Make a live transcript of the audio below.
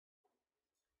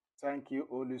Thank you,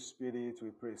 Holy Spirit.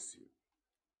 We praise you.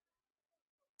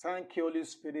 Thank you, Holy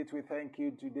Spirit. We thank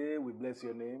you today. We bless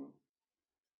your name.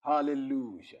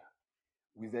 Hallelujah.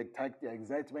 With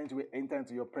excitement, we enter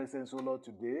into your presence, O Lord,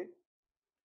 today.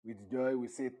 With joy, we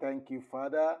say thank you,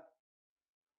 Father.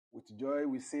 With joy,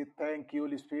 we say thank you,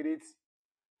 Holy Spirit.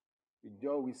 With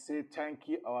joy, we say thank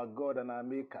you, our God and our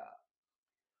Maker.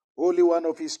 Holy One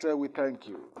of Israel, we thank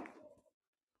you.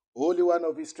 Holy One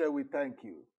of Israel, we thank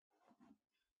you.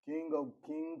 King of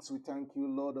kings, we thank you.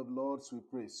 Lord of lords, we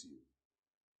praise you.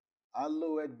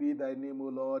 Hallowed be thy name, O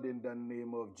Lord, in the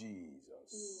name of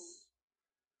Jesus.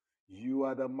 You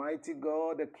are the mighty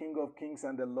God, the King of kings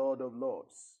and the Lord of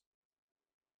lords.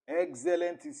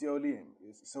 Excellent is your name.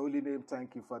 His holy name.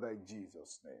 Thank you, Father, in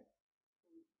Jesus' name.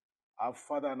 Our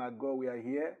Father and our God, we are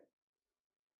here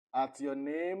at your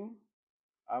name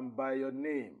and by your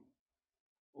name.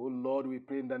 O Lord, we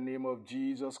pray in the name of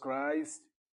Jesus Christ.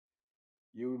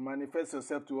 You will manifest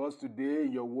yourself to us today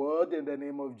in your word in the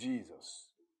name of Jesus.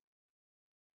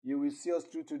 You will see us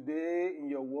through today in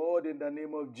your word in the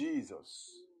name of Jesus.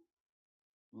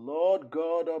 Lord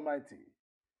God Almighty,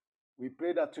 we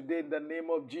pray that today in the name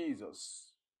of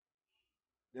Jesus,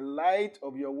 the light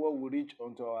of your word will reach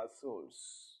unto our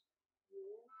souls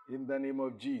in the name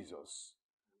of Jesus,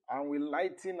 and will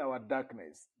lighten our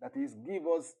darkness. That is, give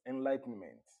us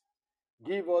enlightenment.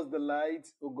 Give us the light,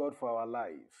 O God, for our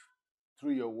life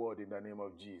through your word in the name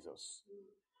of Jesus.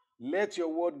 Let your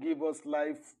word give us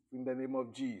life in the name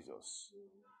of Jesus.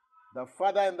 The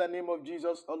Father, in the name of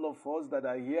Jesus, all of us that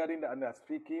are hearing and are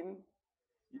speaking,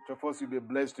 each of us will be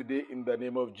blessed today in the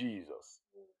name of Jesus.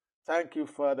 Thank you,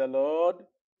 Father, Lord.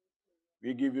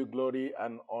 We give you glory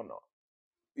and honor.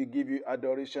 We give you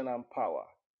adoration and power.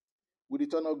 We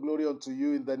return our glory unto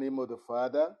you in the name of the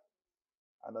Father,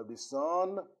 and of the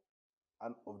Son,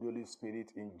 and of the Holy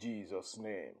Spirit in Jesus'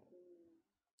 name.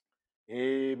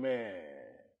 Amen.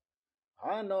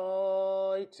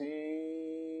 Anointing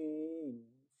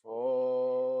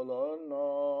fall on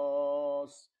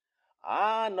us.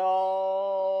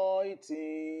 Anointing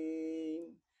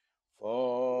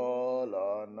fall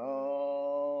on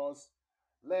us.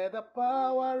 Let the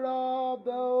power of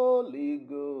the Holy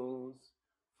Ghost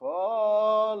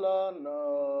fall on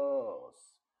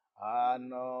us.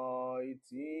 Anointing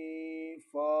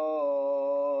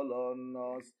fall on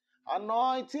us.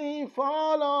 Anointing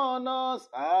fall on us.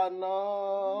 Anointing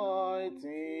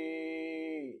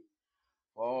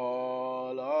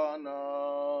fall on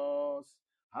us.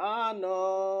 Anointing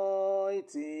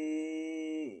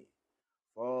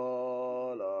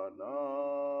fall on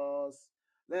us.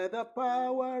 Let the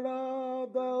power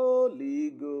of the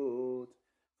Holy Ghost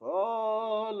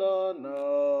fall on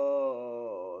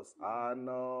us.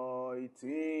 Anointing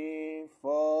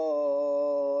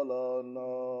fall on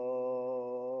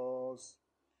us.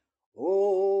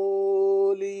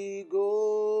 Holy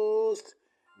Ghost,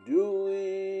 do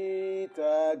it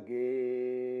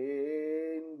again,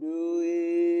 do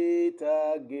it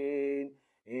again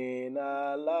in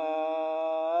our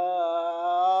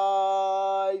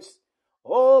lives.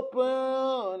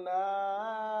 Open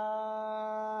eyes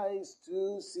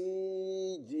to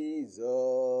see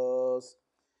Jesus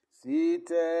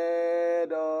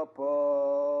seated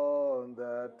upon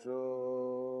the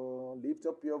throne. Lift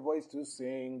up your voice to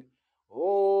sing.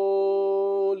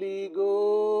 Holy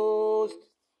Ghost,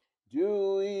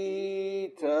 do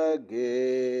it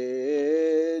again,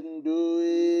 do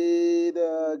it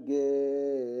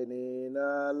again in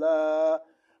our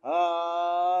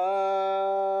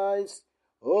lives.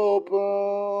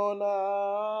 Open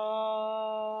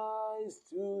eyes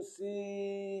to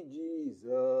see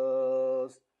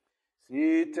Jesus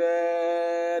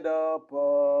seated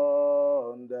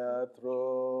upon the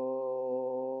throne.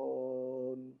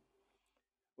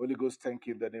 Holy Ghost, thank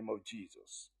you in the name of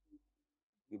Jesus.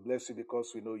 We bless you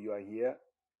because we know you are here.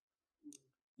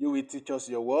 You will teach us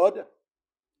your word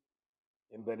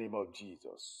in the name of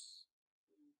Jesus.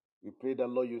 We pray that,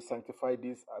 Lord, you sanctify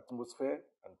this atmosphere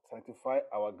and sanctify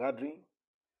our gathering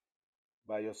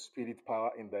by your spirit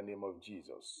power in the name of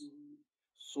Jesus.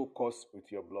 Soak us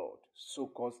with your blood.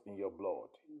 Soak us in your blood.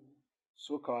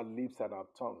 Soak our lips and our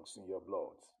tongues in your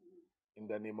blood. In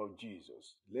the name of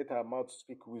Jesus. Let our mouth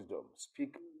speak wisdom.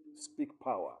 Speak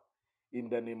power. In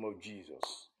the name of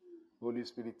Jesus. Holy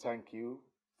Spirit, thank you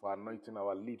for anointing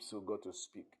our lips, O God, to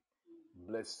speak.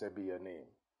 Blessed be your name.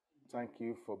 Thank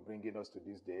you for bringing us to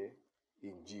this day.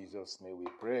 In Jesus' name we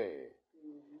pray.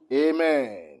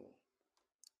 Amen.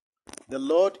 The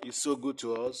Lord is so good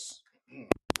to us.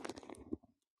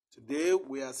 Today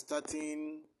we are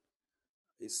starting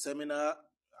a seminar,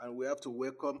 and we have to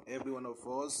welcome every one of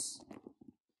us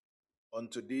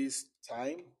onto this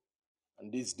time.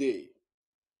 And this day,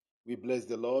 we bless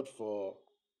the Lord for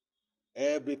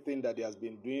everything that He has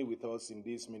been doing with us in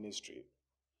this ministry.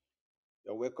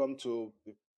 You're welcome to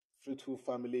the Fruitful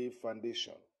Family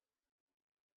Foundation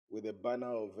with a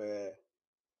banner of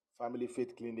Family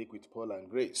Faith Clinic with Paul and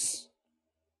Grace.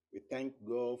 We thank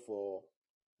God for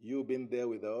you being there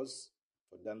with us,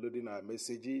 for downloading our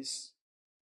messages.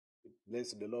 We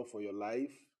bless the Lord for your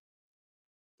life.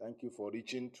 Thank you for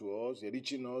reaching to us. You're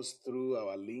reaching us through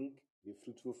our link, the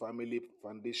Fruitful Family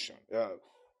Foundation, the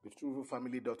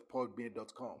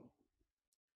fruitfulfamily.podbean.com.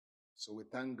 So we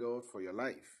thank God for your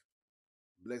life.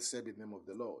 Blessed be the name of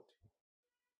the Lord.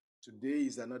 Today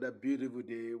is another beautiful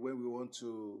day when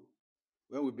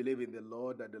we believe in the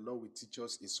Lord, that the Lord will teach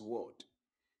us His word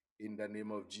in the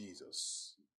name of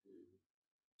Jesus.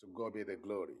 To God be the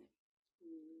glory.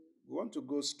 We want to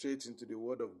go straight into the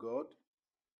word of God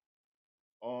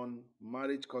on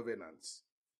marriage covenants.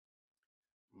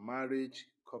 Marriage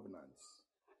covenants.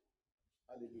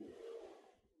 Hallelujah.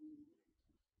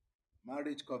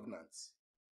 Marriage covenants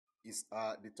is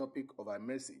the topic of our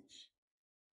message.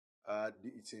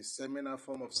 It's a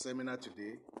form of seminar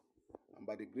today. And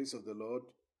by the grace of the Lord,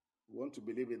 we want to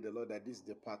believe in the Lord that this is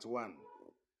the part one.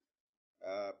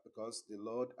 Because the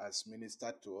Lord has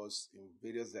ministered to us in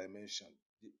various dimensions.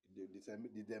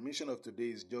 The dimension of today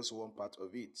is just one part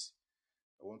of it.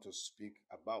 I want to speak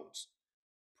about.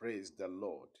 Praise the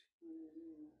Lord.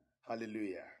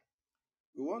 Hallelujah.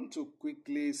 We want to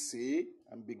quickly say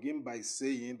and begin by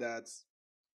saying that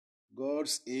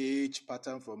God's age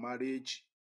pattern for marriage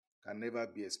can never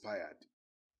be expired.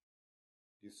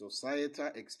 The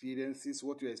societal experiences,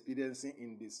 what you're experiencing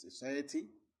in this society,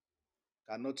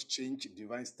 cannot change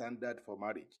divine standard for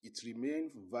marriage. It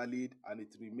remains valid and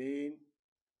it remains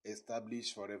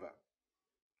established forever.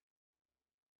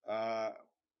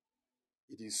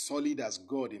 It is solid as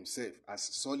God Himself,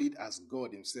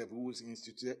 who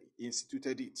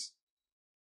instituted it.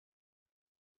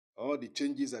 All the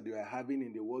changes that we are having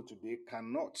in the world today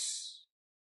cannot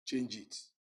change it.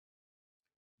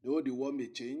 Though the world may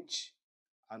change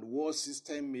and world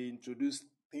system may introduce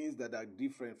things that are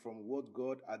different from what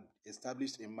God had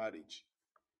established in marriage,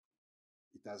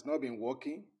 it has not been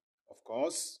working, of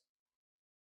course.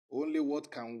 Only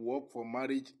what can work for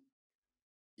marriage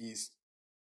is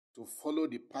to follow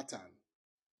the pattern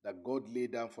that God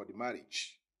laid down for the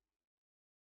marriage.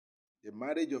 The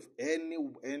marriage of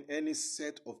any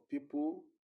set of people,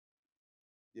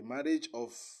 the marriage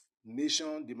of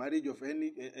nation, the marriage of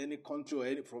any country or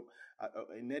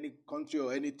in any country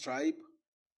or any tribe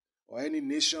or any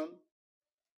nation,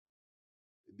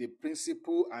 the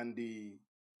principle and the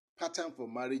pattern for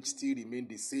marriage still remain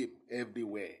the same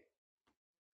everywhere.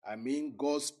 I mean,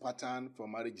 God's pattern for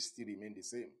marriage still remain the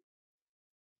same.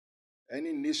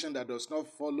 Any nation that does not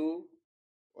follow,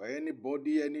 or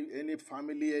anybody, any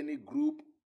family, any group,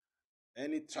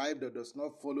 any tribe that does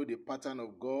not follow the pattern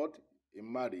of God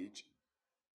in marriage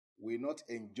will not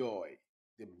enjoy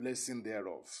the blessing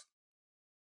thereof.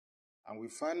 And we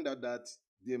find out that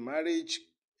the marriage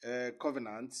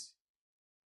covenant,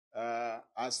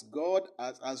 as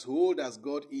old as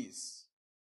God is,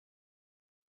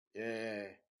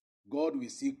 God will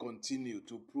still continue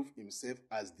to prove Himself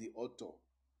as the author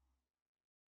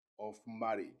of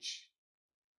marriage,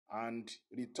 and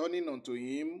returning unto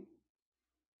Him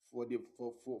for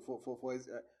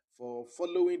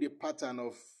following the pattern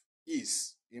of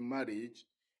His in marriage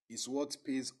is what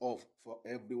pays off for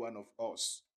every one of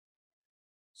us.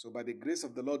 So by the grace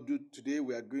of the Lord, today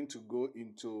we are going to go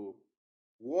into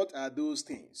what are those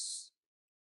things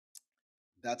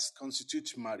that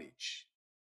constitute marriage.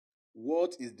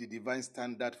 What is the divine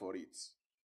standard for it?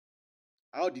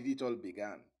 How did it all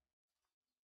begin?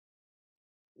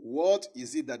 What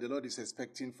is it that the Lord is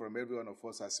expecting from every one of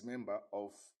us as a member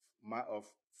of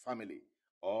family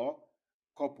or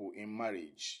couple in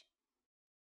marriage?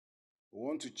 We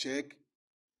want to check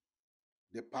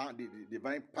the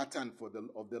divine pattern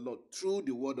of the Lord through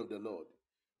the word of the Lord,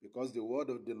 because the word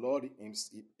of the Lord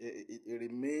it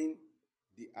remains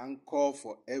the anchor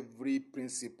for every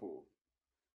principle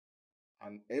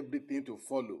and everything to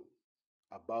follow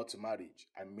about marriage.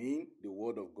 I mean, the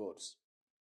word of God.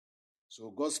 So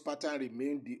God's pattern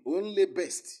remains the only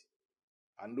best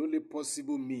and only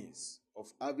possible means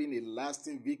of having a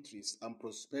lasting victories and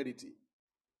prosperity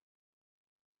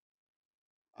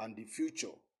and the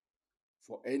future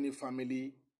for any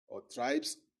family or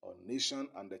tribes or nation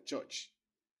and the church.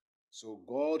 So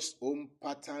God's own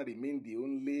pattern remains the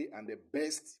only and the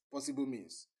best possible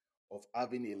means of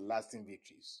having a lasting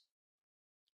victories,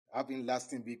 having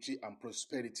lasting victory and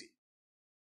prosperity.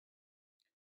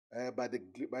 By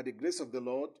the grace of the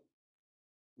Lord,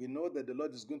 we know that the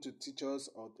Lord is going to teach us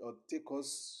or take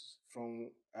us from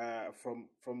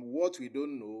what we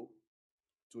don't know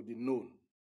to the known,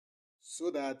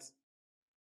 so that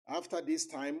after this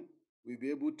time we'll be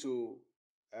able to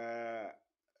uh,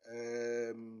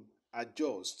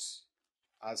 adjust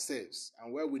ourselves,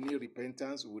 and where we need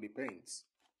repentance, we will repent,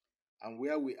 and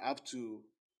where we have to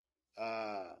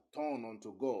turn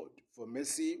unto God for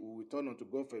mercy, we will turn unto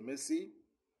God for mercy,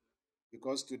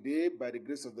 because today, by the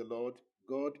grace of the Lord,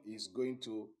 God is going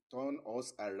to turn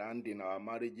us around in our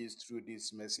marriages through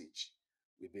this message,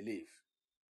 we believe.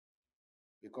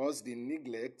 Because the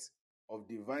neglect of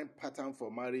divine pattern for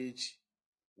marriage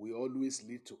will always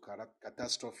lead to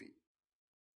catastrophe.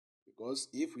 Because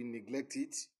if we neglect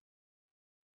it,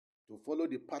 to follow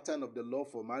the pattern of the law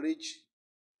for marriage,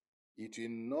 it will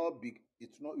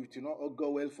not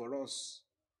go well for us.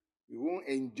 We won't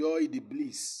enjoy the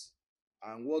bliss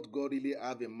and what God really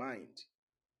have in mind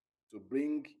to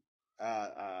bring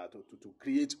to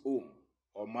create home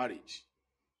or marriage.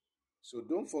 So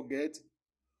don't forget,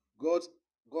 God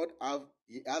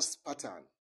has pattern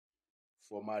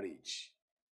for marriage.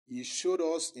 He showed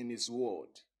us in His word.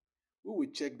 We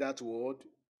will check that word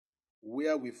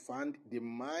where we find the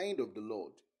mind of the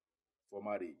Lord for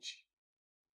marriage.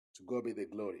 To God be the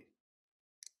glory.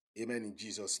 Amen, in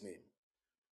Jesus' name.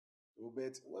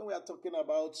 But when we are talking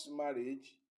about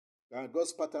marriage and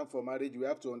God's pattern for marriage, we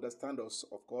have to understand,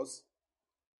 of course,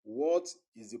 what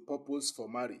is the purpose for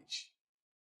marriage.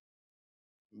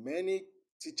 Many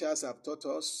teachers have taught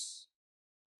us,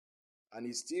 and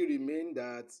it still remains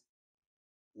that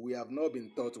we have not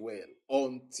been taught well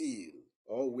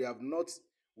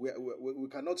we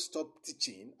cannot stop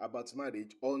teaching about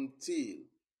marriage until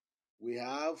we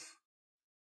have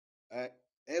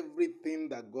everything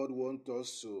that God wants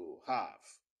us to have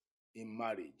in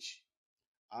marriage.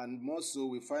 And more so,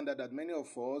 we find out that many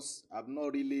of us have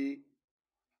not really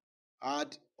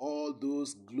had all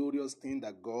those glorious things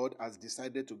that God has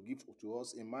decided to give to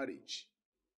us in marriage.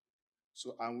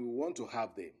 So, and we want to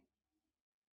have them.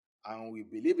 And we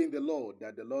believe in the Lord,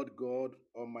 that the Lord God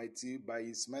Almighty, by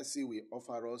His mercy, will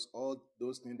offer us all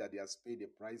those things that He has paid the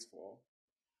price for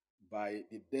by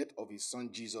the death of His Son,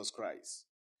 Jesus Christ.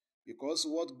 Because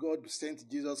what God sent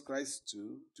Jesus Christ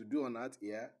to do on earth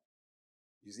here,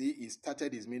 you see, He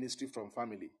started His ministry from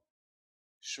family,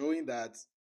 showing that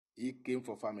He came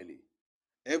for family.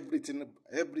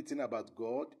 Everything about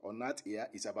God on earth here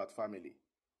is about family.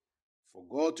 For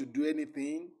God to do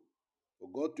anything, for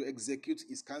God to execute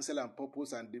His counsel and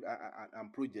purpose and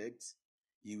projects,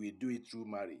 He will do it through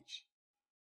marriage.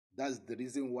 That's the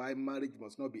reason why marriage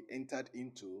must not be entered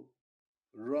into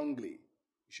wrongly.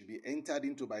 It should be entered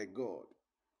into by God,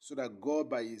 so that God,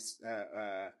 by His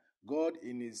God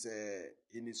in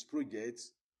His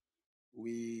projects,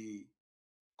 we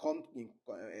come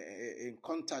in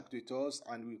contact with us,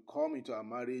 and we come into our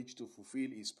marriage to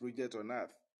fulfill His project on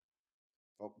earth.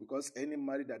 Because any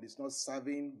marriage that is not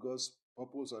serving God's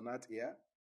purpose on earth here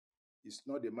is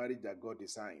not the marriage that God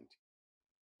designed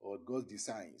or God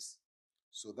designs.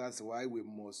 So that's why we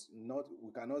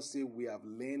cannot say we have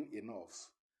learned enough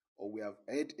or we have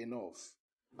heard enough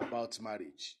about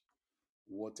marriage.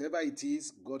 Whatever it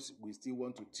is, God will still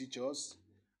want to teach us,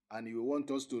 and He will want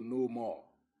us to know more.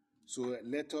 So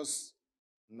let us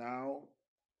now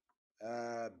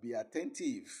be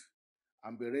attentive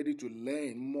and be ready to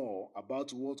learn more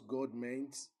about what God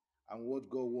meant and what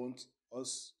God wants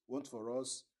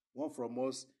from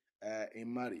us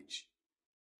in marriage.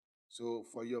 So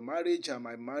for your marriage and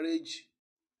my marriage,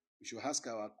 we should ask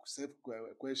ourselves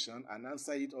a question and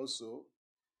answer it also.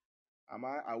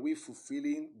 Are we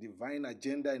fulfilling divine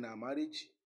agenda in our marriage?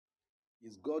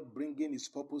 Is God bringing His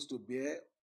purpose to bear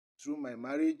through my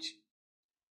marriage?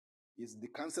 Is the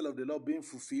counsel of the Lord being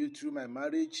fulfilled through my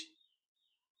marriage?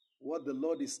 What the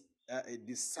Lord is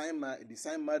designed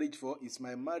marriage for, is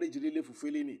my marriage really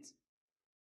fulfilling it?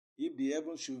 If the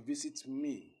heavens should visit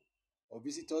me or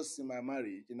visit us in our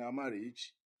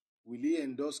marriage, will He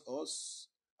endorse us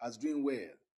as doing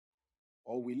well?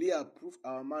 Or will He approve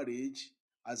our marriage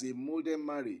as a modern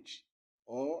marriage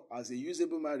or as a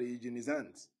usable marriage in His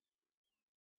hands?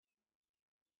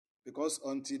 Because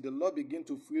until the Lord begin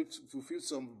to fulfill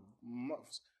some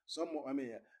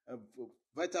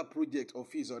vital project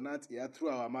of His on earth here through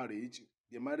our marriage,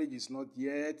 the marriage is not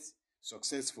yet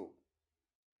successful.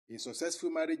 A successful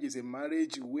marriage is a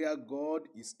marriage where God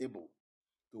is able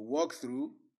to walk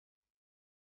through,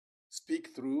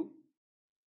 speak through,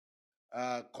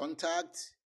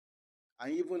 contact,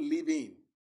 and even live in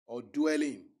or dwell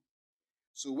in.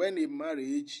 So when a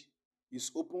marriage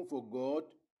is open for God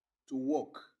to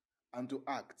walk and to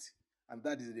act And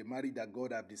that is the marriage that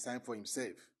God has designed for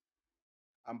himself.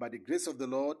 And by the grace of the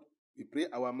Lord, we pray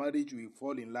our marriage will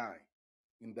fall in line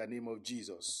in the name of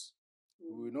Jesus.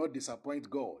 We will not disappoint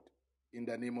God in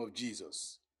the name of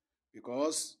Jesus.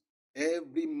 Because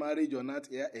every marriage on earth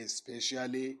here,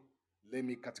 especially, let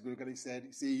me categorically say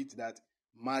it, that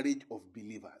marriage of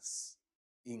believers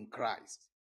in Christ.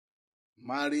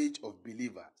 Marriage of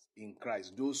believers in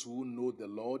Christ. Those who know the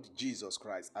Lord Jesus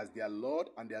Christ as their Lord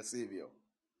and their Savior.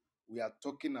 When we are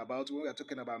talking about a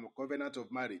covenant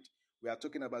of marriage, we are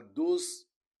talking about those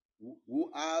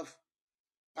who have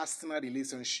personal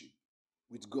relationship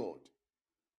with God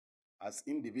as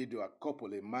individual,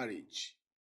 couple, a marriage.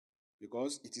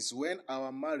 Because it is when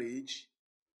our marriage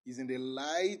is in the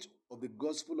light of the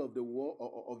gospel of the word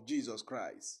of Jesus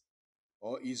Christ,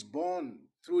 or is born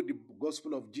through the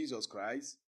gospel of Jesus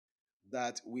Christ,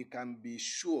 that we can be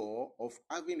sure of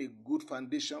having a good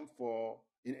foundation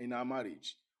in our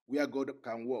marriage, where God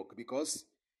can work. Because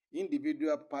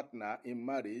individual partner in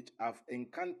marriage have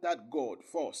encountered God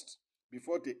first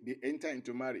before they enter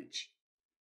into marriage.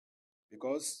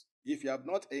 Because if you have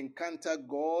not encountered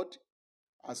God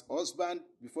as husband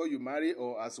before you marry,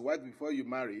 or as wife before you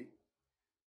marry,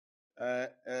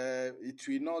 you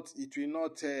will not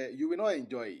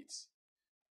enjoy it.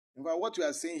 In fact, what we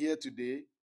are saying here today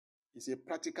is a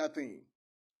practical thing,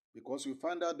 because we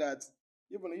found out that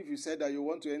even if you said that you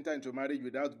want to enter into marriage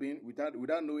without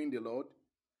knowing the Lord,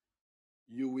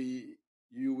 you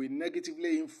will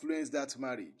negatively influence that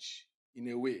marriage in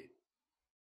a way,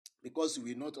 because you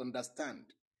will not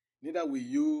understand. Neither will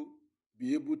you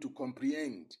be able to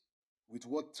comprehend with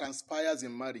what transpires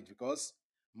in marriage, because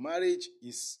marriage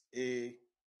is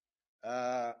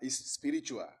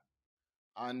spiritual,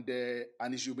 and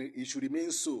it should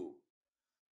remain so.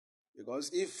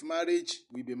 Because if marriage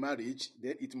will be marriage,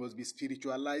 then it must be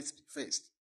spiritualized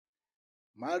first.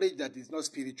 Marriage that is not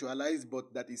spiritualized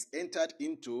but that is entered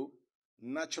into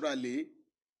naturally,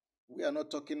 we are not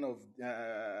talking of,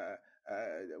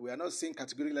 we are not saying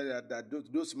categorically that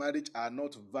those marriages are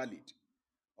not valid.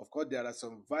 Of course, there are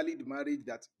some valid marriage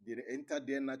that they enter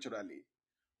there naturally.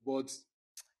 But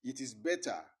it is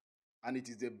better and it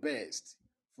is the best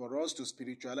for us to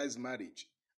spiritualize marriage.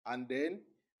 And then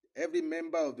every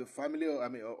member of the family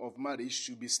of marriage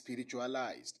should be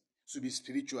spiritualized, should be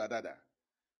spiritual rather.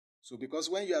 So because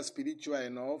when you are spiritual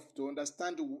enough to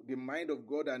understand the mind of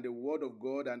God and the word of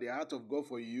God and the heart of God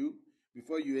for you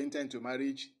before you enter into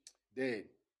marriage, then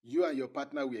you and your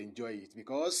partner will enjoy it,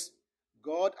 because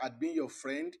God had been your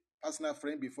friend, personal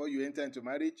friend, before you enter into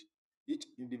marriage, each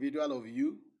individual of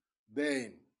you,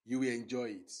 then you will enjoy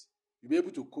it. You'll be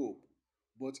able to cope.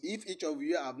 But if each of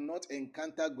you have not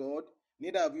encountered God,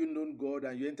 neither have you known God,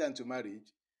 and you enter into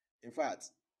marriage, in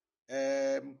fact,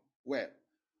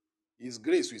 His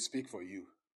grace will speak for you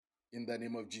in the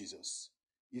name of Jesus.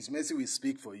 His mercy will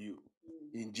speak for you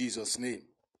in Jesus' name.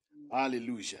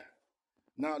 Hallelujah.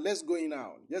 Now, let's go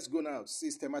now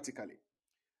systematically.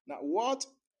 Now, what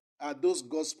are those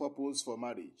God's purpose for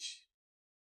marriage?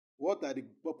 What are the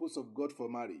purpose of God for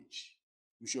marriage?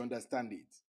 We should understand it.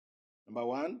 Number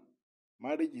one,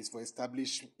 marriage is for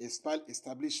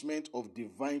establishment of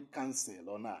divine counsel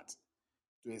on earth.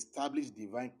 To establish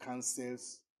divine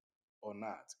counsels on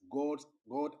earth. God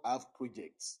have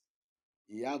projects.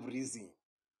 He have reason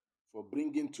for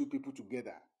bringing two people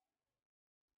together.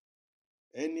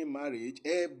 Every marriage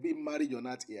on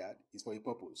earth here is for a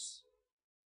purpose.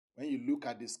 When you look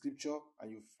at the scripture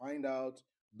and you find out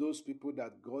those people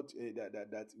that God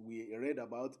that we read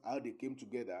about how they came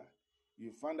together,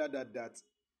 you find out that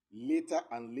later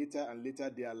and later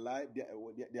they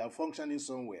are functioning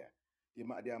somewhere.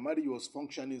 Their marriage was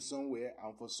functioning somewhere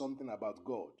and for something about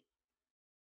God.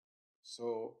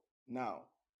 So now,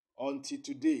 until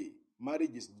today,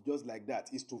 marriage is just like that.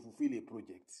 It's to fulfill a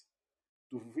project,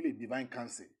 to fulfill a divine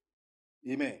counsel.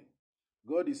 Amen.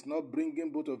 God is not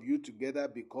bringing both of you together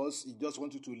because He just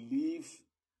wants you to live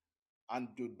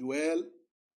and to dwell,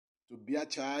 to be a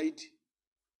child,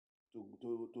 to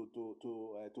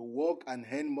work and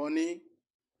earn money,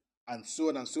 and so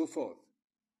on and so forth.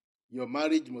 Your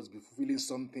marriage must be fulfilling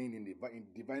something in the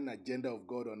divine agenda of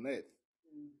God on earth.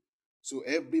 So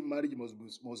every marriage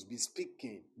must be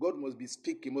speaking. God must be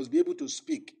speaking, must be able to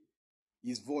speak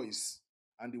His voice,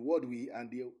 and the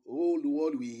whole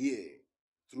world we hear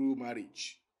through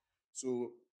marriage.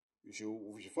 So we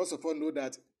should first of all know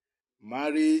that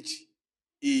marriage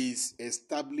is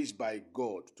established by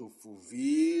God to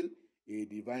fulfill a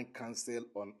divine counsel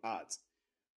on earth.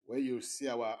 Where you see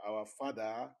our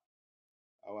father,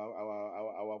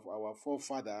 our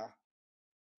forefather,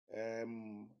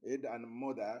 head and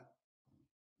mother,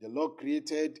 the Lord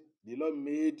created The Lord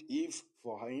made Eve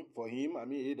for him,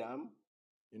 Adam,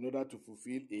 in order to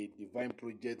fulfill a divine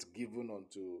project given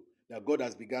unto that God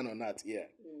has begun on earth here.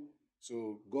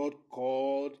 So God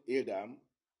called Adam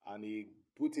and he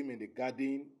put him in the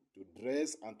garden to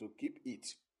dress and to keep it.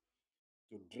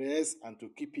 To dress and to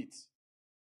keep it.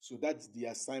 So that's the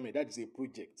assignment. That is a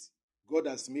project. God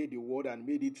has made the world and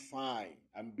made it fine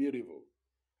and beautiful.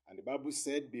 And the Bible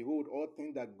said, behold, all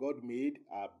things that God made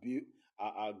are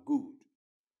good.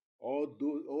 All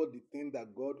the things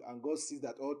that God sees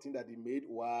that all things that he made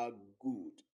were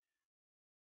good.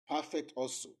 Perfect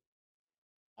also.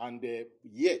 And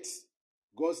yet,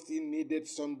 God still needed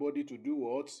somebody to do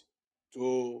what?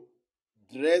 To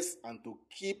dress and to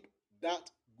keep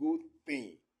that good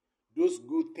thing. Those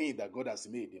good things that God has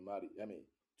made in marriage,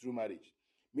 through marriage.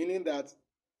 Meaning that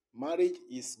marriage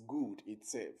is good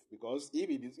itself. Because if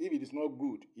it is not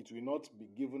good, it will not be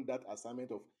given that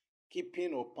assignment of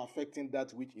keeping or perfecting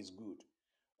that which is good.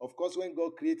 Of course, when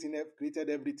God created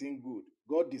everything good,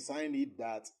 God designed it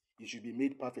that it should be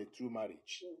made perfect through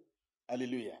marriage.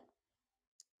 Hallelujah.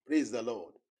 Praise the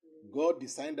Lord. God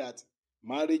designed that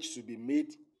marriage should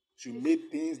make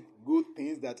good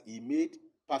things that he made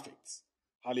perfect.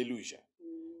 Hallelujah.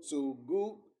 So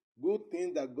good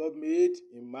things that God made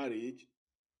in marriage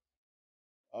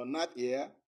on that year,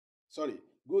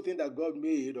 good things that God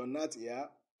made on that year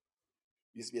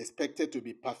is expected to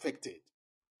be perfected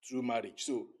through marriage.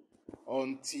 So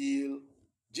until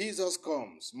Jesus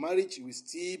comes, marriage will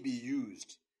still be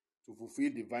used to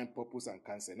fulfill divine purpose and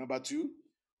counsel. Number 2,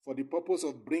 for the purpose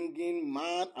of bringing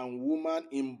man and woman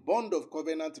in bond of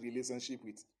covenant relationship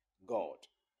with God.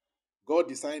 God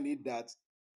designed it that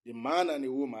the man and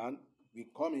the woman will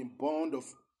come in bond of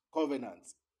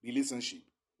covenant relationship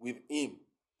with him.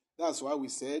 That's why we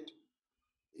said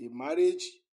a marriage,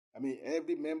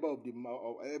 every member of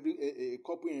every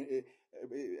couple,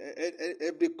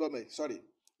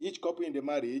 each couple in the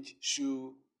marriage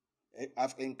should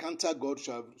have encountered God,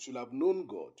 should have known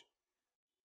God.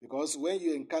 Because when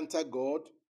you encounter God,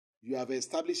 you have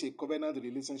established a covenant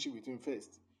relationship with him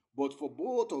first. But for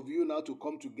both of you now to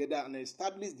come together and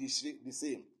establish the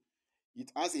same,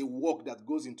 it has a work that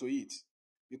goes into it.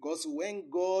 Because when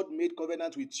God made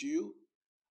covenant with you,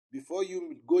 before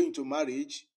you go into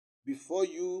marriage, before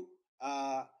you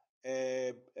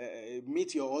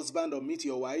meet your husband or meet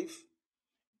your wife,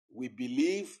 we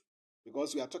believe,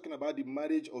 because we are talking about the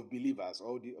marriage of believers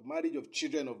or the marriage of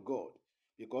children of God,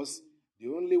 because the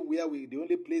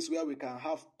only place where we can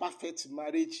have perfect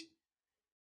marriage,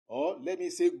 or let me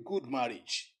say good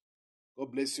marriage.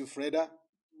 God bless you, Freda.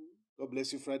 God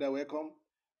bless you, Freda. Welcome.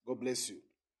 God bless you.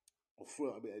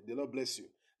 The Lord bless you.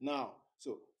 Now,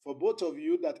 so for both of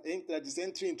you that is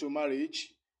entering into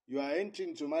marriage, you are entering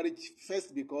into marriage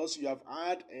first because you have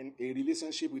had a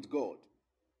relationship with God.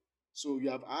 So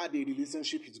you have had a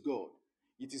relationship with God.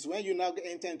 It is when you now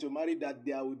enter into marriage that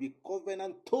there will be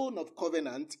tone of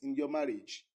covenant in your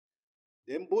marriage.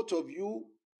 Then both of you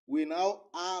will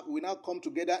now come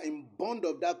together in bond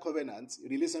of that covenant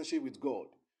relationship with God.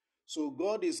 So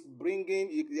God is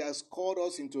he has called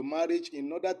us into marriage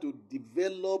in order to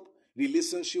develop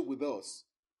relationship with us,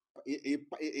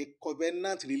 a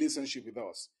covenant relationship with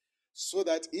us, so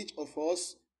that each of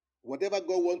us, whatever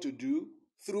God wants to do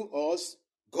through us,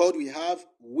 God will have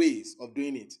ways of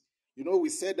doing it. We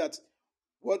said that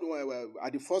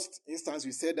at the first instance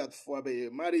we said that for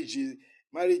marriage is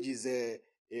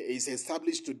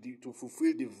established to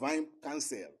fulfill divine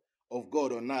counsel of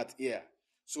God on earth here.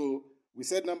 So we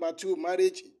said number 2,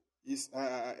 marriage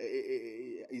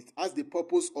it has the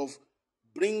purpose of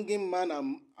bringing man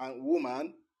and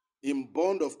woman in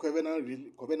bond of covenant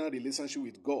relationship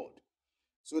with God,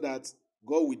 so that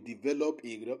God will develop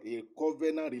a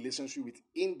covenant relationship with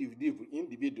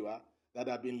individual that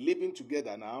have been living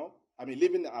together now.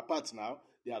 Living apart now.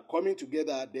 They are coming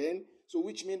together then. So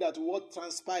which means that what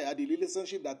transpired, the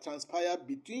relationship that transpired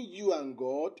between you and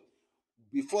God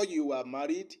before you were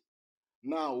married,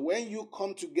 now when you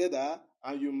come together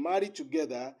and you marry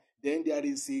together, then there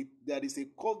is a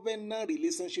covenant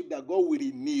relationship that God will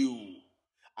renew.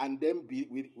 And then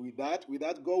with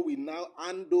that, God will now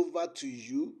hand over to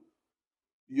you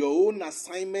your own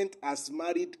assignment as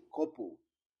married couple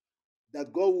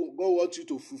that God wants you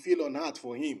to fulfill on earth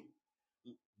for him.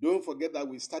 Don't forget that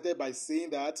we started by saying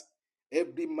that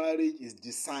every marriage is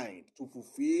designed to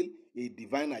fulfill a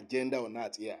divine agenda on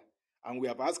earth here. And we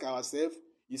have asked ourselves,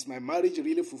 is my marriage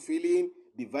really fulfilling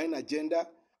divine agenda?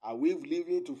 Are we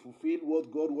living to fulfill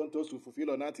what God wants us to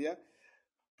fulfill on earth here?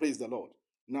 Praise the Lord.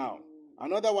 Now,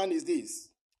 another one is this.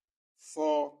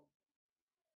 For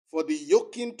the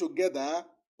yoking together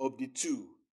of the two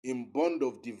in bond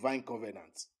of divine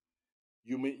covenant.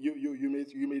 You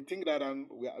may think that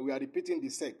we are repeating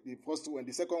the first one,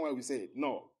 the second one we said.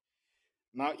 No.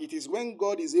 Now it is when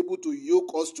God is able to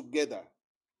yoke us together,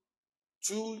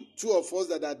 two of us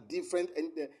that are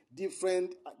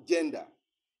different gender,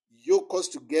 yoke us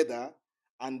together,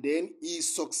 and then He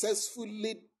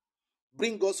successfully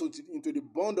bring us into the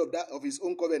bond of His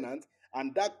own covenant,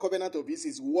 and that covenant of His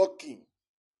is working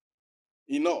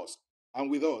in us and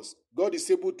with us. God is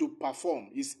able to perform.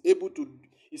 He's able to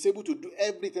do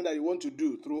everything that He wants to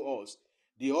do through us.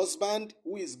 The husband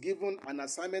who is given an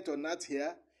assignment on earth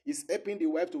here is helping the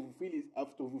wife to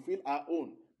fulfill her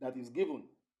own that is given.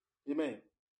 Amen.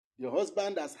 The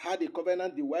husband has had a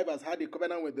covenant, the wife has had a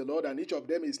covenant with the Lord, and each of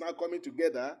them is now coming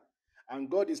together, and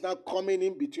God is now coming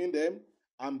in between them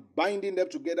and binding them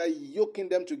together, yoking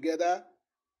them together,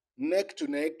 neck to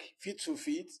neck, feet to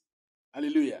feet.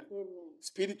 Hallelujah. Amen.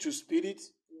 Spirit to spirit.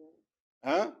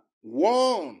 Yeah.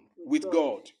 One with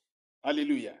God.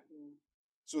 Hallelujah.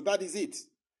 So that is it.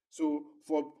 So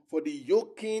for the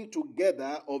yoking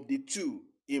together of the two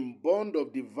in bond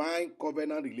of divine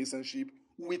covenant relationship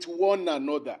with one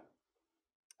another.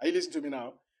 Are you listening to me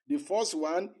now? The first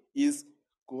one is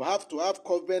to have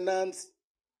covenants,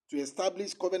 to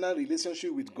establish covenant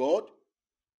relationship with God.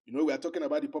 You know, we are talking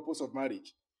about the purpose of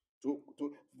marriage.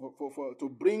 To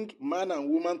bring man and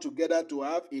woman together to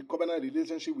have a covenant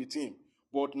relationship with Him.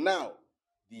 But now,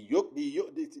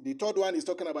 the third one is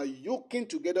talking about yoking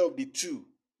together of the two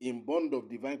in bond of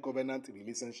divine covenant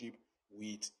relationship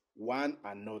with one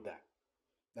another.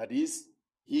 That is,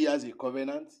 he has a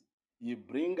covenant. He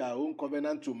brings her own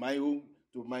covenant to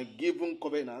my given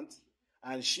covenant,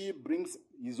 and she brings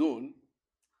his own.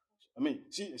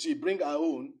 She brings her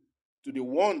own to the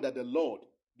one that the Lord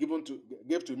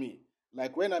gave to me.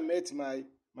 Like when I met my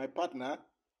partner,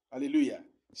 hallelujah,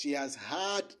 she has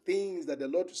heard things that the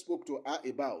Lord spoke to her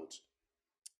about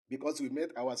because we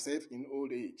met ourselves in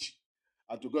old age.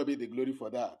 And to God be the glory for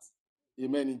that.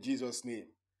 Amen, in Jesus' name.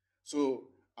 So,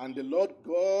 and the Lord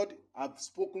God have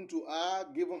spoken to her,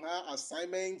 given her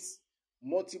assignments,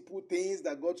 multiple things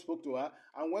that God spoke to her.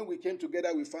 And when we came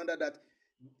together, we found out that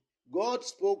God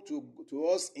spoke to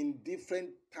us in different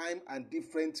time and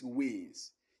different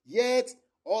ways. Yet,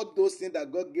 all those things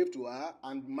that God gave to her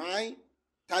and mine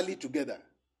tally together.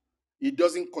 It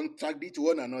doesn't contradict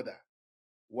one another.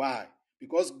 Why?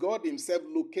 Because God Himself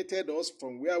located us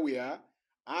from where we are,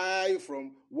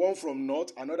 one from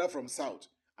north, another from south.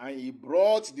 And He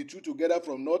brought the two together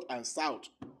from north and south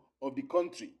of the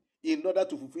country in order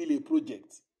to fulfill a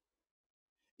project,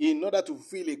 in order to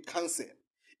fulfill a counsel,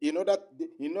 in order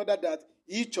that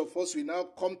each of us will now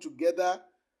come together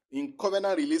in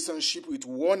covenant relationship with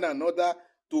one another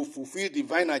to fulfill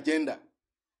divine agenda.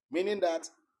 Meaning that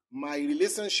my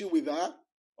relationship with her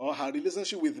or her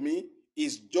relationship with me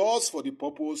is just for the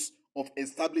purpose of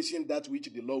establishing that which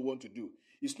the Lord wants to do.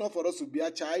 It's not for us to bear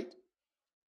child.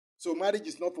 So marriage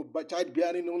is not for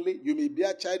childbearing only. You may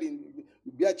bear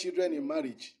children in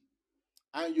marriage,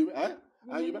 and you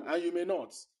may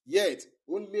not. Yet,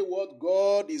 only what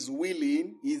God is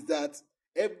willing is that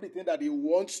everything that He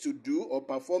wants to do or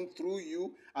perform through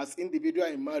you as individual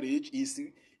in marriage is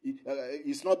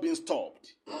not being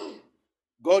stopped.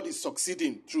 God is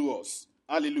succeeding through us.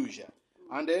 Hallelujah.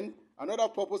 And then another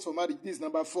purpose for marriage, this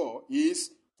number 4,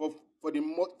 is for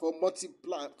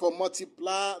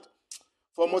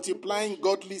multiplying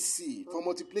godly seed, for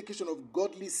multiplication of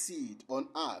godly seed on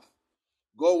earth.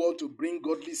 God wants to bring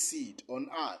godly seed on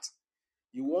earth.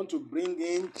 He wants to bring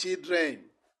in children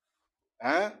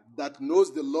that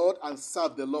knows the Lord and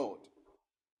serve the Lord.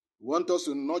 He wants us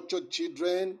to nurture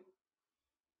children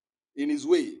in His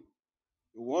way.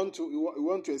 We want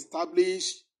to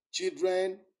establish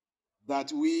children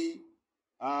that we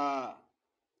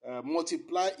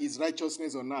multiply His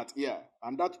righteousness on earth here.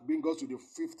 And that brings us to the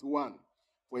 5th one,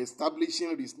 for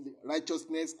establishing His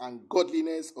righteousness and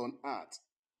godliness on earth.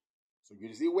 So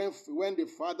you see, when the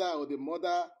father or the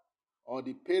mother or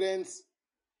the parents,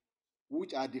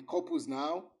 which are the couples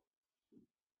now,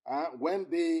 when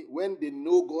they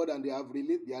know God and they are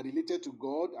related to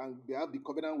God and they have the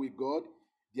covenant with God,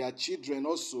 their children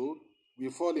also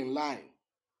will fall in line.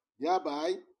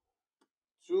 Thereby,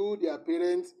 through their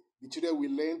parents, the children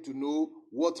will learn to know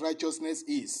what righteousness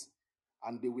is,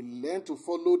 and they will learn to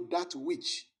follow that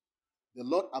which the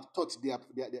Lord have taught their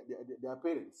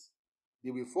parents.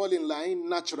 They will fall in line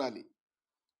naturally.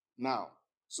 Now,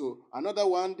 so another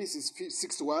one, this is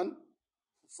 6th one,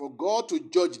 for God to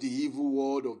judge the evil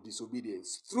world of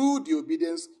disobedience through the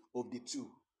obedience of the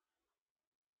two.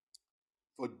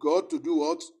 For God to do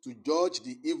what? To judge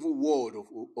the evil world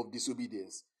of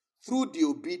disobedience through the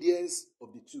obedience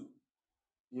of the two.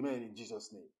 Amen, in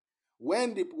Jesus' name.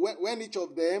 when each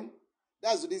of them,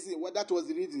 that was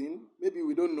the reason, maybe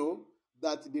we don't know,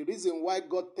 that the reason why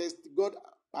God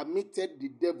permitted the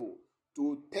devil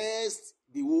to test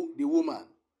the woman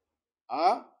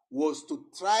was to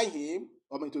try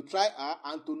her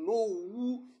and to know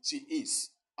who she is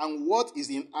and what is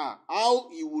in her, how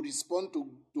he would respond to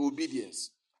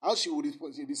obedience, how she would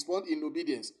respond in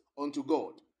obedience unto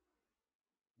God.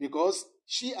 Because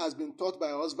she has been taught by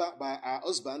her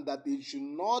husband that they should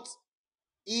not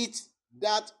eat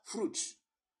that fruit.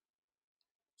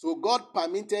 So God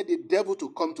permitted the devil to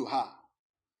come to her.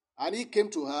 And he came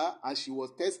to her and she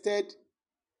was tested.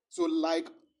 So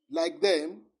like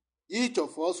them, each of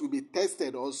us will be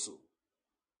tested also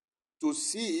to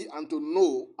see and to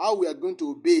know how we are going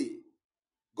to obey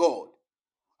God,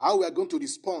 how we are going to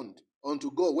respond unto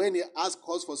God when he asks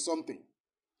us for something.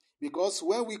 Because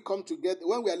when we come together,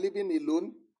 when we are living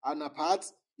alone and apart,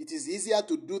 it is easier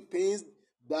to do things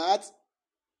that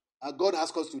God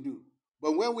asks us to do.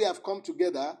 But when we have come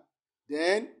together,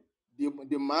 then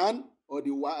the man or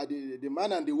the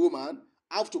man and the woman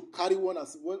have to carry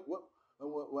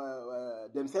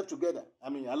themselves together.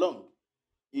 Along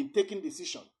in taking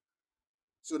decision.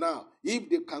 So now, if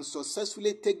they can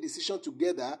successfully take decision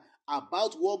together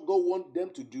about what God wants them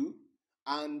to do,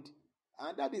 and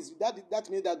that means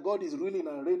that God is ruling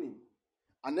and reigning,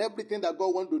 and everything that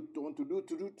God wants to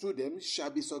do through them shall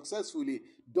be successfully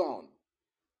done.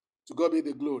 To God be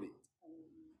the glory.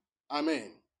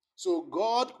 Amen. So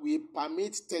God will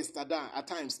permit tests at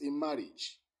times in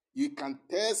marriage. You can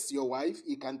test your wife.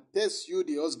 He can test you,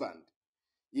 the husband.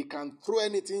 He can throw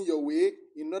anything your way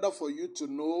in order for you to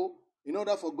know, in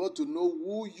order for God to know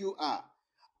who you are.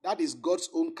 That is God's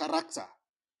own character.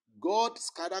 God's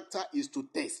character is to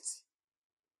test.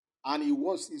 And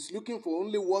he's looking for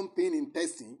only one thing in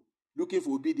testing, looking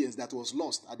for obedience that was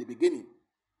lost at the beginning.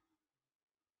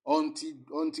 Until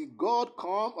God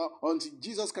until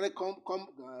Jesus Christ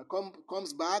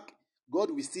comes back, God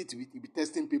will be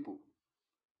testing people,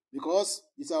 because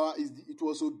it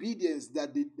was obedience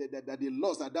that they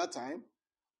lost at that time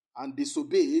and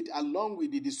disobeyed, along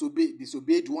with the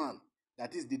disobeyed one,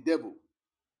 that is the devil,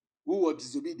 who was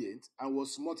disobedient and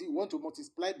want to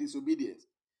multiply disobedience.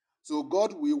 So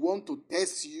God will want to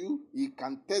test you. He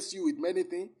can test you with many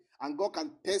things, and God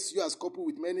can test you as couple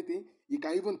with many things. He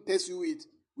can even test you with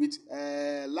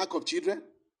lack of children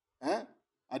at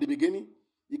the beginning.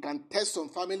 He can test some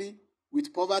family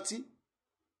with poverty.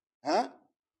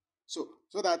 So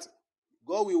that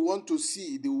God will want to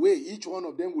see the way each one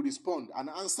of them will respond and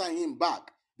answer him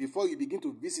back before you begin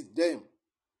to visit them.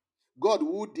 God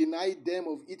would deny them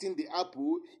of eating the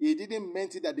apple. He didn't mean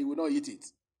it that they will not eat it.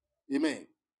 Amen.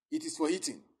 It is for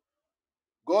eating.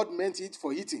 God meant it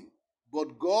for eating.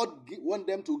 But God want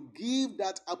them to give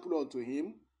that apple unto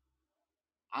him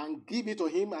and give it to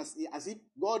him as if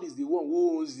God is the one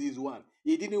who owns this one.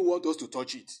 He didn't want us to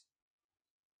touch it.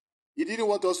 He didn't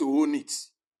want us to own it.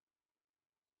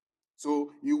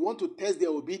 So you want to test their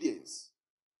obedience.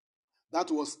 That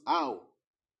was how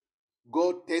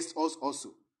God tests us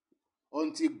also.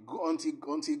 Until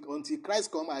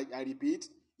Christ come, I repeat,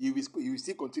 He will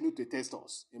still continue to test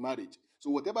us in marriage. So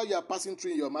whatever you are passing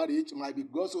through in your marriage might be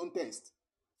God's own test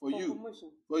for you,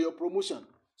 for your promotion.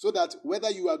 So that whether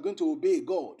you are going to obey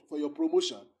God for your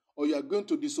promotion or you are going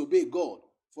to disobey God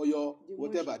for your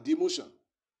demotion.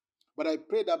 But I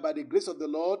pray that by the grace of the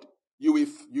Lord, you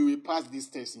will pass this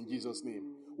test in Jesus'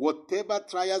 name. Whatever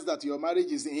trials that your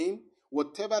marriage is in,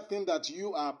 whatever thing that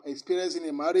you are experiencing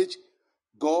in marriage,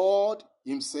 God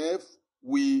himself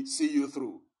will see you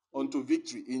through unto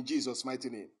victory in Jesus' mighty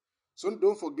name. So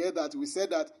don't forget that we said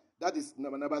that is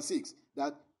number 6,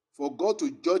 that for God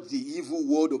to judge the evil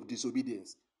word of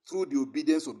disobedience through the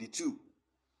obedience of the two.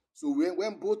 So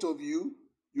when both of you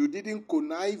didn't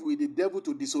connive with the devil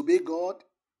to disobey God,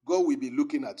 God will be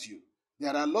looking at you.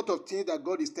 There are a lot of things that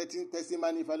God is testing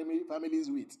many families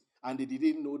with, and they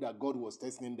didn't know that God was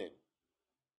testing them.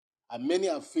 And many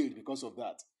have failed because of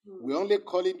that. We're only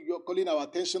calling our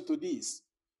attention to this,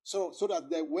 so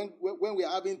that when we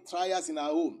are having trials in our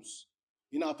homes,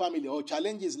 in our family, or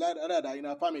challenges rather in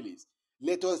our families,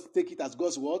 let us take it as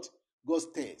God's word, God's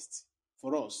test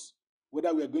for us,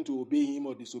 whether we are going to obey him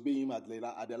or disobey him at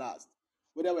the last,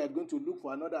 whether we are going to look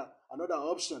for another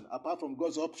option apart from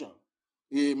God's option.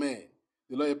 Amen.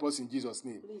 The Lord help us in Jesus'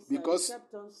 name. Please, because you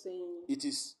kept on saying it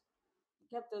is.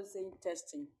 You kept on saying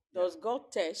testing. Does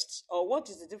God test, or what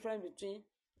is the difference between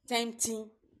tempting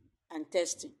and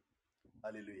testing?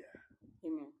 Hallelujah.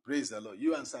 Amen. Praise the Lord.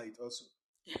 You answer it also.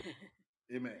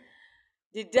 Amen.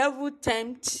 The devil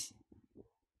tempts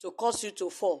to cause you to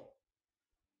fall.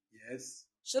 Yes.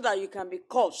 So that you can be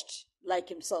cursed like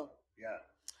himself. Yeah.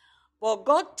 But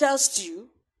God tests you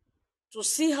to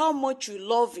see how much you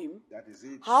love him, That is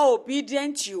it. how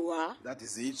obedient you are, That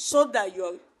is it. so that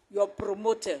you're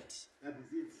promoted. That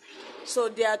is it. So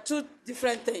there are two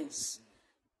different things.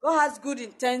 God has good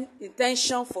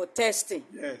intention for testing,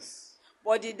 Yes.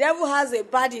 but the devil has a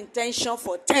bad intention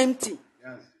for tempting.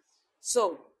 Yes.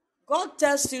 So God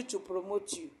tests you to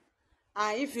promote you.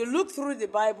 And if you look through the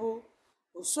Bible,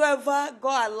 whosoever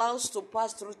God allows to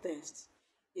pass through tests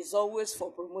is always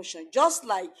for promotion. Just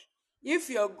like if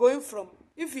you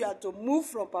are to move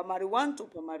from primary 1 to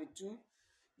primary 2,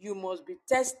 you must be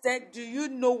tested. Do you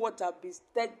know what I've been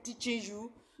teaching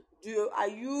you?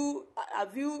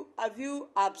 Have you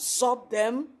absorbed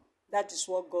them? That is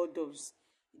what God does.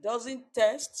 He doesn't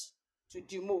test to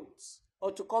demote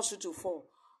or to cause you to fall,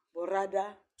 but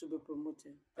rather to be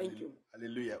promoted. Thank you.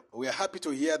 Hallelujah. We are happy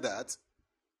to hear that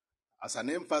as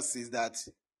an emphasis that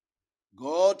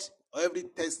God, every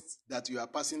test that you are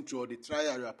passing through or the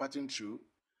trial you are passing through,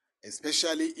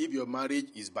 especially if your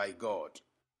marriage is by God,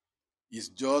 is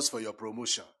just for your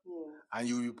promotion. Yeah. And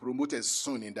you will be promoted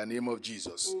soon in the name of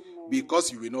Jesus. Amen.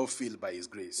 Because you will not fail by his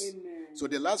grace. Amen. So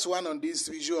the last one on this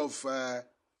issue of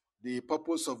the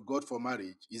purpose of God for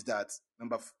marriage is that,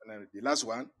 the last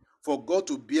one, for God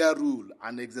to bear rule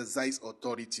and exercise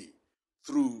authority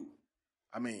through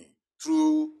an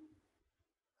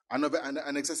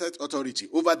exercise authority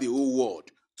over the whole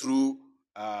world through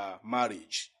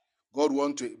marriage. God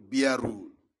wants to bear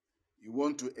rule. He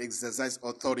wants to exercise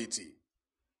authority.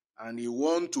 And he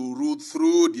wants to rule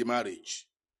through the marriage.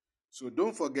 So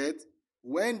don't forget,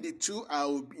 when the two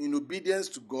are in obedience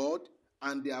to God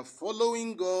and they are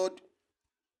following God,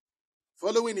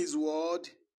 following his word,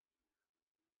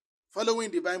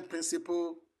 following divine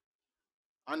principle,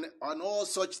 and all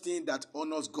such things that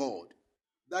honors God,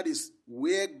 that is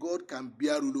where God can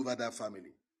bear rule over that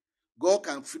family. God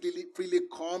can freely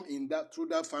come in that through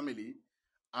that family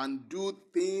and do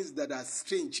things that are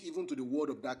strange even to the world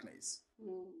of darkness.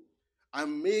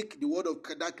 And make the world of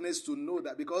darkness to know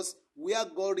that, because where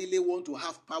God really wants to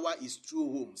have power is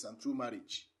through homes and through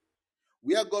marriage.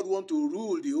 Where God wants to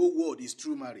rule the whole world is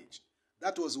through marriage.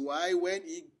 That was why when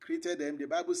he created them, the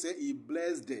Bible said he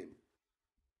blessed them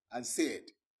and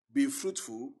said, be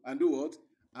fruitful and do what?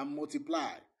 And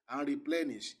multiply and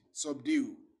replenish,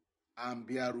 subdue and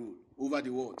bear rule over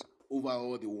the world, over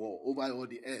all the world, over all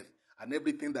the earth, and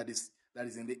everything that is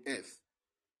in the earth.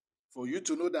 For you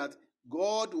to know that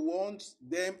God wants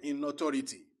them in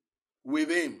authority with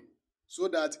him, so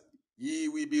that he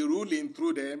will be ruling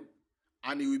through them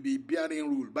and he will be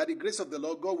bearing rule. By the grace of the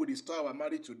Lord, God will restore our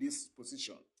marriage to this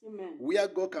position. Amen. Where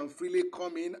God can freely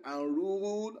come in and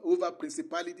rule over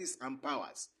principalities and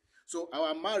powers. So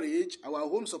our marriage, our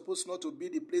home, supposed not to be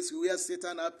the place where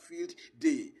Satan has filled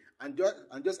day and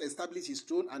just establish his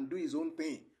throne and do his own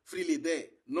thing freely there.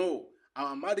 No,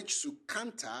 our marriage should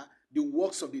counter the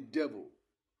works of the devil,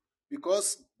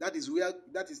 because that is where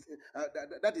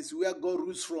God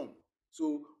rules from.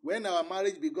 So when our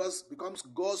marriage becomes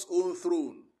God's own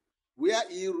throne, where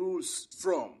he rules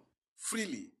from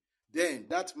freely, then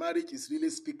that marriage is really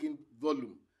speaking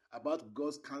volume about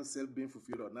God's counsel being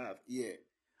fulfilled on earth here.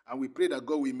 And we pray that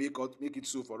God will make it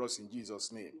so for us in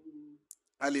Jesus' name.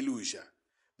 Hallelujah.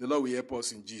 The Lord will help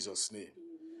us in Jesus' name.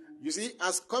 You see,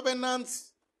 as covenant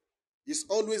is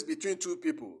always between two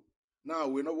people. Now,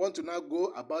 we want to now go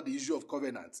about the issue of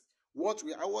covenant. What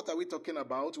are we talking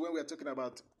about when we are talking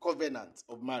about covenant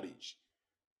of marriage?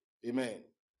 Amen.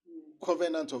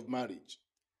 Covenant of marriage.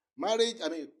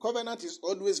 Covenant is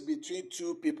always between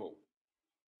two people.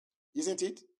 Isn't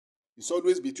it? It's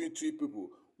always between two people.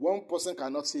 One person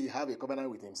cannot say he have a covenant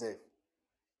with himself.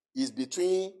 It's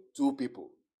between two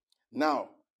people. Now,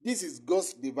 this is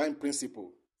God's divine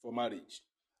principle for marriage.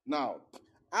 Now,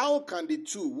 how can the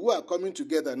two who are coming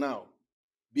together now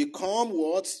become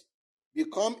what?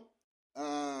 Become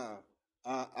a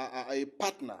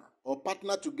partner or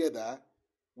partner together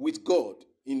with God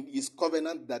in his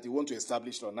covenant that he wants to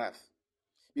establish on earth.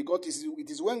 Because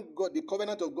it is when the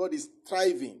covenant of God is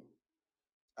thriving.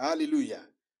 Hallelujah.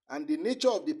 And the nature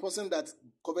of the person that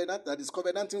is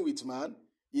covenanting with man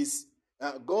is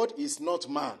God is not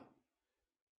man.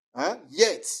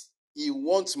 Yet he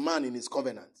wants man in his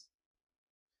covenant.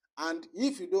 And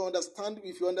if you understand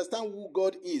who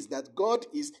God is, that God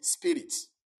is spirit,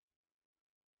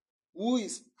 who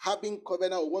is having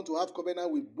covenant or want to have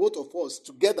covenant with both of us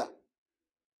together.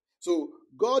 So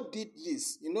God did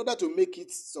this in order to make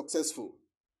it successful.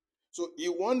 So he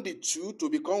want the two to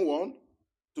become one,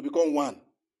 to become one.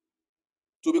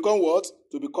 To become what?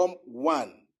 To become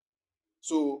one.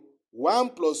 So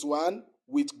 1 + 1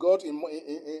 with God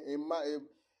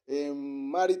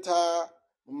marital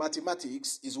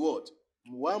mathematics is what?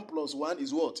 1 plus 1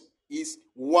 is what? Is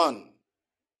 1.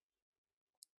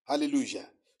 Hallelujah.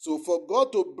 So for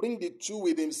God to bring the two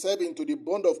with himself into the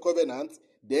bond of covenant,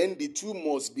 then the two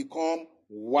must become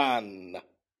one.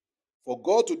 For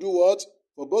God to do what?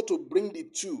 For God to bring the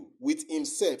two with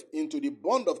himself into the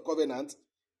bond of covenant,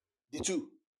 the two,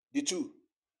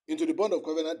 into the bond of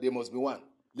covenant, they must be one.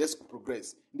 Let's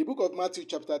progress. In the book of Matthew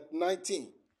chapter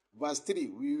 19, verse 3,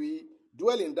 we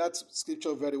dwell in that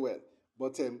scripture very well.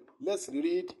 But let's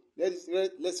read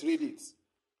it.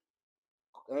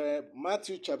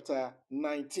 Matthew chapter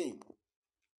 19,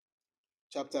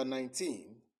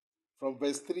 from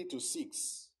verse 3 to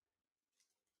 6.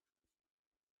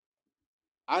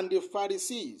 And the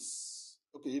Pharisees,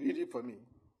 okay, you read it for me.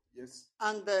 Yes.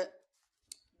 And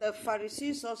the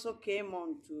Pharisees also came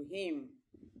unto him,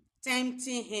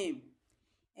 tempting him,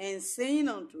 and saying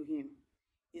unto him,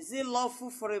 Is it lawful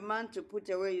for a man to put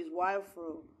away his wife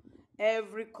for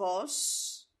every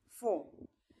cause? 4.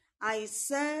 I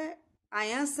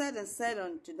answered and said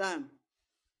unto them,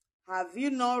 Have you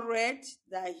not read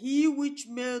that he which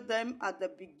made them at the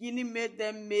beginning made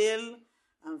them male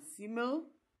and female?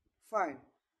 5.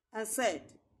 And said,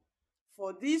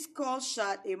 For this cause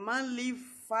shall a man leave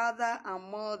father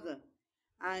and mother,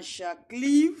 and shall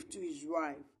cleave to his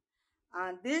wife,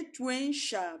 and they twain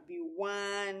shall be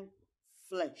one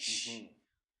flesh.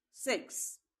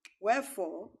 6.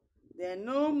 Wherefore, they are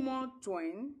no more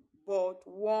twain, but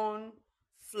one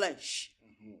flesh.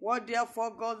 What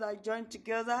therefore God hath joined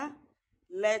together,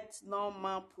 let no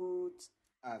man put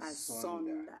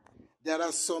asunder. There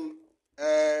are some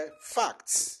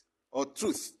facts or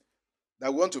truths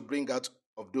that we want to bring out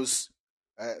of those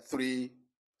 3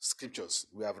 scriptures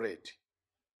we have read,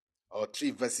 or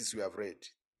 3 verses we have read.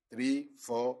 3,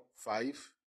 4,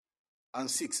 5, and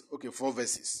 6. Okay, 4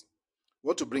 verses. We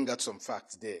want to bring out some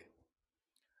facts there.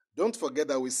 Don't forget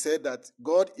that we said that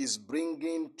God is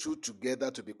bringing two together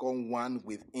to become one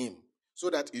with him, so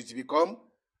that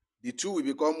the two will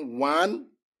become one,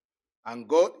 and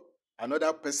God,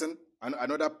 another person, and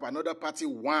another party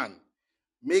one,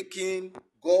 making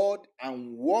God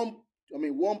and one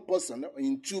person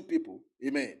in 2 people.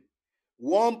 Amen.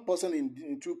 One person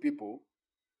in 2 people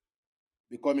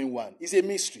becoming one. It's a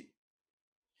mystery.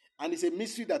 And it's a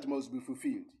mystery that must be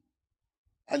fulfilled.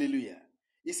 Hallelujah.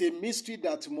 It's a mystery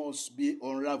that must be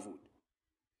unraveled.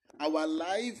 Our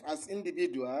life as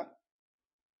individual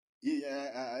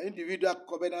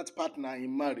covenant partner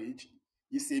in marriage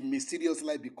is a mysterious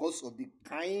life because of the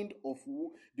kind of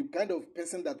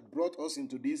person that brought us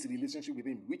into this relationship with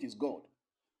him, which is God.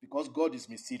 Because God is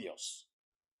mysterious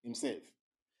himself.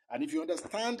 And if you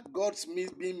understand God's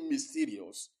being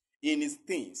mysterious in his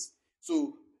things,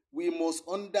 so we must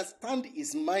understand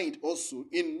his mind also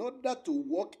in order to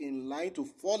walk in line, to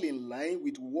fall in line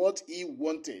with what he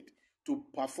wanted to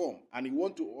perform and he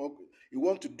want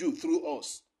to do through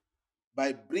us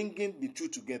by bringing the two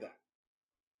together.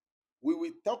 We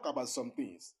will talk about some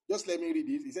things. Just let me read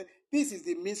it. He said, this is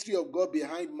the mystery of God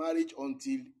behind marriage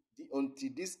until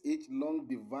this age-long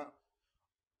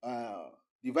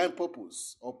divine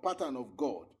purpose or pattern of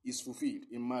God is fulfilled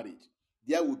in marriage.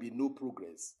 There will be no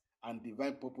progress and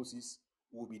divine purposes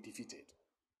will be defeated.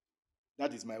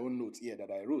 That is my own note here that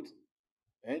I wrote.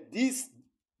 This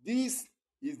is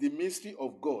the mystery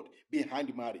of God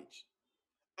behind marriage.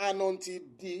 And until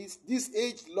this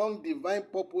age-long divine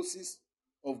purposes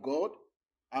of God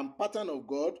and pattern of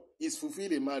God is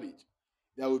fulfilled in marriage,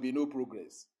 there will be no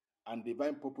progress and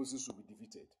divine purposes will be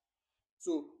defeated.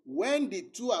 So when the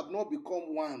two have not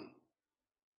become one,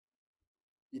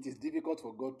 it is difficult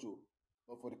for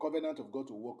the covenant of God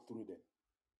to walk through them.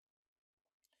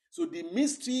 So the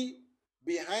mystery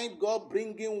behind God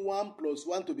bringing 1 plus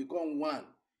 1 to become 1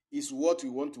 is what we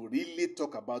want to really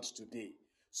talk about today.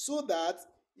 So that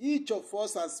each of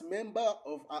us as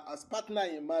partner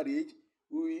in marriage,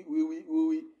 we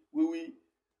when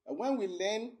we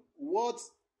learn what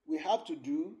we have to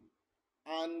do,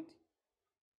 and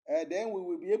then we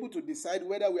will be able to decide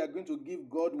whether we are going to give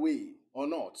God way or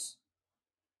not.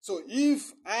 So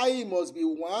if I must be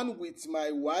one with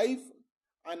my wife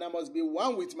and I must be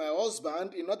one with my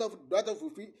husband in order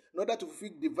to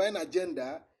fulfill divine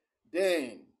agenda,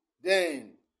 then,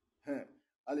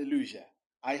 hallelujah,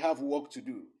 I have work to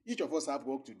do. Each of us have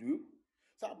work to do.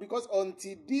 So because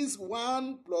until this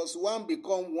 1 plus 1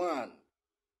 become 1,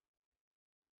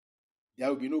 there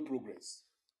will be no progress.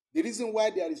 The reason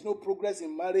why there is no progress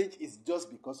in marriage is just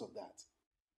because of that.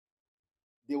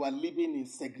 They were living in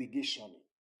segregation,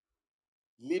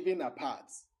 living apart.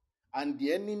 And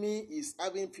the enemy is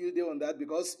having field day on that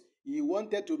because He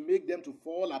wanted to make them to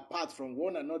fall apart from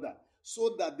one another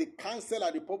so that the counsel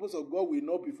and the purpose of God will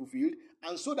not be fulfilled,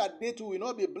 and so that they too will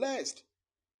not be blessed,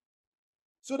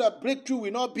 so that breakthrough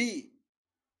will not be.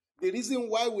 The reason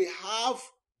why we have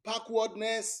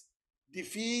backwardness,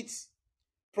 defeat,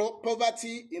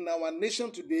 poverty in our nation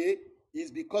today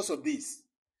is because of this.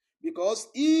 Because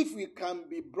if we can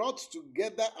be brought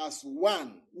together as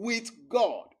one with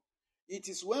God, it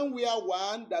is when we are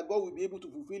one that God will be able to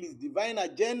fulfill his divine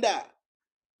agenda.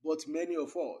 But many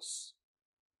of us,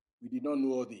 we did not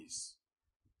know all this.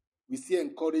 We still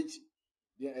encourage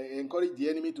the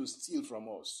enemy to steal from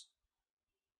us,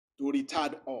 to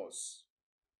retard us,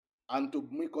 and to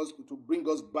bring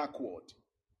us backward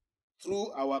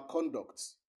through our conduct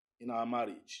in our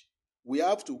marriage. We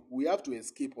have to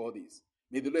escape all this.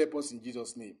 May the Lord help us in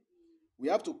Jesus' name. We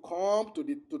have to come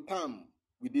to term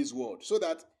with this word so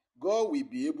that God will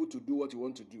be able to do what he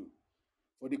wants to do.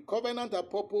 For the covenant and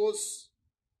purpose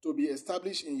to be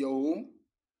established in your home,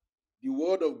 the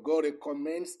word of God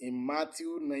recommends in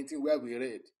Matthew 19, where we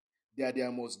read, that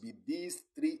there must be these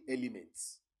three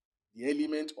elements. The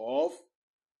element of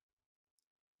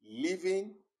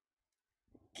living,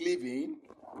 cleaving,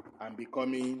 and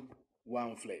becoming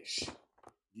one flesh.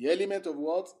 The element of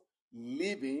what?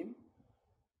 Living,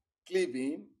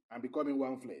 cleaving, and becoming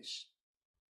one flesh.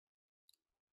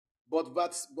 But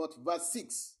verse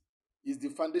 6 is the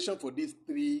foundation for these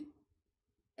three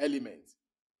elements.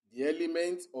 The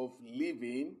element of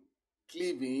living,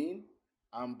 cleaving,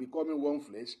 and becoming one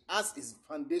flesh as its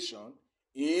foundation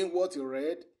in what you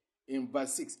read in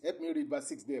verse 6. Help me read verse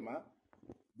 6 there, ma.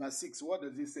 Verse 6, what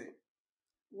does it say?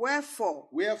 Wherefore,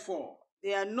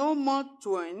 they are no more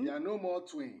twain,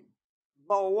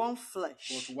 but one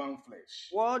flesh.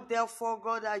 What therefore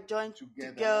God has joined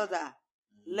together,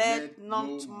 let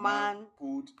not man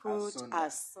put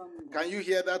asunder. Can you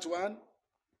hear that one?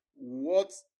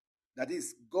 That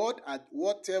is, God had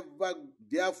whatever,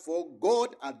 therefore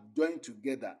God had joined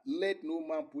together, let no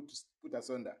man put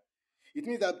asunder. It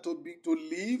means that to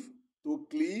live, to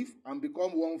cleave, and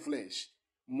become one flesh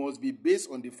must be based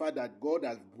on the fact that God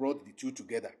has brought the two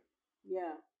together.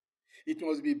 Yeah. It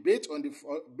must be based on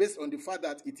the fact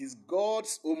that it is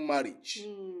God's own marriage.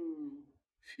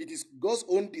 It is God's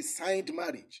own designed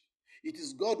marriage. It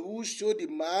is God who showed the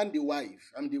man the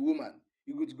wife and the woman.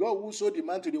 It is God who showed the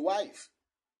man to the wife.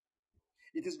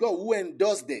 It is God who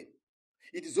endorsed them.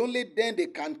 It is only then they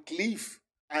can cleave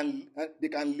and they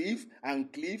can live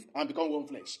and cleave and become one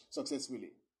flesh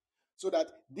successfully. So that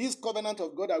this covenant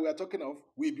of God that we are talking of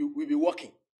will be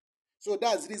working. So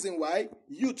that's the reason why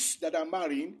youths that are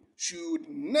marrying should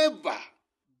never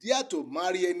dare to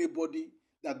marry anybody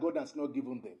that God has not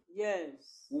given them.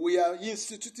 Yes. We are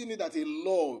instituting it as a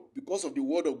law because of the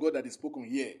word of God that is spoken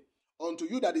here. Unto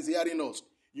you that is hearing us,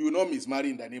 you will not mismarry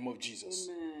in the name of Jesus.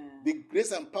 Amen. The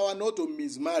grace and power not to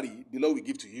mismarry, the Lord will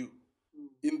give to you.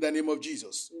 In the name of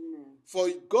Jesus. Amen. For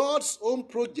God's own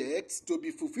project to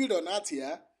be fulfilled on earth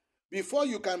here, before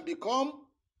you can live,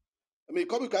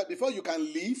 before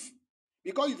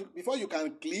you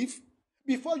can cleave,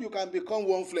 before you can become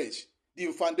one flesh, the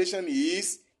foundation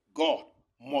is God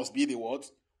must be the what?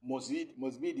 Must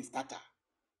be the starter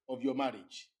of your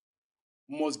marriage.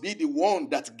 Must be the one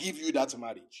that gives you that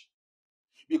marriage.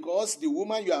 Because the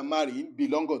woman you are marrying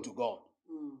belongs unto God.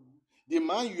 The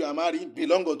man you are marrying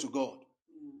belongs unto God.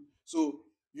 So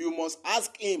you must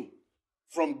ask him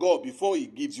from God before he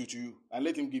gives you to you, and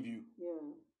let him give you.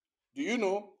 Yeah. Do you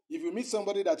know, if you meet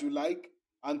somebody that you like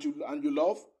and you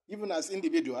love, even as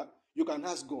individual, you can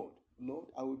ask God, Lord,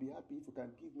 I will be happy if you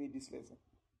can give me this person.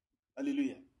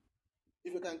 Hallelujah.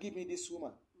 If you can give me this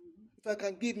woman. If I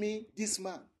can give me this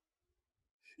man.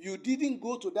 You didn't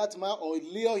go to that man or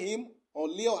lure him or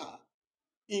lure her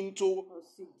into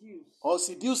or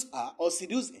seduce her or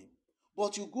seduce him.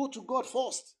 But you go to God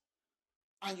first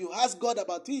and you ask God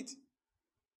about it.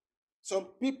 Some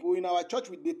people in our church,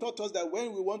 they taught us that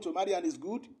when we want to marry and it's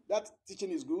good, that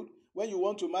teaching is good. When you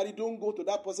want to marry, don't go to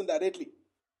that person directly.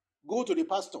 Go to the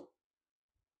pastor.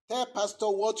 Tell pastor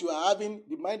what you are having,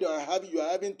 the mind you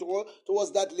are having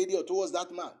towards that lady or towards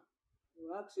that man. They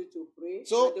will ask you to pray,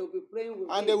 so, and they will be praying with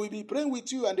you. And they will be praying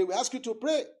with you, and they will ask you to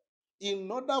pray.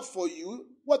 In order for you,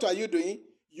 what are you doing?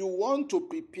 You want to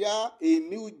prepare a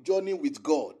new journey with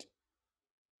God.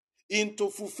 Into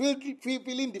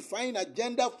fulfilling the fine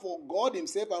agenda for God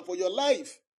himself and for your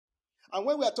life. And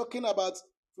when we are talking about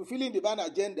fulfilling divine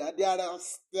agenda, there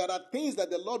are things that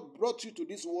the Lord brought you to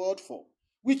this world for,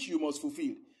 which you must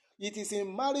fulfill. It is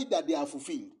in marriage that they are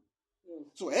fulfilled.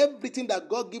 So everything that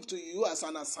God gives to you as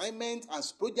an assignment,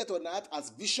 as project on earth,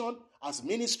 as vision, as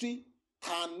ministry,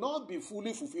 cannot be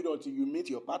fully fulfilled until you meet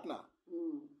your partner.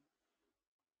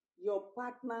 your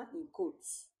partner in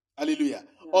quotes. Hallelujah.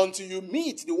 Yeah. Until you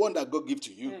meet the one that God gives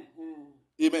to you.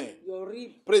 Amen. Your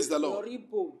rib. Praise the Lord. Your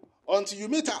rib bone. Until you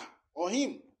meet her or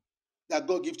him that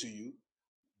God gives to you,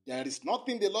 there is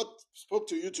nothing the Lord spoke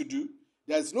to you to do.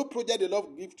 There is no project the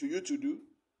Lord gives to you to do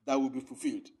that will be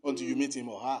fulfilled until you meet him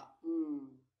or her.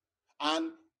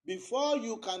 And before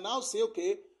you can now say,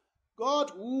 okay,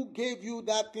 God who gave you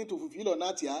that thing to fulfill on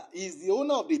that year is the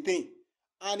owner of the thing.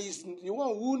 And is the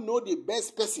one who knows the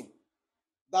best person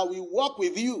that will work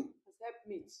with you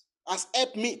as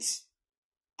helpmeet.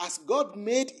 As God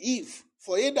made Eve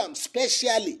for Adam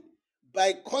specially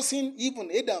by causing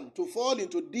even Adam to fall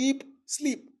into deep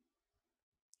sleep.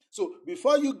 So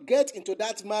before you get into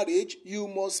that marriage, you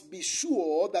must be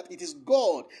sure that it is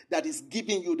God that is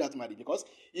giving you that marriage. Because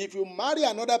if you marry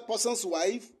another person's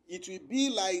wife, it will be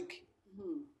like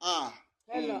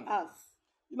hell on earth.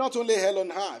 Not only hell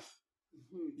on earth,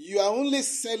 you are only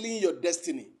selling your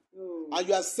destiny. And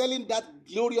you are selling that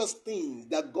glorious thing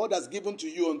that God has given to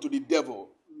you unto the devil.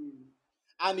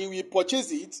 And he will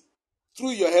purchase it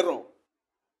through your error.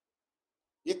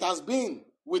 It has been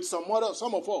with some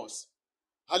of us.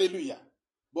 Hallelujah.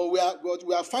 But we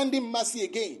are finding mercy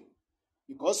again.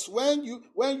 Because when you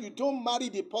don't marry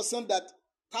the person that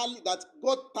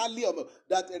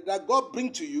God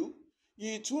bring to you,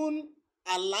 it won't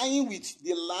align with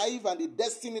the life and the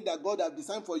destiny that God has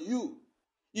designed for you.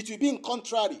 It will be in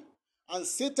contrary. And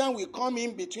Satan will come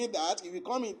in between that. He will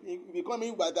come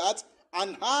in by that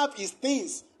and have his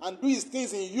things and do his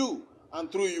things in you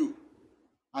and through you.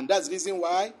 And that's the reason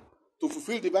why, to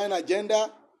fulfill divine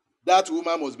agenda, that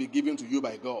woman must be given to you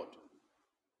by God.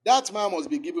 That man must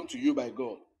be given to you by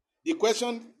God. The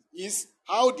question is,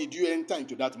 how did you enter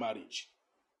into that marriage?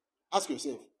 Ask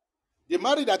yourself. The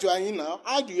marriage that you are in now,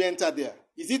 how do you enter there?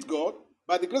 Is it God?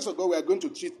 By the grace of God, we are going to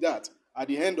treat that at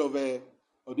the end of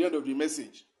the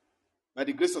message. By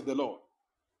the grace of the Lord.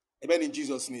 Amen, in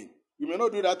Jesus' name. We may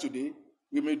not do that today.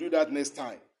 We may do that next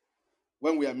time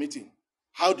when we are meeting.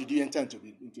 How did you enter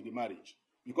into the marriage?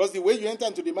 Because the way you enter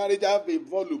into the marriage have a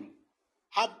volume,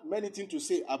 have many things to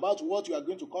say about what you are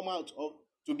going to come out of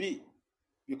to be.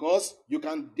 Because you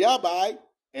can thereby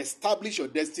establish your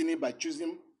destiny by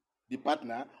choosing the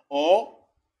partner or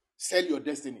sell your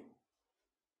destiny.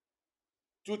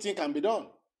 Two things can be done.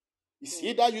 It's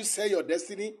either you sell your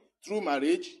destiny through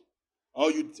marriage or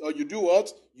you do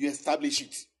what? You establish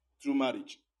it through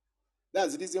marriage.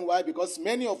 That's the reason why, because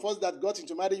many of us that got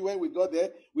into marriage, when we got there,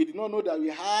 we did not know that we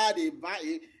had a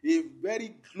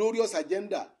very glorious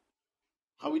agenda.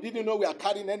 And we didn't know we are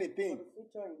carrying anything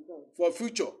for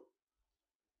future.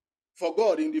 For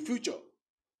God in the future.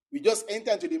 We just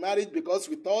entered into the marriage because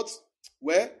we thought,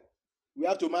 well, we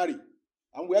have to marry.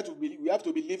 And we have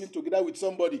to be living together with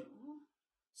somebody.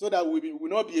 So that we will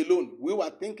not be alone. We were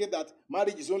thinking that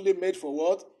marriage is only made for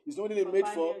what? It's only made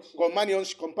for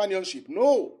companionship.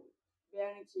 No.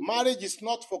 Marriage is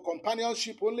not for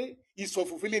companionship only. It's for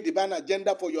fulfilling the divine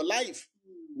agenda for your life.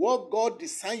 What God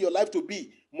designed your life to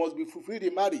be must be fulfilled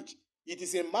in marriage. It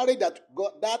is a marriage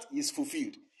that is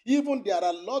fulfilled. Even there are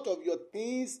a lot of your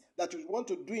things that you want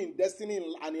to do in destiny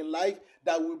and in life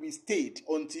that will be stayed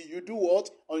until you do what?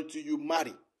 Until you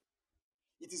marry.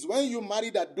 It is when you marry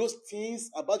that those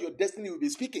things about your destiny will be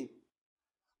speaking.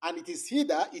 And it is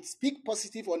either it speaks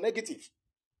positive or negative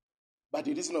by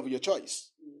the reason of your choice.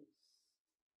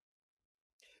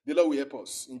 The Lord will help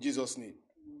us in Jesus' name.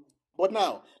 But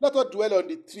now, let us dwell on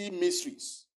the three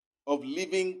mysteries of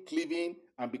living, cleaving,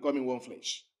 and becoming one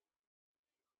flesh.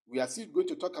 We are still going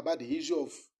to talk about the issue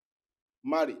of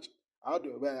marriage.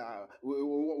 We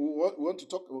want to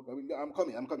talk. I'm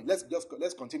coming.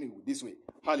 Let's continue this way.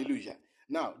 Hallelujah.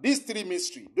 Now, these three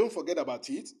mysteries, don't forget about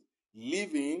it.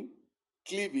 Living,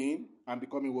 cleaving, and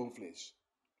becoming one flesh.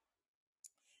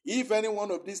 If any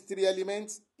one of these three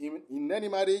elements in any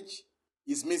marriage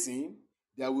is missing,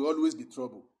 there will always be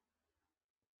trouble.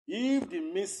 If the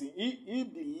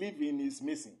living is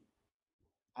missing,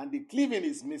 and the cleaving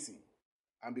is missing,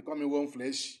 and becoming one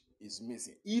flesh is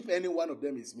missing, if any one of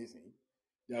them is missing,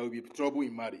 there will be trouble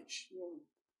in marriage.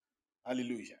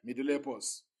 Hallelujah. May the Lord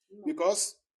pause.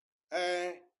 Because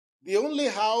the only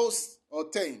house or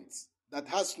tent that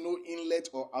has no inlet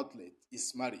or outlet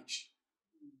is marriage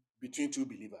between two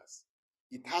believers.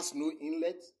 It has no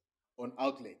inlet or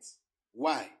outlet.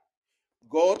 Why?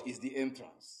 God is the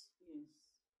entrance.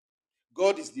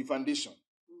 God is the foundation.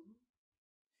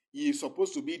 He is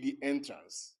supposed to be the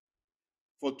entrance.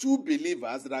 For two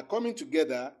believers that are coming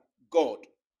together, God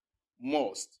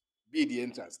must be the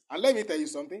entrance. And let me tell you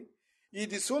something.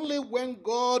 It is only when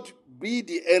God be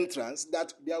the entrance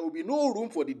that there will be no room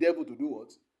for the devil to do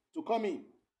what? To come in.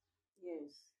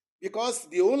 Yes. Because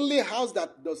the only house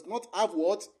that does not have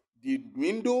what? The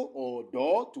window or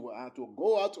door to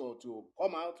go out or to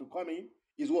come in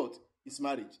is what? Is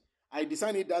marriage. I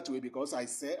designed it that way because I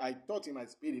thought in my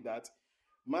spirit that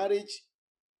marriage,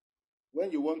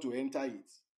 when you want to enter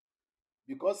it,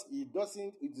 because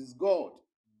it is God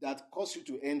that caused you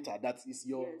to enter, that is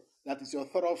your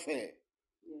thoroughfare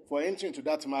for entering into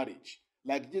that marriage.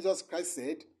 Like Jesus Christ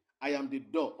said, I am the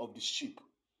door of the sheep.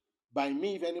 By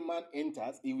me, if any man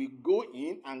enters, he will go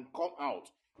in and come out.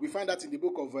 We find that in the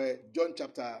book of John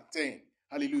chapter 10.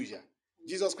 Hallelujah.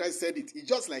 Jesus Christ said it. It's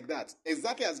just like that.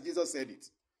 Exactly as Jesus said it.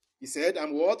 He said,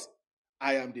 I'm what?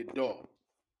 I am the door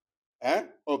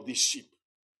of the sheep.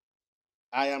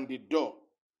 I am the door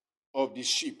of the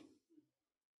sheep.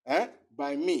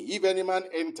 By me, if any man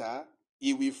enter,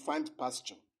 he will find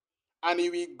pasture. And he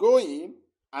will go in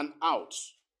and out.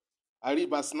 I read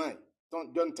verse 9.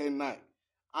 John 10:9.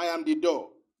 I am the door.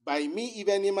 By me, if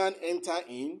any man enter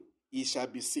in, he shall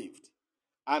be saved.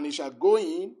 And he shall go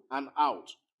in and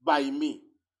out by me.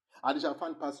 And he shall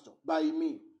find pasture by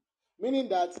me. Meaning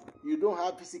that you don't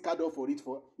have physical door for it,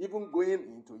 for even going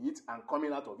into it and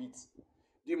coming out of it.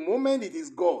 The moment it is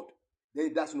God,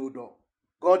 then there's no door.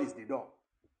 God is the door.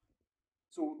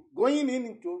 So going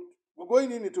into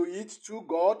it through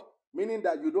God, meaning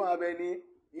that you don't have any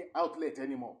outlet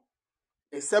anymore.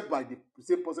 Except by the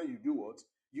same person you do what?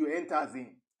 You enter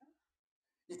in.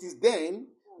 It is then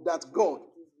that God.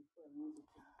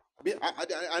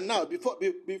 And now, before,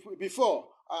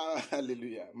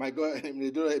 hallelujah. My God, may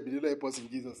the Lord help us in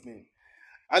Jesus' name.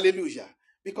 Hallelujah.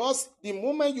 Because the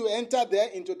moment you enter there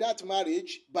into that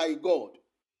marriage by God,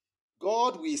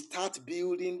 God will start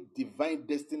building divine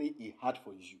destiny He had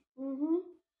for you. Mm-hmm.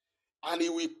 And He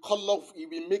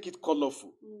will make it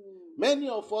colorful. Many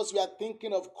of us, we are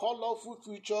thinking of colorful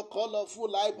future, colorful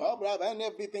life, and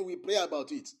everything. We pray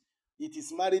about it. It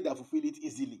is marriage that fulfill it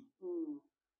easily,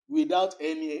 without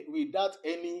any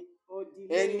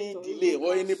delay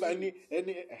or any.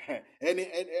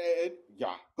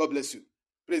 Yeah, God bless you.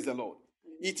 Praise the Lord.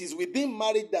 It is within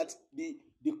marriage that the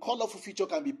colorful future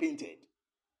can be painted.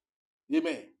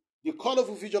 Amen. The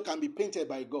colorful future can be painted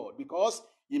by God, because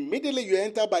immediately you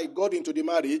enter by God into the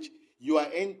marriage, you are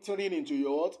entering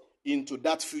into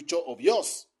that future of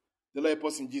yours. The Lord help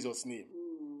us in Jesus' name.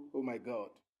 Oh my God.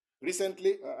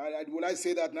 Recently, will I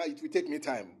say that now? It will take me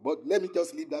time, but let me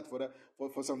just leave that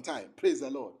for some time. Praise the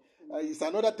Lord. It's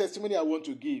another testimony I want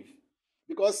to give,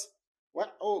 because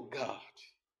oh God,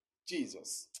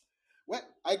 Jesus. Well,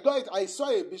 I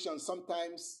saw a vision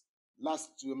sometimes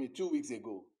 2 weeks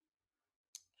ago,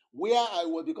 where I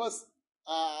was, because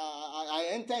I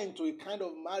entered into a kind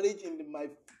of marriage in my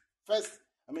first,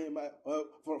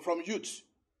 from youth,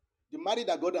 the marriage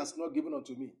that God has not given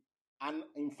unto me. And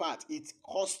in fact, it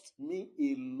cost me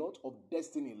a lot of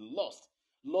destiny,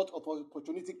 lot of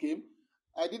opportunity came.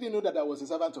 I didn't know that I was a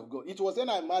servant of God. It was when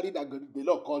I married that the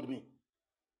Lord called me.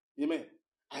 Amen.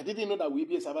 I didn't know that we'd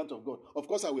be a servant of God. Of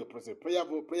course, I was a prayer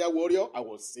warrior. I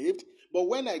was saved. But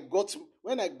when I got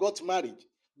married,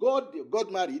 God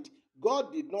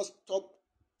did not stop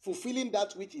fulfilling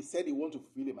that which He said He wanted to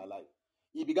fulfill in my life.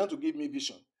 He began to give me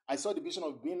vision. I saw the vision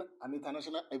of being an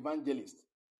international evangelist.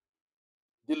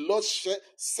 The Lord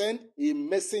sent a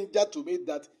messenger to me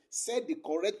that said the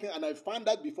correct thing, and I found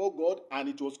that before God, and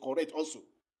it was correct also.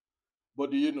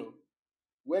 But do you know,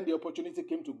 when the opportunity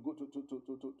came to go to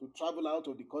travel out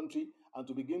of the country and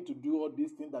to begin to do all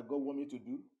these things that God wanted me to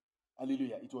do,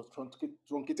 hallelujah, it was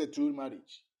truncated through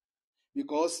marriage.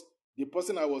 Because the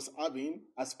person I was having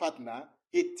as partner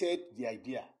hated the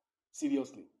idea,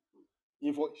 seriously.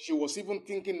 She was even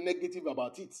thinking negative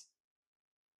about it.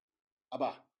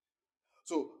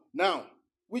 So now,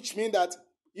 which means that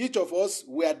each of us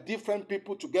were different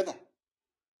people together.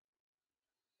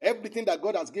 Everything that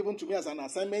God has given to me as an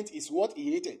assignment is what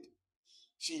He hated.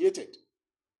 She hated.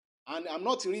 And I'm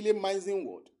not really minding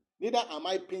word. Neither am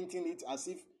I painting it as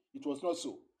if it was not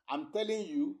so. I'm telling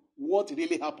you what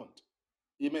really happened.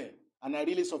 Amen. And I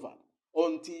really suffered.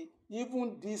 Until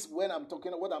even this, what am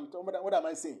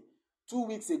I saying? 2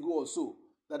 weeks ago or so,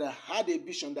 that I had a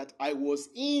vision that I was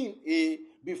in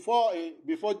before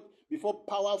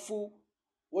powerful,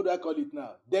 what do I call it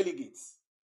now? Delegates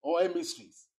or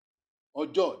emissaries or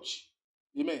judge.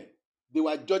 Amen. They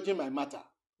were judging my matter.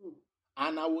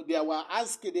 And they were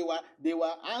asking me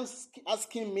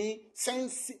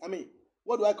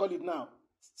what do I call it now?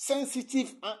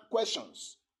 Sensitive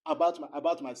questions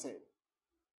about myself,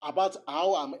 about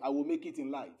how I will make it in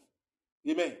life.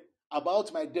 Amen.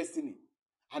 About my destiny.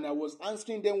 And I was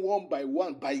answering them one by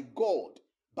one by God,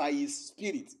 by His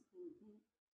Spirit.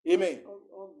 Amen.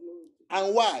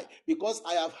 And why? Because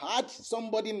I have had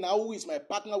somebody now who is my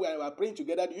partner where we are praying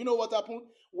together. Do you know what happened?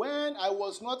 When I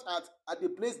was not at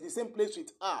the same place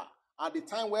with her, at the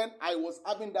time when I was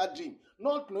having that dream,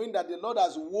 not knowing that the Lord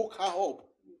has woke her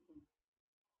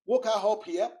up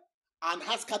here and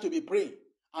asked her to be praying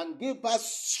and gave her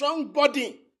strong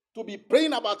body to be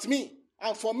praying about me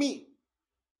and for me.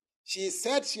 She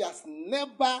said she has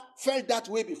never felt that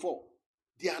way before.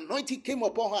 The anointing came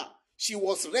upon her. She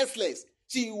was restless.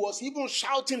 She was even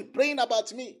shouting, praying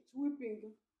about me.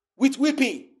 With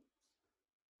weeping.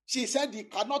 She said he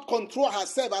cannot control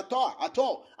herself at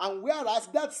all. And whereas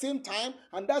that same time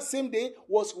and that same day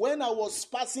was when I was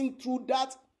passing through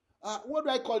that, what do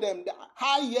I call them? The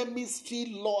high mystery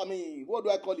law. What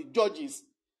do I call it? Judges.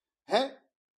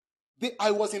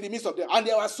 I was in the midst of them. And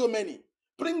there were so many.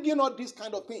 Bringing out this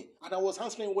kind of thing. And I was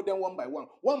answering with them one by one.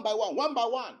 One by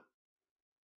one.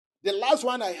 The last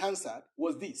one I answered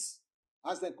was this.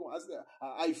 I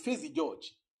faced the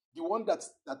judge. The one that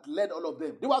led all of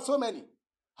them. There were so many.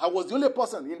 I was the only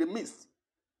person in the midst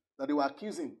that they were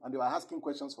accusing and they were asking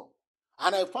questions for.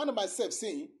 And I found myself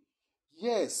saying,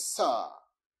 yes, sir,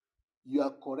 you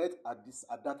are correct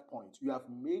at that point. You have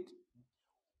made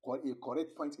a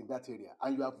correct point in that area.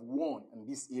 And you have won in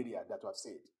this area that you have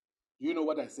said. Do you know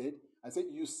what I said? I said,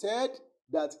 you said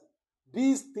that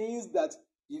these things that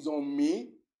is on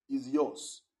me is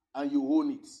yours. And you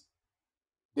own it.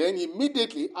 Then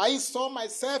immediately I saw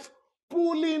myself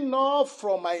pulling off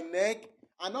from my neck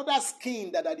another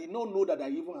skin that I did not know that I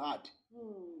even had.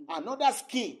 Another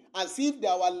skin, as if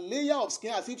there were a layer of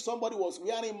skin, as if somebody was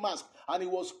wearing a mask and he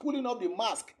was pulling off the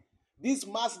mask. This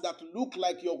mask that looked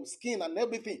like your skin and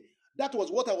everything. That was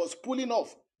what I was pulling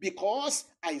off because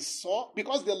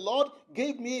the Lord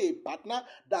gave me a partner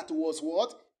that was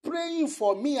what? Praying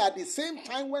for me at the same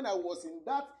time when I was in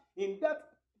that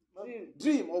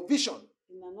dream or vision.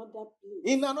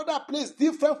 In another place,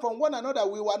 different from one another.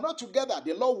 We were not together.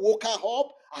 The Lord woke her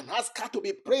up and asked her to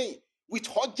be praying with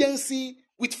urgency,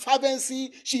 with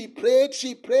fervency. She prayed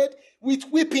with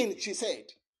weeping, she said.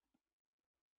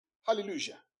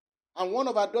 Hallelujah. And one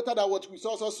of her daughters that was with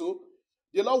us also,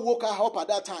 the Lord woke her up at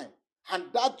that time. And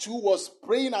that too was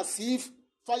praying as if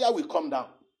fire will come down.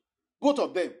 Both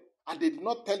of them. And they did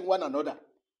not tell one another.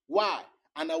 Why?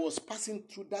 And I was passing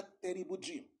through that terrible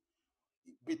dream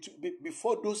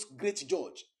before those great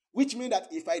judge, which means that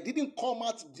if I didn't come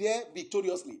out there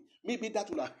victoriously, maybe that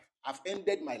would have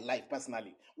ended my life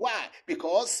personally. Why?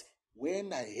 Because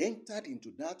when I entered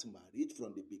into that marriage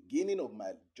from the beginning of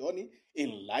my journey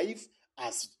in life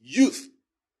as youth,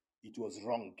 it was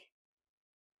wrong.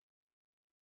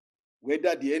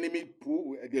 Whether the enemy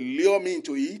they lure me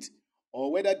into it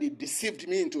or whether they deceived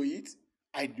me into it,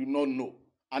 I do not know.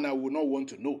 And I would not want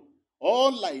to know.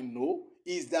 All I know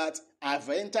is that I've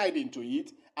entered into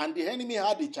it, and the enemy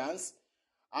had the chance.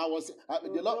 To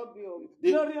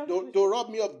rob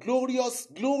me of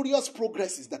glorious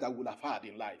progresses that I would have had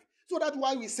in life. So that's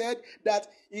why we said that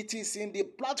it is in the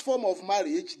platform of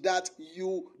marriage that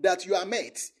you are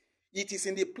met. It is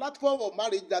in the platform of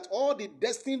marriage that all the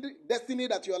destiny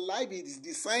that your life is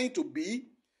designed to be,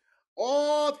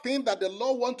 all things that the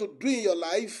Lord wants to do in your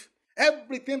life,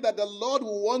 everything that the Lord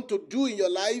will want to do in your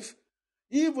life,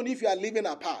 even if you are living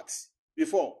apart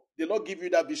before the Lord give you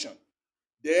that vision,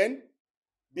 then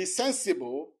be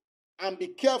sensible and be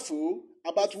careful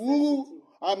about who,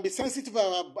 and be sensitive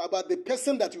about the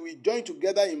person that you will join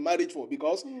together in marriage for.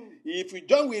 Because if you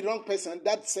join with the wrong person,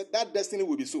 that destiny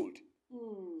will be sold.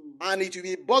 And it will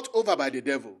be bought over by the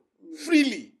devil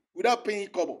freely without paying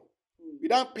kobo,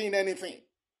 without paying anything.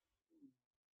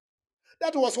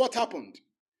 That was what happened.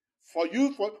 For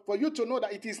you to know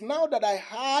that it is now that I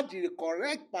had the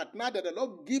correct partner that the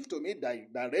Lord gave to me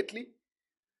directly.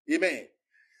 Amen.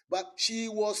 But she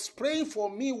was praying for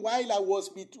me while I was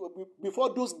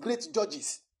before those great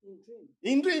judges.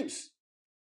 In dreams.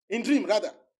 In dream,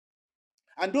 rather.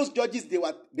 And those judges, they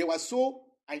were so,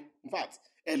 in fact,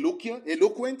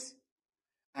 eloquent.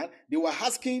 And they were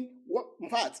asking, in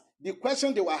fact, the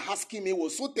question they were asking me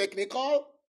was so technical.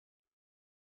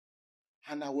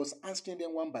 And I was answering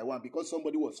them one by one because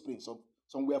somebody was praying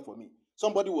somewhere for me.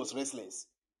 Somebody was restless.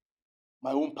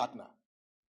 My own partner.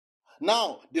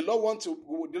 Now, the Lord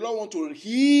want to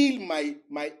heal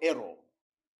my error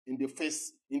in the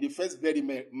first very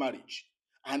marriage.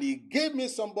 And he gave me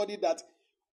somebody that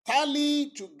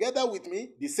tallied together with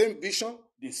me, the same vision,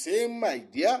 the same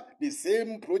idea, the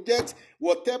same project,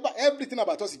 whatever, everything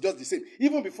about us is just the same.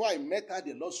 Even before I met her,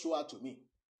 the Lord showed her to me.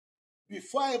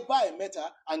 Before I met her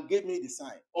and gave me the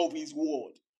sign of his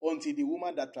word, until the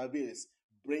woman that travails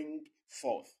bring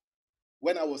forth.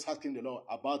 when I was asking the Lord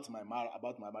about my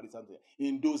marriage something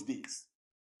in those days.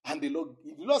 And the Lord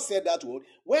said that word.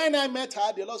 When I met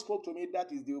her, the Lord spoke to me,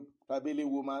 that is the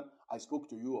prevailing woman I spoke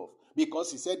to you of.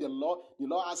 Because he said the Lord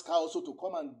asked her also to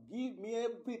come and give me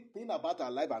everything about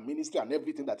her life and ministry and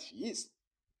everything that she is.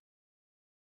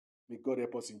 May God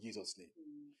help us in Jesus' name.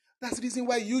 That's the reason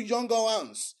why you younger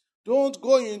ones, don't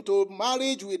go into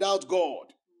marriage without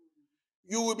God.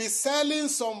 You will be selling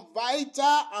some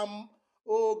vital and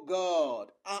oh God.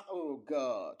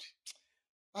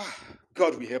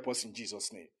 God will help us in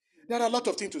Jesus' name. There are a lot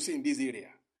of things to say in this area.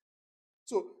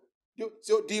 So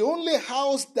the only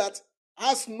house that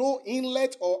has no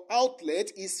inlet or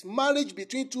outlet is marriage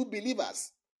between two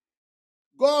believers.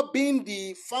 God being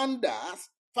the founder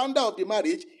of the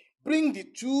marriage, bring the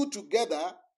two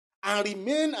together and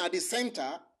remain at the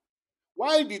center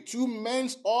while the two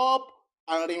mends up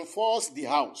and reinforce the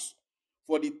house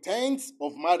for the tent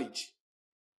of marriage.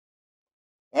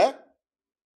 They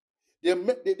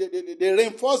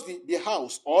reinforce the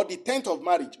house or the tent of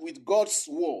marriage with God's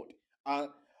word, by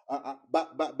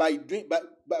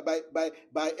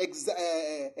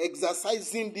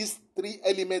exercising these three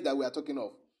elements that we are talking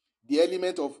of: the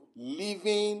element of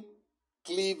living,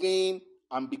 cleaving,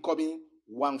 and becoming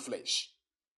one flesh.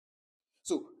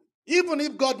 So even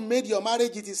if God made your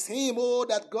marriage, it is Him,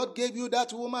 that God gave you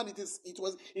that woman.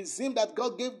 It's Him that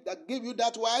God gave you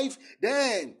that wife.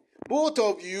 Then both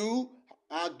of you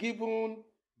are given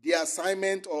the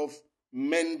assignment of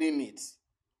mending it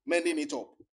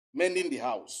up, mending the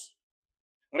house,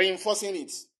 reinforcing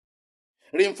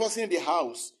the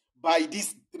house by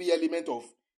these three elements of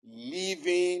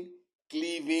living,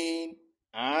 cleaving,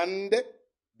 and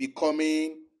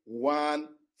becoming one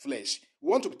flesh. We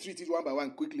want to treat it one by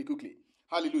one, quickly.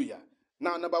 Hallelujah.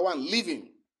 Now, number one, living.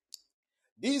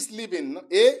 This living,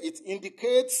 it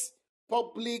indicates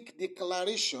public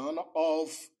declaration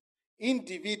of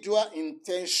individual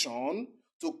intention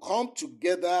to come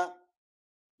together,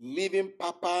 living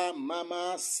papa,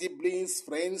 mama, siblings,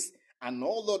 friends, and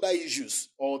all other issues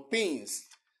or things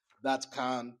that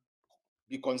can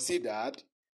be considered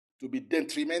to be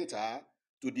detrimental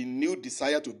to the new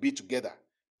desire to be together.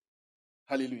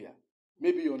 Hallelujah.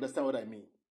 Maybe you understand what I mean.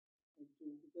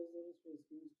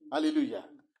 Hallelujah.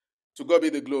 To God be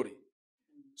the glory.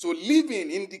 So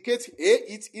living indicates,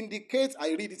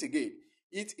 I read it again.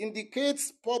 It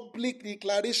indicates public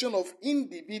declaration of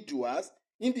individuals'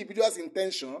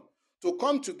 intention to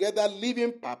come together,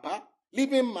 living papa,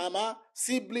 living mama,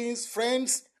 siblings,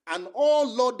 friends, and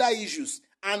all other issues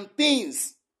and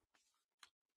things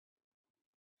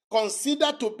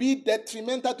considered to be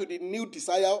detrimental to the new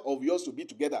desire of yours to be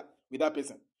together with that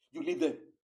person. You leave them.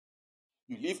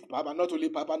 You leave papa, not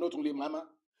only mama.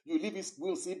 You leave his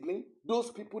sibling,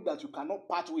 those people that you cannot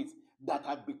part with, that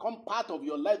have become part of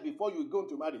your life before you go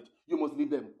into marriage. You must leave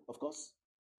them, of course.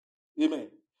 Amen.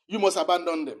 You must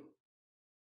abandon them.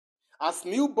 As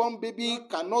newborn baby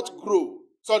cannot grow.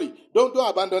 Sorry, don't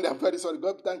abandon them. I'm very sorry.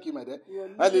 God, thank you, my dear.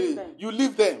 Hallelujah. You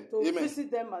leave them. To Amen.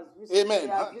 visit them as visitors. Amen.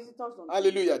 They are visitors on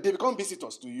Hallelujah. They become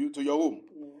visitors to you, to your home.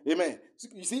 Yeah. Amen. So,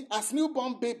 you see, as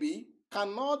newborn baby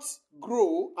cannot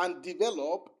grow and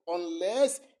develop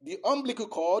unless the umbilical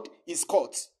cord is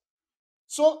cut.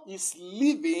 So it's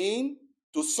leading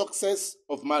to success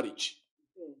of marriage.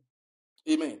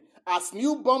 Amen. As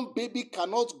newborn baby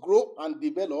cannot grow and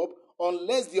develop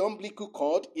unless the umbilical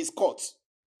cord is cut.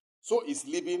 So it's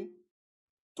leading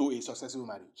to a successful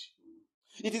marriage.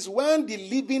 It is when the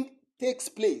living takes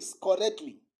place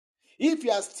correctly. If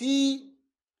you are still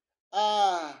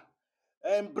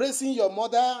embracing your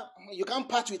mother, you can't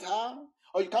part with her,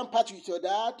 or you can't part with your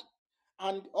dad,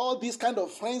 and all these kind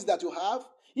of friends that you have,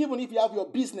 even if you have your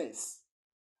business,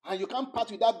 and you can't part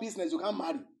with that business, you can't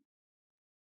marry.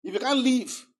 If you can't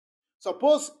live,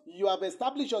 suppose you have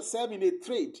established yourself in a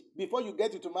trade before you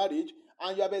get into marriage,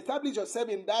 and you have established yourself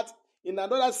in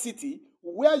another city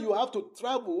where you have to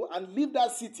travel and leave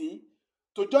that city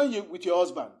to join you with your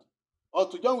husband, or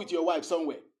to join with your wife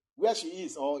somewhere where she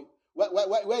is, or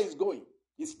where he's going.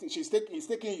 He's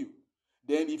taking you.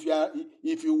 Then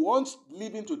if you want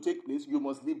living to take place, you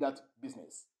must leave that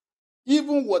business.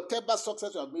 Even whatever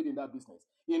success you have made in that business,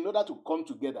 in order to come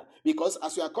together. Because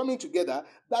as you are coming together,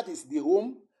 that is the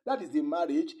home, that is the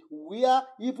marriage, where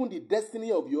even the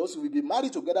destiny of yours will be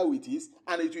married together with his,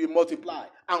 and it will multiply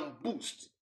and boost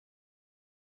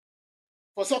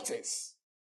for success.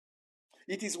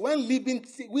 It is when living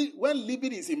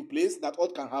is in place that all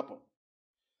can happen.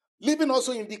 Living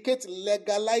also indicates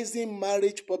legalizing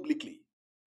marriage publicly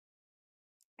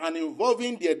and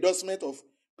involving the endorsement of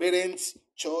parents,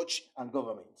 church, and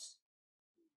government.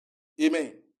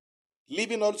 Amen.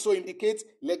 Living also indicates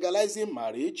legalizing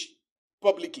marriage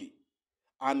publicly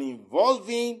and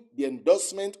involving the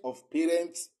endorsement of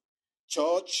parents,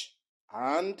 church,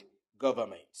 and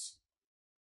government.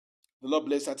 The Lord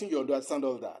bless you. I think you understand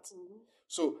all that. Mm-hmm.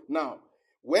 So now,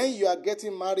 when you are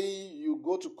getting married, you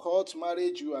go to court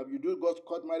marriage, you do go to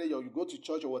court marriage, or you go to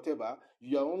church or whatever,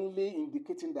 you are only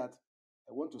indicating that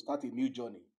I want to start a new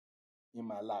journey in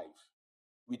my life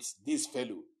with this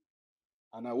fellow,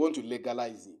 and I want to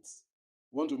legalize it.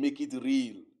 I want to make it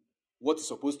real, what it's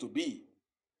supposed to be.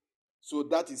 So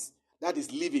that is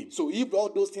living. So if all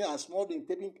those things has not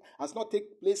taken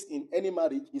place in any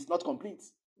marriage, it's not complete.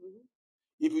 Mm-hmm.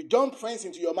 If you jump fence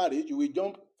into your marriage, you will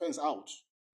jump fence out.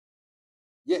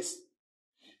 Yes.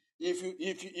 If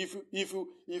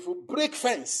you break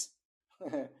fence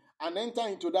and enter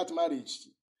into that marriage,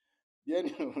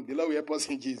 then the Lord will help us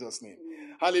in Jesus' name.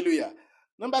 Mm-hmm. Hallelujah.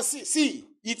 Number C,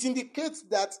 it indicates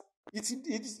that it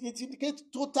indicates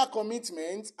total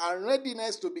commitment and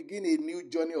readiness to begin a new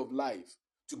journey of life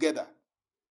together.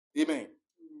 Amen.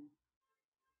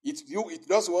 It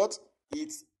does what?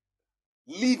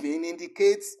 Living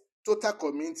indicates total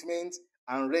commitment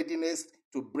and readiness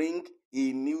to begin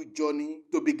a new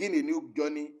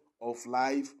journey of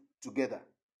life together.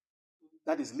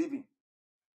 That is living.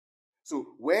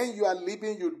 So when you are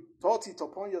living, you thought it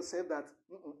upon yourself that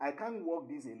I can't walk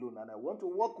this alone, and I want to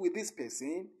walk with this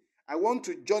person. I want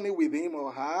to journey with him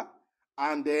or her,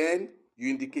 and then you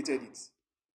indicated it.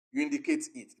 You indicate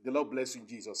it. The Lord bless you in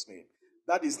Jesus' name.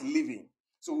 That is living.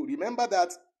 So remember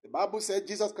that the Bible said,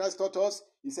 Jesus Christ taught us,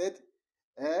 he said,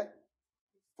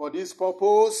 for this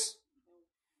purpose,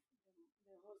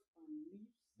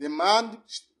 the man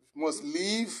must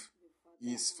leave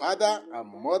his father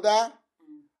and mother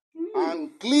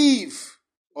and cleave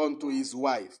unto his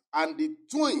wife, and the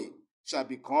two shall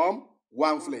become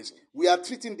one flesh. We are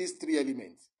treating these three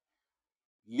elements: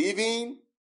 living,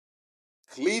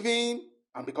 cleaving,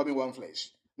 and becoming one flesh.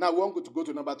 Now we want to go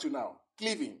to number 2 now.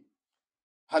 Cleaving.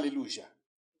 Hallelujah.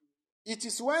 It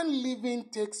is when living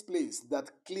takes place that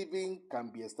cleaving can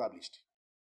be established.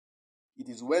 It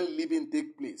is when living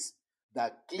takes place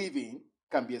that cleaving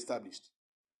can be established.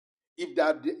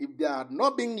 If they are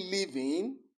not being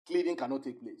living, cleaving cannot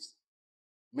take place.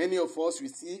 Many of us, we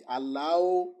see,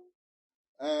 allow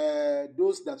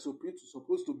those that are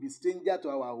supposed to be stranger to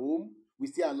our home, we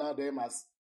still allow them as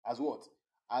what?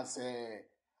 As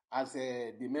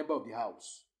the member of the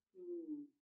house.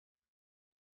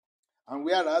 And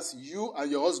whereas you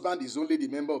and your husband is only the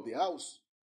member of the house.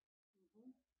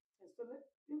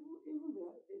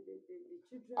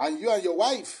 And you and your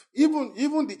wife,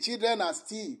 even the children are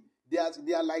still,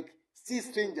 they are like still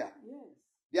stranger. Yes.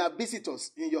 They are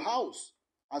visitors in your house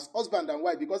as husband and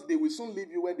wife, because they will soon leave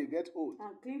you when they get old.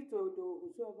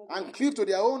 And cleave to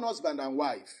their own husband and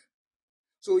wife.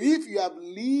 So if you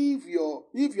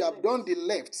have done the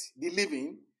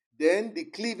living, then the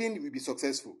cleaving will be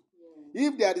successful. Yeah.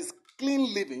 If there is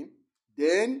clean living,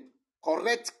 then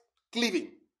correct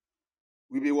cleaving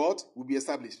will be what? Will be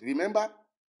established. Remember?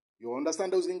 You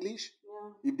understand those English?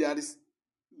 Yeah. If there is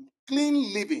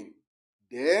clean living,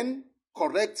 then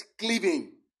correct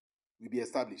cleaving will be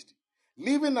established.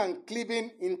 Living and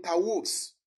cleaving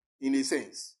interwoves in a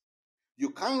sense. You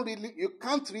can't really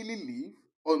live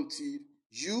until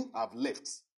you have left.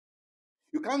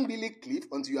 You can't really cleave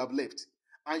until you have left.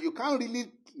 And you can't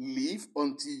really live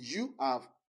until you have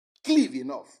cleaved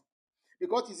enough.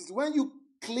 Because it is when you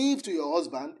cleave to your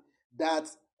husband that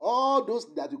all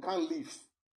those that you can't live,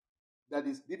 that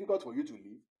is difficult for you to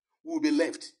live, will be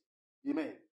left.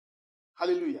 Amen.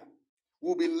 Hallelujah.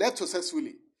 Will be left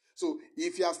successfully. So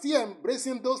if you are still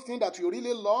embracing those things that you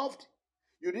really loved,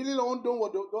 you really don't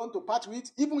want to part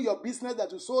with, even your business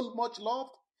that you so much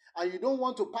loved, and you don't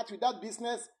want to part with that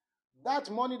business, that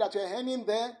money that you're earning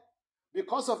there,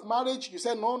 because of marriage, you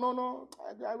say, no,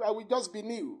 I will just be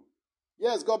new.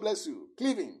 Yes, God bless you.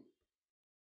 Cleaving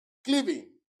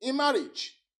in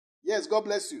marriage. Yes, God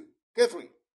bless you. Catherine.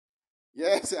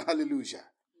 Yes, hallelujah.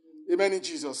 Amen in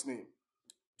Jesus' name.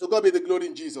 To God be the glory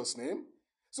in Jesus' name.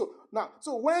 So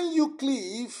when you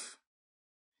cleave,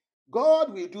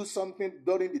 God will do something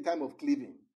during the time of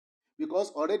cleaving,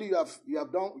 because already you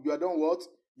have done what?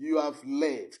 You have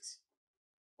left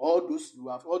all those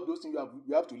things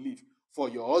you have to leave for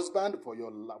your husband, for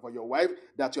your wife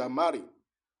that you are married,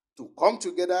 to come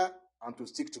together and to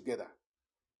stick together.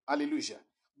 Hallelujah.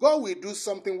 God will do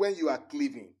something when you are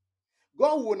cleaving.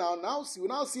 God will now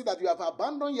see that you have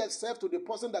abandoned yourself to the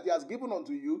person that he has given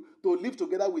unto you to live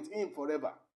together with him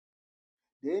forever.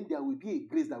 Then there will be a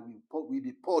grace that will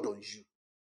be poured on you.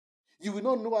 You will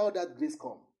not know how that grace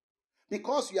comes,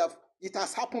 because it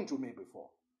has happened to me before.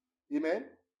 Amen.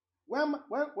 When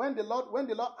the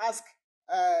Lord asked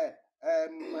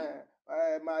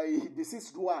my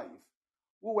deceased wife,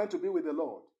 who went to be with the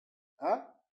Lord,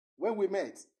 when we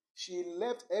met, she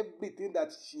left everything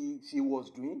that she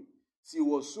was doing. She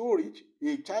was so rich,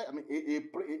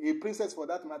 a princess for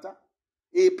that matter,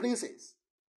 a princess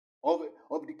of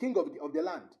the king of the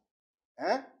land,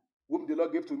 whom the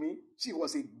Lord gave to me. She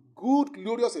was a good,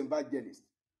 glorious evangelist,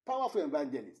 powerful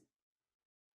evangelist.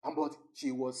 But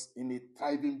she was in a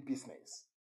thriving business,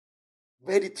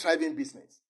 very thriving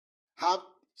business.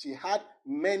 She had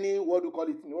many, what do you call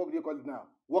it now?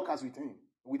 Workers with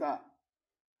her.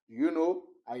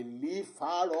 I live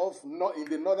far off, not in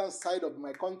the northern side of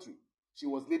my country. She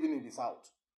was living in the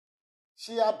south.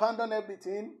 She abandoned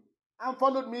everything and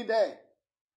followed me there.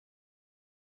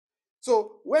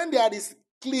 So when there is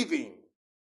cleaving,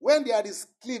 when there is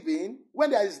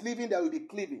living, there will be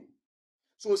cleaving.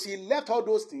 So she left all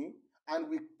those things and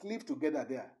we cleaved together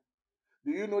there.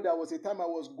 Do you know there was a time I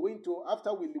was going to,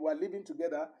 after we were living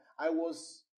together, I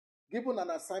was given an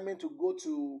assignment to go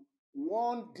to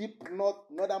one deep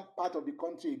northern part of the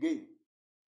country again.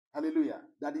 Hallelujah.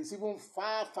 That is even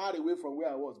far, far away from where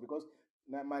I was, because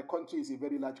my country is a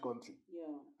very large country.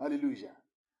 Yeah. Hallelujah.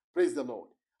 Praise the Lord.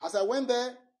 As I went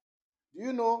there, do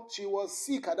you know she was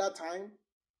sick at that time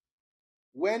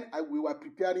when we were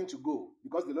preparing to go,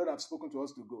 because the Lord had spoken to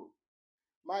us to go.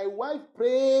 My wife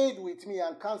prayed with me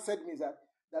and counseled me that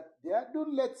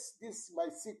don't let my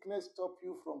sickness stop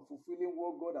you from fulfilling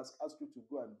what God has asked you to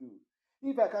go and do.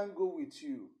 If I can't go with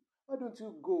you, why don't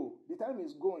you go? The time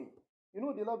is going. The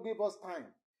Lord gave us time.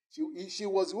 She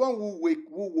was the one who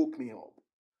woke me up.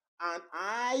 And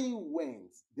I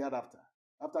went thereafter,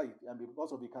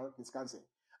 because of his cancer.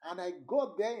 And I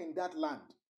got there in that land.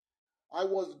 I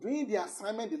was doing the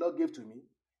assignment the Lord gave to me.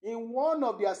 In one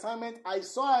of the assignments, I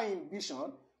saw her in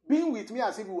vision, being with me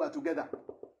as if we were together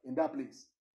in that place.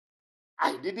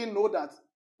 I didn't know that.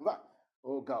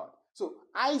 Oh God. So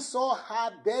I saw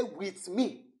her there with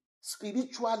me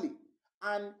spiritually,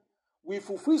 and we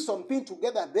fulfilled something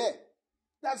together there.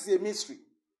 That's a mystery.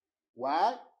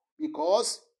 Why?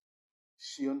 Because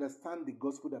she understands the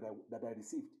gospel that I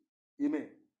received. Amen.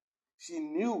 She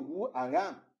knew who I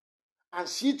am. And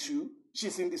she too,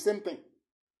 she's in the same thing.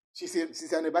 She's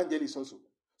an evangelist also.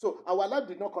 So our life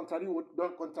did not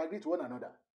contradict one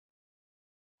another.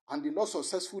 And the Lord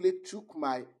successfully took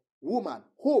my woman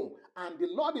home. And the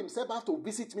Lord himself had to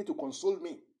visit me to console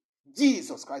me.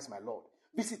 Jesus Christ, my Lord,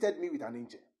 visited me with an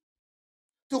angel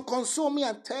to console me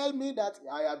and tell me that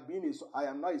I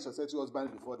am now a successful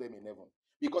husband before them in heaven,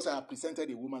 because I have presented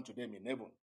a woman to them in heaven.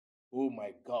 Oh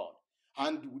my God.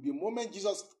 And the moment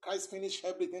Jesus Christ finished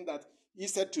everything that he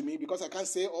said to me, because I can't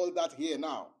say all that here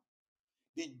now,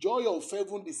 the joy of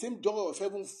heaven, the same joy of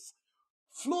heaven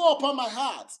flew upon my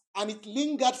heart, and it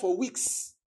lingered for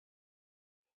weeks,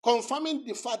 confirming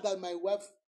the fact that my wife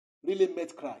really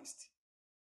met Christ.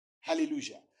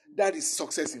 Hallelujah. That is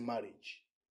success in marriage.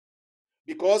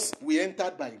 Because we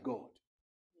entered by God.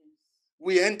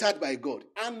 We entered by God.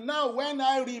 And now when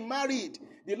I remarried,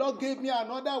 the Lord gave me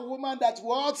another woman that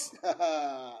what?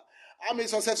 I'm a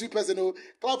successful person. Oh,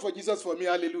 clap for Jesus for me.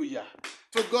 Hallelujah.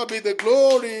 To God be the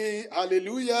glory.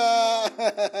 Hallelujah.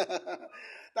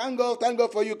 Thank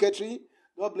God for you, Catherine.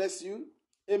 God bless you.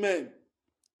 Amen.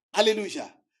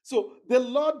 Hallelujah. So the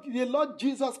Lord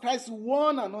Jesus Christ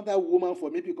won another woman for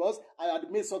me because I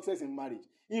had made success in marriage.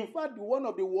 In fact, one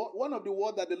of the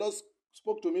words that the Lord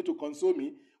spoke to me to console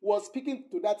me was speaking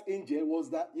to that angel, was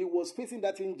that he was facing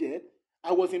that angel.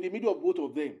 I was in the middle of both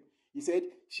of them. He said,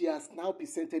 she has now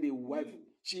presented a wife.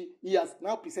 He has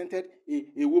now presented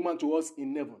a woman to us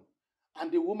in heaven.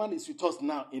 And the woman is with us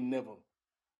now in heaven.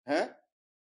 Huh?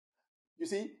 You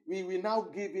see, we will now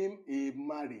give him a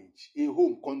marriage, a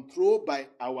home controlled by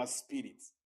our spirit.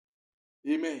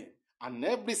 Amen. And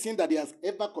everything that he has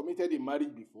ever committed in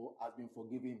marriage before has been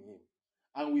forgiven him.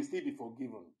 And will still be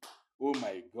forgiven. Oh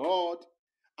my God.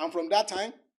 And from that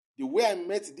time, the way I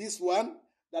met this one,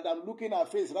 that I'm looking at her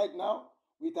face right now,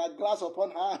 with a glass upon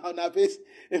her, on her face.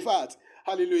 In fact,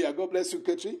 hallelujah. God bless you,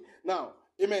 Katri. Now,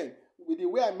 amen. With the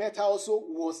way I met her also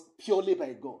was purely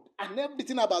by God. And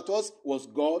everything about us was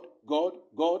God, God,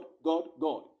 God, God,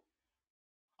 God.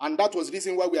 And that was the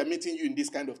reason why we are meeting you in this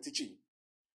kind of teaching.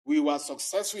 We were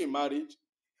successful in marriage,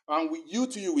 and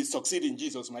you will succeed in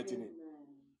Jesus' mighty name.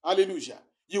 Hallelujah.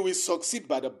 You will succeed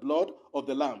by the blood of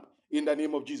the Lamb in the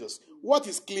name of Jesus. What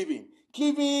is cleaving?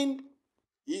 Cleaving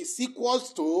is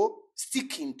equals to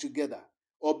sticking together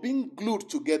or being glued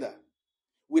together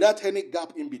without any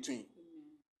gap in between.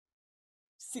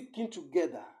 Sticking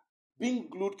together, being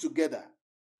glued together.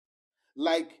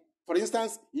 Like For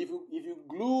instance, if you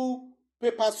glue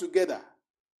papers together,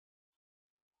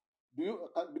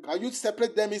 can you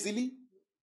separate them easily?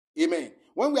 Amen.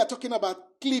 When we are talking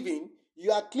about cleaving,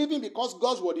 you are cleaving because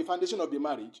God's was the foundation of the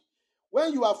marriage.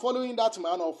 When you are following that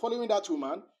man or following that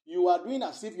woman, you are doing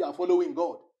as if you are following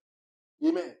God.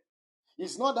 Amen.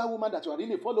 It's not that woman that you are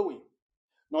really following,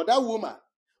 nor that woman,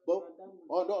 but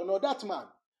or that man.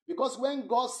 Because when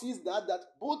God sees that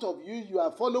both of you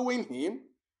are following him,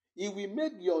 he will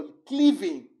make your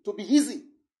cleaving to be easy.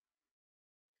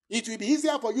 It will be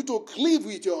easier for you to cleave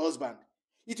with your husband.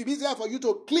 It will be easier for you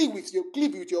to cleave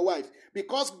with your wife,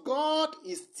 because God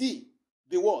is still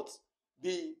the what?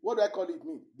 What do I call it?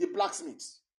 The blacksmith,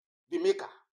 the maker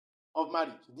of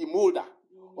marriage, the molder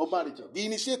of marriage, the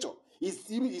initiator. Is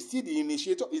still the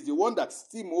initiator, is the one that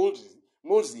still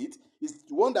molds it, is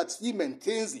the one that still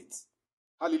maintains it.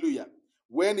 Hallelujah.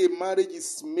 When a marriage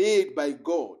is made by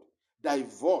God,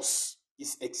 divorce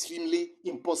is extremely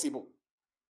impossible.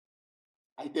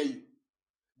 I tell you,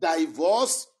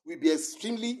 divorce will be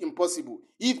extremely impossible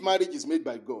if marriage is made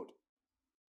by God.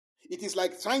 It is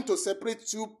like trying to separate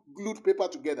two glued paper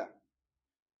together.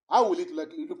 How will it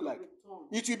look like?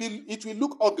 It will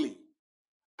look ugly,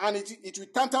 and it will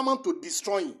tantamount to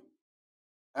destroying.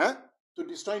 To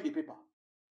destroying the paper.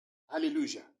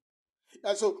 Hallelujah.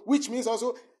 And so, which means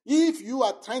also, if you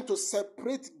are trying to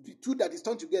separate the two that is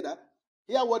joined together,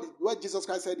 hear what Jesus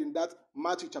Christ said in that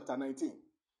Matthew chapter 19.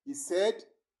 He said,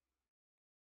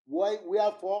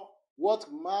 wherefore,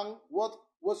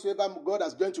 whatsoever God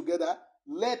has joined together,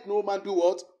 let no man do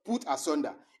what? Put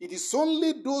asunder. It is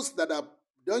only those that are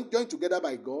joined together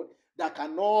by God that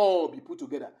cannot be put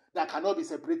together, that cannot be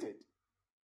separated.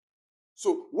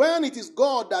 So when it is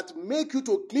God that make you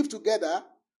to cleave together,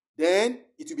 then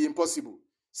it will be impossible.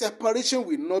 Separation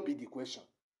will not be the question,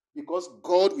 because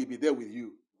God will be there with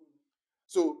you.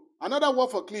 So another word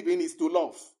for cleaving is to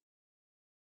love.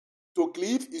 To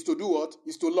cleave is to do what?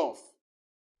 Is to love.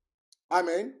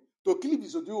 Amen. To cleave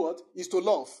is to do what? Is to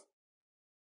love.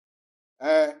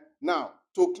 Now,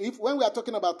 to cleave, when we are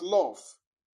talking about love,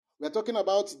 we are talking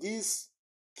about this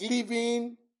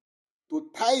cleaving, to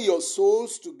tie your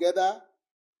souls together,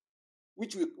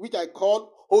 which I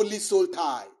call holy soul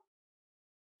tie.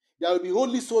 There will be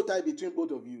holy soul tie between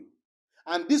both of you.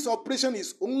 And this operation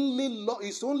is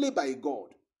only by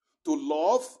God. To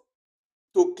love,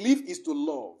 to cleave is to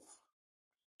love.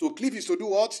 To cleave is to do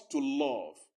what? To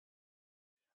love.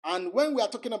 And when we are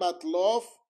talking about love,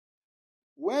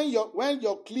 when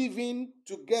you're cleaving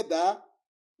together,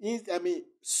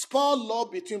 spur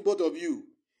love between both of you.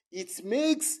 It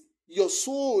makes your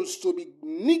souls to be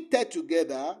knitted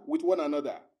together with one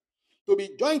another, to be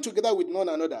joined together with one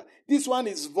another. This one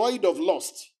is void of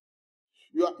lust.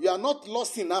 You are not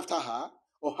lusting after her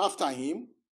or after him,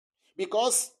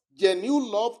 because genuine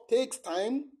love takes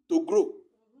time to grow.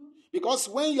 Because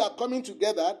when you are coming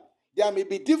together, there may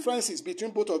be differences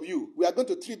between both of you. We are going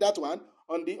to treat that one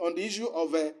on the issue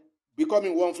of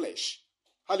becoming one flesh.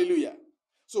 Hallelujah.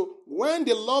 So when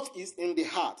the love is in the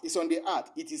heart, is on the heart,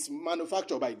 it is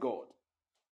manufactured by God.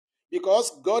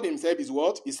 Because God himself is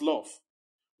what? Is love.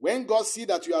 When God see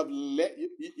that you have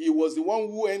he was the one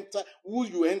who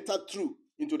you entered through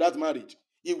into that marriage,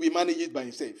 he will manage it by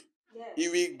himself. Yes. He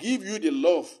will give you the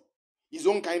love, his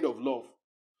own kind of love,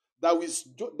 that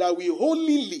will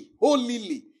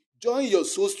holily join your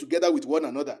souls together with one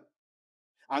another.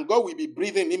 And God will be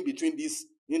breathing in between this,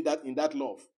 in that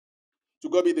love. To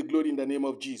God be the glory in the name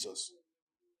of Jesus.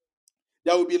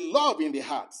 There will be love in the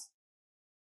heart,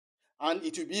 and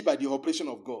it will be by the operation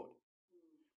of God.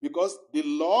 Because the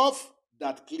love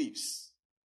that cleaves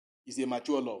is a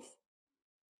mature love.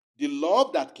 The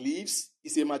love that cleaves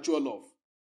is a mature love.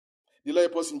 The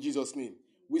Lord help us in Jesus' name.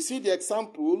 We see the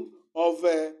example of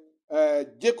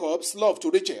Jacob's love to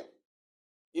Rachel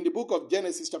in the book of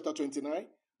Genesis chapter 29,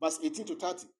 verse 18 to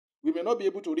 30. We may not be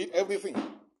able to read everything.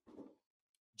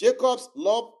 Jacob's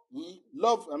love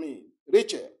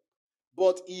Rachel,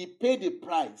 but he paid the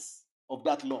price of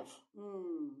that love.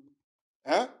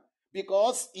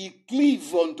 Because he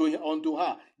cleaved unto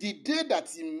her. The day that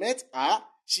he met her,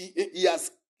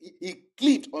 he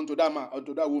cleaved unto that man,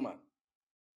 unto that woman.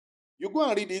 You go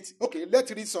and read it. Okay,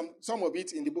 let's read some of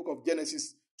it in the book of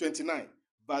Genesis 29,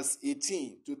 verse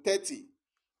 18 to 30.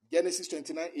 Genesis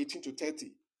 29, 18 to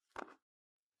 30.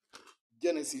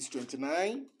 Genesis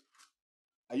 29.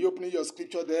 Are you opening your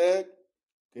scripture there?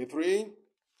 Catherine?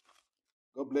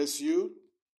 God bless you.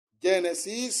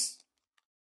 Genesis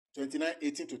 29,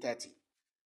 18 to 30.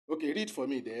 Okay, read for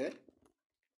me there.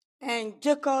 And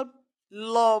Jacob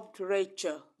loved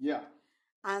Rachel. Yeah.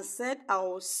 And said, I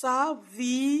will serve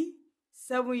thee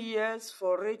 7 years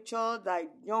for Rachel, thy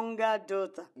younger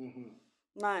daughter.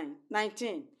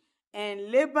 19.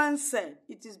 And Laban said,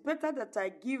 it is better that I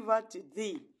give her to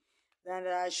thee than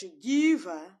that I should give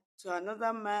her to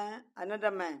another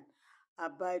man.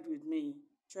 Abide with me.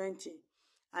 20.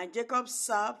 And Jacob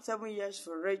served 7 years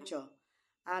for Rachel,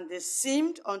 and they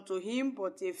seemed unto him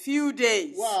but a few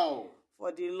days. Wow.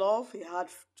 For the love he had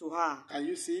to her. Can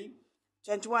you see?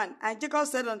 21. And Jacob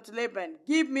said unto Laban,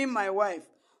 give me my wife,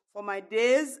 for my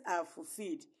days are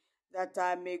fulfilled, that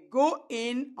I may go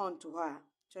in unto her.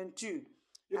 22.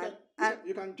 You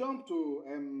can jump to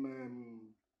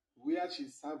where she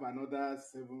served another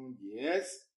 7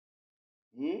 years.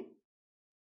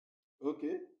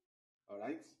 Okay. All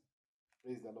right.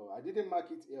 Praise the Lord. I didn't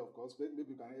mark it here, of course, but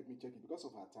maybe you can help me check it because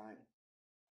of our time.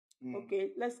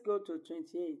 Okay, let's go to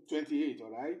 28. 28,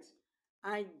 all right.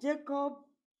 And Jacob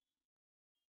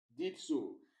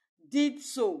did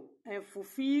so and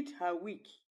fulfilled her week.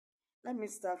 Let me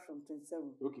start from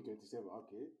 27. Okay, 27,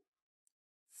 okay.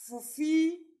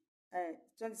 Fulfill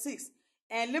 26.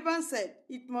 And Laban said,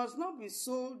 it must not be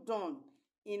so done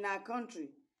in our country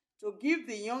to give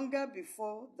the younger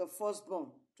before the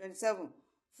firstborn. 27.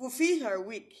 Fulfill her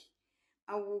week,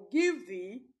 and will give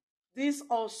thee this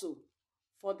also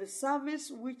for the service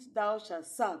which thou shalt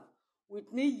serve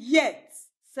with me yet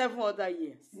 7 other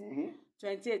years.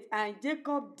 28. And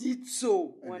Jacob did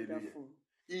so. Wonderful.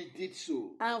 He did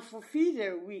so. And fulfilled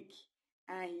her week,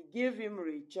 and he gave him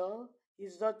Rachel,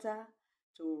 his daughter,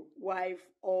 to wife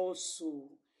also.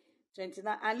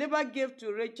 29. And Laban gave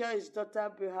to Rachel his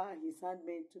daughter Bilhah, his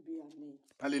handmaid, to be her maid.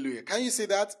 Hallelujah. Can you say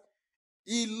that?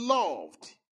 He loved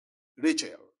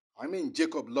Rachel.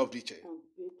 Jacob loved Rachel.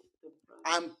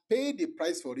 And paid the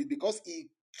price for it because he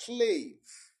clave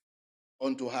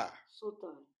unto her. Soul tie.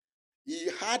 He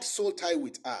had soul tie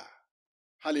with her.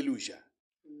 Hallelujah.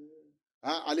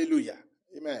 Hallelujah.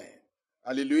 Amen.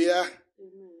 Hallelujah.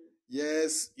 Amen.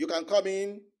 Yes, you can come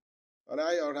in. All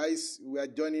right. We are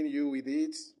joining you with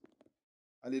it.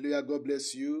 Hallelujah. God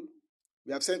bless you.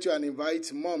 We have sent you an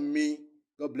invite. Mommy,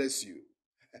 God bless you.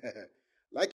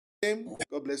 Like him,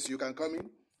 God bless you. You can come in.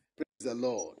 Praise the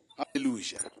Lord.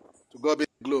 Hallelujah. To God be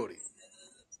the glory.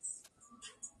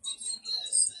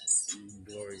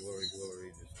 Glory.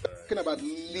 Talking about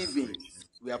living.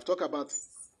 We have talked about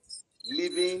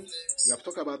living. We have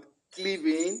talked about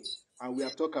cleaving. And we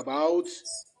have talked about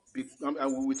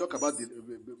and we talk about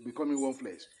becoming one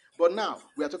flesh. But now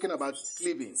we are talking about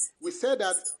cleaving. We said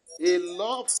that a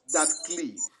love that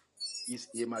cleave is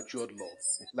a matured love,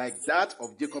 like that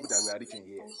of Jacob that we are reading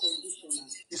here.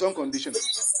 It's unconditional.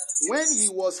 When he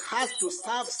was asked to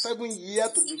serve 7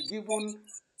 years to be given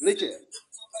Rachel,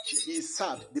 he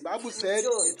served. The Bible said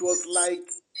it was like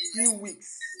few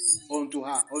weeks unto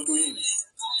him,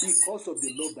 because of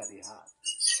the love that he had.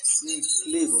 He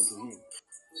clave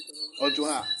unto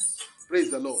her. Praise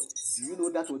the Lord. Do you know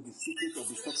that was the secret of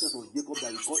the success of Jacob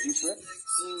that we call Israel?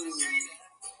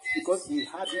 Because he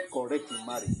had it correct in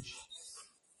marriage.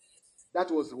 That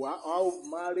was how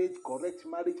correct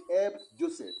marriage helped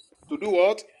Joseph to do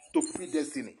what? To fulfill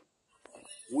destiny.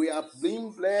 We are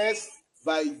being blessed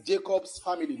by Jacob's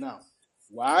family now.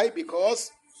 Why?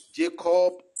 Because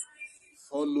Jacob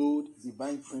followed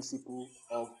divine principle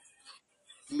of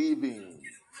cleaving.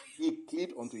 He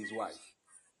cleaved unto his wife.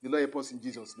 The Lord help us in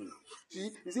Jesus' name.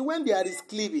 You see, when there is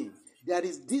cleaving, there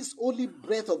is this holy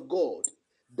breath of God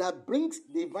that brings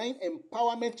divine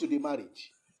empowerment to the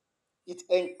marriage. It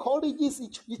encourages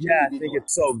each individual I think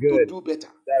it's so good to do better.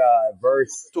 That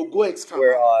verse to go extra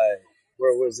where mile.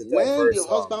 where was it? That When verse, the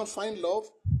husband finds love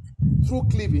through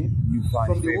cleaving you find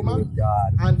from the favor woman, with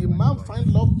God, and the man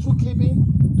finds love through cleaving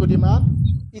to the man,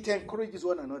 it encourages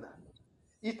one another.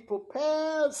 It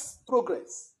propels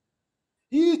progress.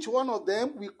 Each one of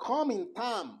them will come in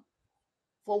time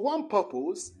for one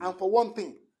purpose and for one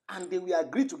thing, and they will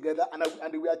agree together and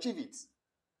they will achieve it.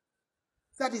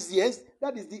 That is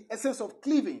the essence of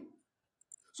cleaving.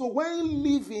 So when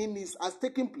living has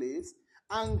taken place,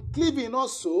 and cleaving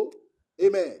also,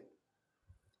 amen,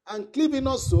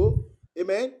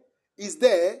 is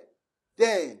there,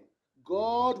 then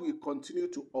God will continue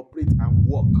to operate and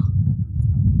work.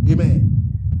 Amen.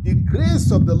 The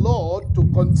grace of the Lord to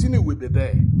continue will be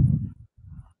there.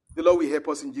 The Lord will help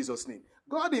us in Jesus' name.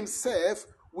 God himself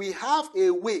will have a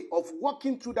way of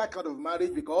working through that kind of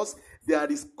marriage because there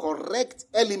is correct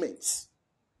elements.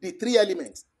 The 3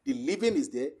 elements. The living is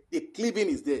there. The cleaving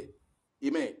is there.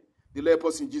 Amen. The Lord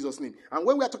help us in Jesus' name. And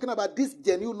when we are talking about this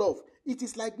genuine love, it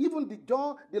is like even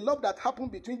the love that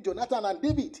happened between Jonathan and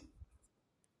David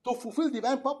to fulfill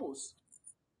divine purpose.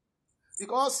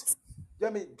 Because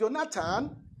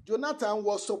Jonathan Jonathan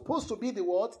was supposed to be the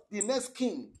what? The next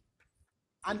king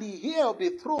and the heir of the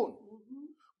throne.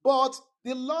 But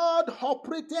the Lord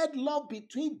operated love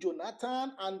between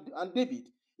Jonathan and David.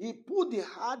 He put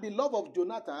the love of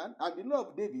Jonathan and the love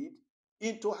of David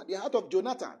into the heart of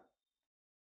Jonathan,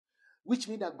 which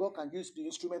means that God can use the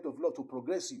instrument of love to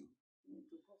progress you.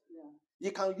 He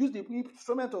can use the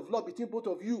instrument of love between both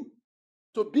of you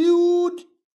to build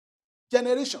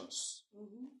generations.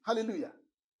 Hallelujah.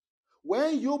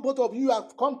 When you, both of you,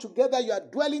 have come together, you are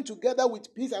dwelling together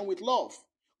with peace and with love,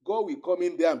 God will come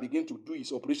in there and begin to do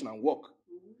his operation and work.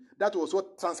 That was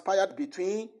what transpired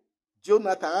between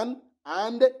Jonathan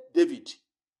and David.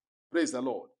 Praise the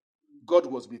Lord. God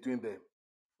was between them.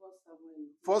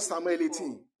 1 Samuel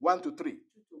 18, 1 to 3.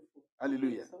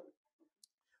 Hallelujah.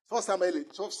 1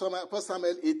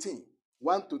 Samuel 18,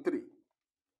 1 to 3.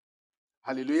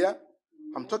 Hallelujah.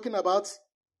 I'm talking about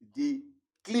the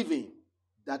cleaving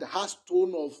that has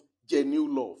tone of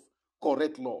genuine love,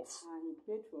 correct love.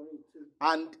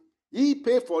 And he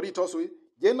paid for it also.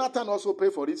 Jonathan also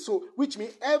paid for it. So, which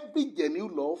means every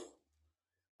genuine love,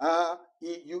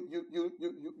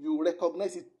 you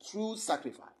recognize it through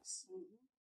sacrifice.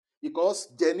 Because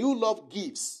genuine love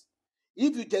gives.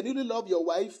 If you genuinely love your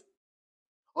wife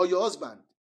or your husband,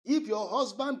 if your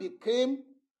husband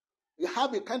you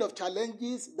have a kind of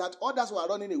challenges that others were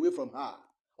running away from her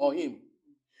or him,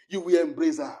 you will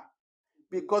embrace her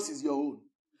because he's your own.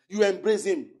 You embrace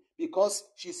him because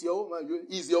she's your own,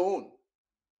 he's your own.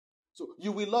 So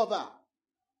you will love her,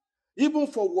 even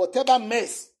for whatever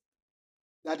mess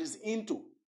that is into.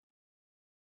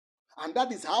 And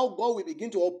that is how God will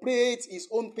begin to operate his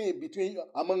own thing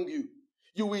among you.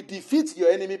 You will defeat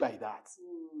your enemy by that.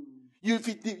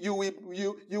 You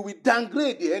will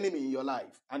downgrade the enemy in your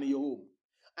life and in your home.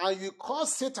 And you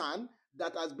cause Satan,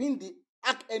 that has been the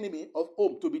arch enemy of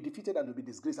home, to be defeated and to be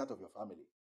disgraced out of your family.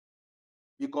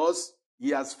 Because he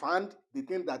has found the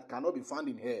thing that cannot be found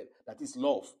in hell, that is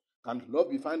love. Can love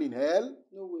be found in hell?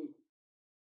 No way.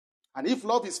 And if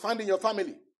love is found in your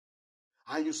family,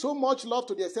 and you so much love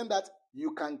to the extent that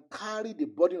you can carry the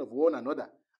burden of one another,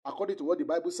 according to what the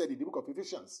Bible said in the book of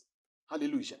Ephesians.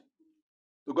 Hallelujah.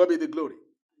 To God be the glory.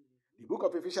 The book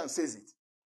of Ephesians says it.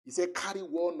 He said, carry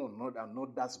one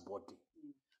another's body.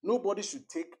 Nobody should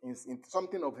take in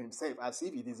something of himself as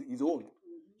if it is his own.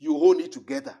 You own it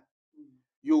together.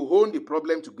 You own the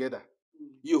problem together.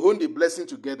 You own the blessing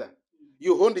together.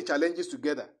 You own the challenges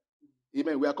together.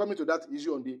 Amen. We are coming to that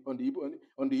issue on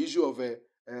the issue of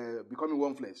becoming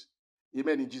one flesh.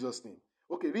 Amen. In Jesus' name.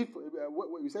 Okay. Read.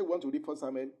 We said we want to read 1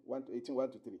 Samuel 18,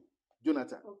 1 to 3.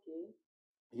 Jonathan. Okay.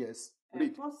 Yes.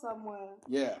 Read. 1 Samuel.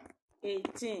 Yeah.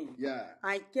 18. Yeah.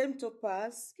 And it came to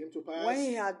pass when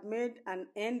he had made an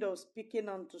end of speaking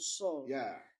unto Saul,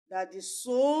 that the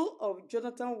soul of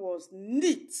Jonathan was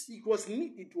knit. It was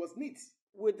knit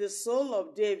with the soul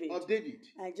of David.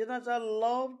 And Jonathan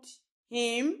loved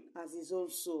him as his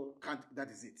own soul. That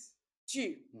is it.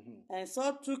 2. And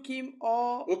Saul took him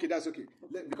all. Okay, that's okay.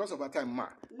 Because of our time,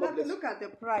 look at the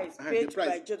price paid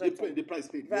by Jonathan. The price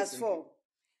paid. Verse 4.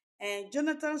 And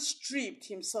Jonathan stripped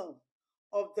himself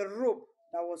of the robe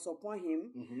that was upon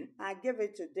him, and gave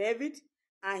it to David,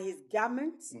 and his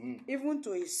garments, even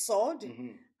to his sword,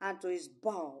 and to his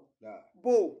bow,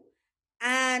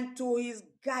 and to his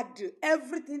girdle,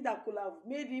 everything that could have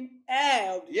made him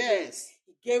heir of the throne,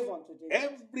 he gave unto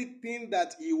David. Everything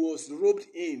that he was robed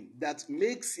in, that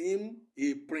makes him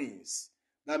a prince,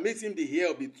 that makes him the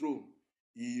heir of the throne,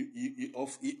 he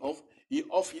off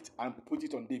it and put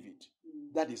it on David.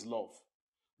 That is love.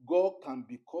 God can,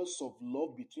 because of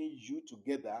love between you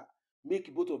together,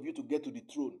 make both of you to get to the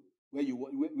throne where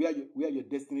your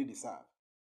destiny deserves.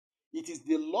 It is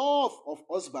the love of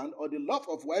husband or the love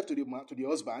of wife to the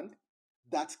husband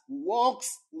that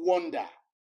works wonder,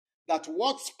 that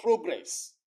works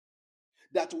progress,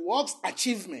 that works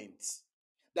achievement,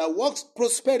 that works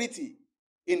prosperity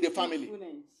in the family.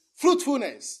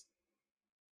 Fruitfulness.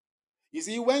 You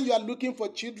see, when you are looking for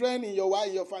children in your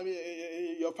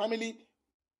family,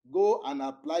 go and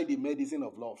apply the medicine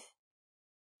of love.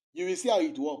 You will see how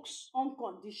it works.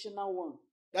 Unconditional one.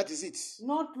 That is it.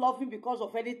 Not loving because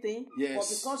of anything, but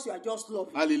because you are just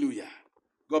loving. Hallelujah.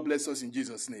 God bless us in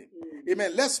Jesus' name.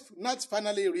 Amen. Let's not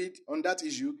finally read on that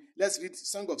issue. Let's read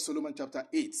Song of Solomon chapter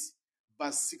 8,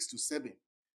 verse 6 to 7.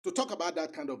 To talk about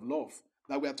that kind of love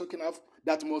that we are talking of,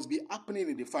 that must be happening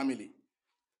in the family.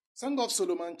 Song of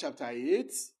Solomon chapter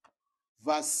 8,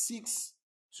 verse 6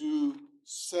 to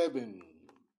 7.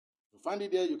 You find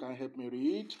it there, you can help me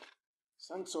read.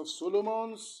 Songs of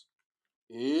Solomon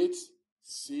 8,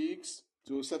 6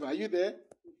 to 7. Are you there?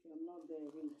 If you're not there,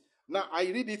 read. Now,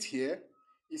 I read it here.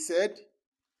 He said,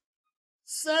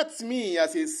 Set me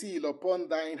as a seal upon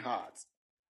thine heart,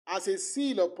 as a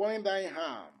seal upon thine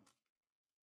arm.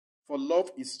 For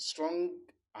love is strong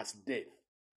as death.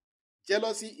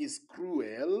 Jealousy is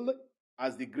cruel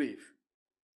as the grave.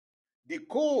 The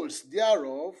coals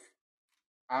thereof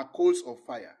are coals of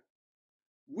fire,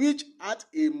 which at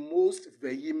a most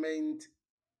vehement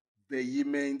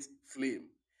flame.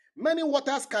 Many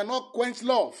waters cannot quench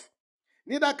love,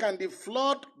 neither can the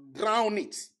flood drown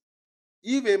it.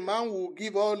 If a man will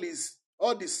give all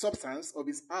the substance of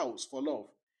his house for love,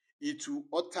 it will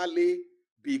utterly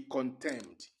be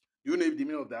contemned. Do you know the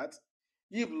meaning of that?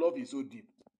 If love is so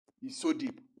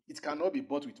deep, it cannot be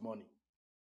bought with money.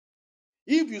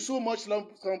 If you so much love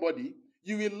somebody,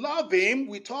 you will love him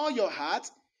with all your heart.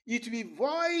 It will be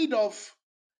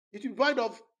void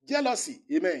of jealousy.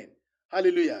 Amen.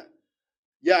 Hallelujah.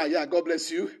 Yeah. God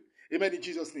bless you. Amen. In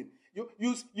Jesus' name.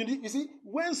 You see,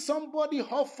 when somebody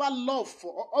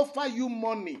offer you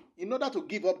money in order to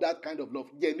give up that kind of love,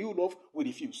 genuine love will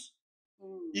refuse.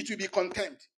 It will be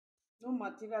contempt.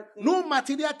 No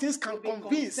material things can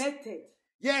convince.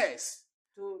 Yes.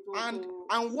 And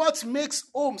what makes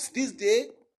homes this day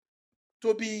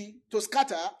to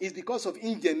scatter is because of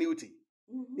ingenuity.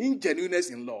 Ingenuineness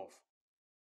in love.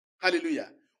 Hallelujah.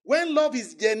 When love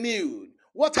is genuine,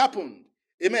 what happened?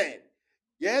 Amen.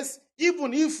 Yes,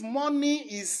 even if money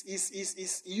is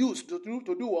used to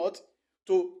do what?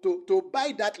 To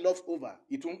buy that love over,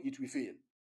 it will fail.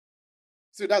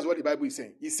 So that's what the Bible is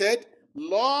saying. He said,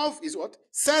 love is what?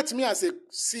 Set me as a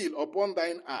seal upon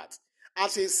thine heart,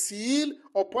 as a seal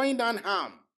upon thine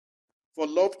arm. For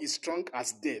love is strong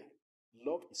as death.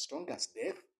 Love is strong as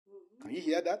death. Can you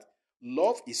hear that?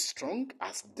 Love is strong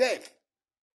as death.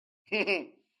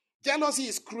 Jealousy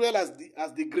is cruel as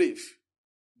the grave.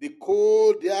 The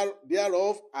coal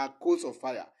thereof are coals of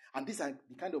fire. And these are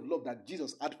the kind of love that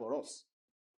Jesus had for us.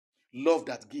 Love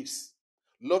that gives.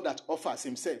 Love that offers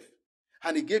himself.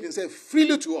 And he gave himself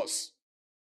freely to us.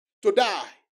 To die.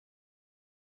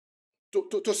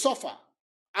 To suffer.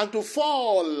 And to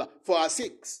fall for our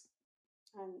sakes.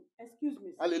 And excuse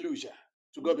me. Hallelujah.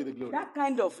 To God be the glory. That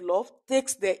kind of love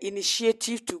takes the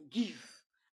initiative to give.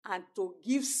 And to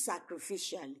give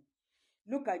sacrificially.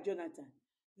 Look at Jonathan.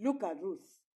 Look at Ruth.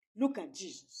 Look at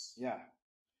Jesus. Yeah.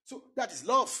 So that is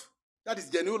love. That is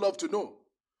genuine love to know.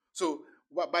 So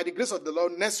by the grace of the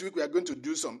Lord, next week we are going to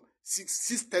do some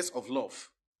six tests of love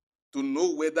to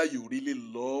know whether you really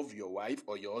love your wife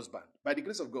or your husband. By the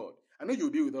grace of God. I know you'll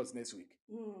be with us next week.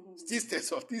 These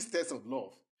tests of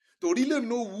love. To really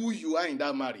know who you are in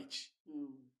that marriage.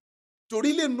 To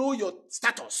really know your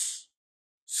status.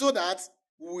 So that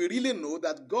we really know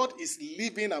that God is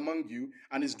living among you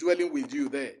and is dwelling with you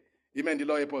there. Amen. The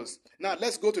Lord help us. Now,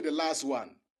 let's go to the last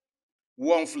one.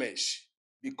 One flesh.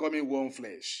 Becoming one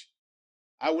flesh.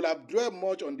 I will have dwelled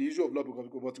much on the issue of love,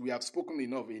 but we have spoken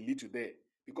enough a little there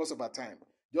because of our time.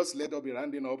 Just let us be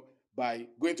rounding up by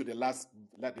going to the last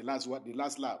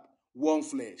lap. One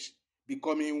flesh.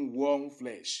 Becoming one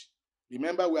flesh.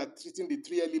 Remember, we are treating the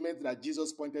three elements that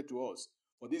Jesus pointed to us.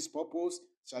 For this purpose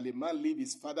shall a man leave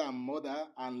his father and mother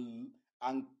and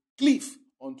cleave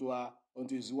unto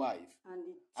his wife.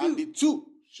 And the two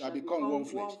shall become one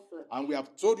flesh. And we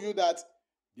have told you that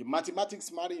the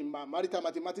marital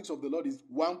mathematics of the Lord is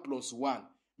 1 + 1,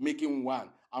 making one.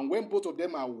 And when both of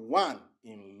them are one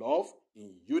in love,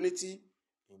 in unity,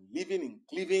 in living, in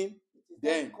cleaving,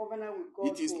 then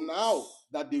it is now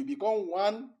that they become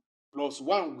 1 +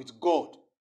 1 with God.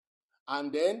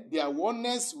 And then their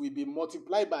oneness will be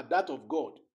multiplied by that of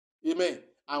God. Amen.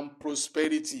 And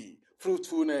prosperity,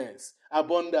 fruitfulness,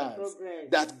 abundance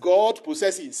that God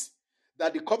possesses,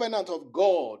 that the covenant of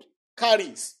God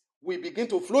carries, will begin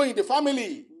to flow in the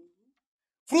family.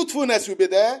 Fruitfulness will be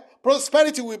there.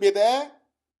 Prosperity will be there.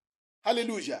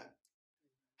 Hallelujah.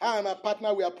 I and my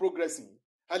partner, we are progressing.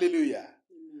 Hallelujah.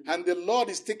 And the Lord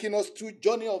is taking us through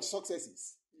journey of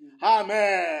successes.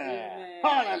 Amen.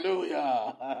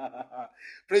 Hallelujah.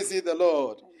 Praise the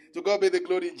Lord. To God be the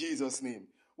glory in Jesus' name.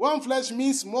 One flesh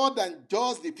means more than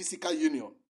just the physical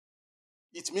union.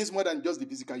 It means more than just the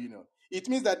physical union. It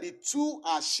means that the two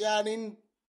are sharing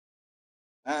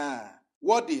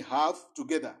what they have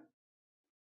together.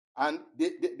 And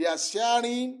they are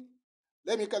sharing.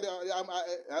 Let me call it,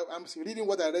 I'm reading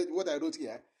what I wrote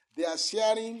here. They are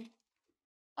sharing,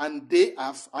 and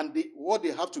what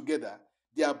they have together,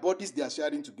 their bodies they are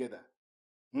sharing together.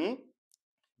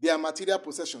 Their material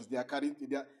possessions they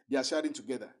are sharing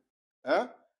together.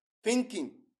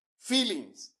 Thinking,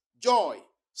 feelings, joy,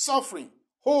 suffering,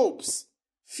 hopes,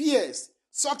 fears,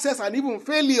 success, and even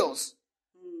failures.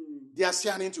 They are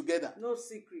sharing together. No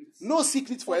secrets. No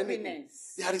secrets for anything.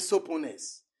 There is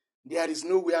openness. There is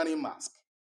no wearing mask.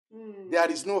 There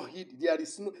is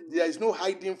no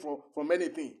hiding from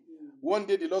anything. One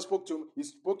day the Lord spoke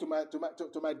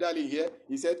to my darling here.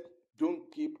 He said,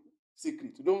 "Don't keep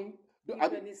secret.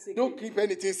 Don't keep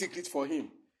anything secret for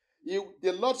him."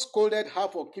 The Lord scolded her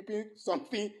for keeping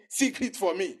something secret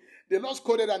for me. The Lord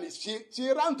scolded and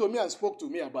she ran to me and spoke to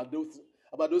me about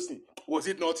those things. Was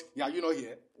it not? Yeah, you not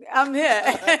here. I'm here.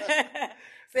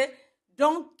 Say,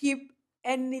 don't keep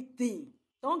anything.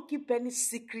 Don't keep any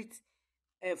secret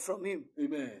from him.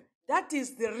 Amen. That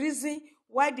is the reason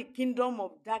why the kingdom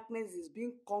of darkness is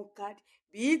being conquered,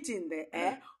 be it in the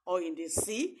air or in the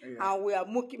sea, and we are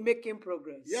making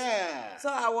progress. Yeah. So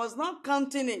I was not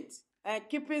counting it and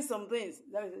keeping some things.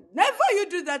 Never you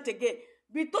do that again.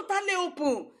 Be totally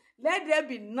open. Let there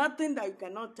be nothing that you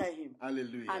cannot tell him.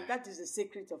 Hallelujah. And that is the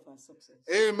secret of our success.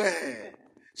 Amen.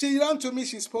 She ran to me.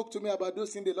 She spoke to me about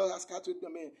those things the Lord asked her to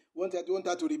do. Want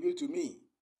her to reveal to me.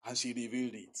 And she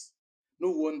revealed it. No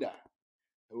wonder.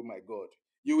 Oh my God.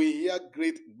 You will hear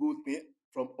great good things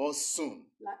from us soon.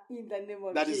 In the name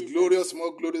of that Jesus. Is glorious,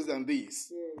 more glorious than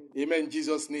this. Yeah. Amen. In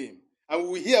Jesus' name. And we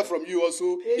will hear from you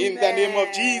also. Amen. In the name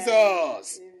of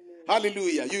Jesus. Amen.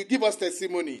 Hallelujah. You give us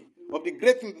testimony of the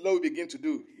great thing the Lord will begin to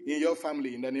do in your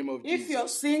family in the name of Jesus. If you're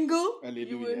single,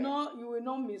 hallelujah, you will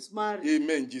not mismarry.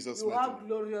 Amen. Jesus. You have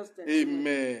glorious testimony.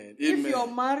 Amen. If you're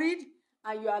married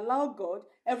and you allow God,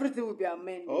 everything will be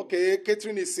amended. Okay,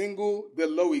 Catherine is single. The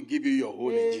Lord will give you your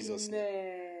home in Jesus'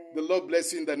 name. The Lord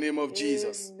bless you in the name of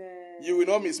Jesus. Amen. You will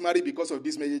not mismarry because of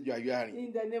this message you are hearing.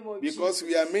 In the name of because Jesus.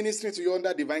 We are ministering to you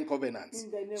under divine covenant.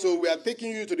 So we are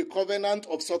taking you to the covenant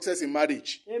of success in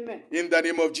marriage. Amen. In the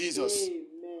name of Jesus. Amen.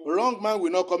 Wrong man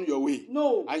will not come your way.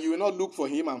 No. And you will not look for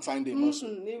him and find him also.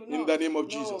 In the name of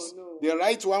Jesus. No. The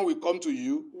right one will come to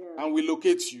you and will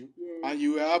locate you. And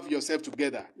you will have yourself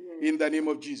together. In the name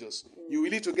of Jesus. You will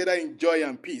live together in joy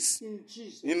and peace.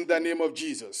 In the name of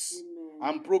Jesus. Amen.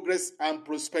 And progress and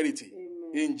prosperity.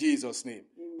 Amen. In Jesus' name.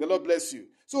 Amen. The Lord bless you.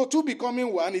 So two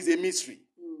becoming one is a mystery.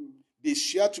 They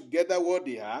share together what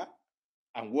they are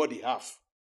and what they have.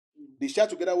 They share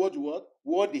together what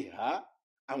they are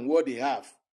and what they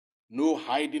have. No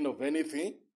hiding of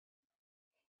anything.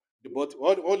 But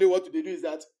only what they do is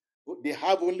that they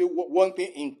have only one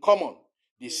thing in common.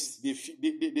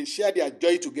 They share their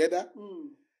joy together.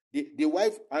 The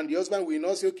wife and the husband will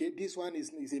not say, okay, this one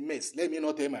is a mess. Let me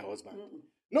not tell my husband.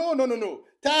 No.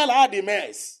 Tell her the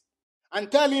mess.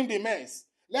 And tell him the mess.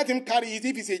 Let him carry it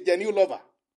if he's a genuine lover.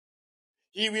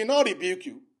 He will not rebuke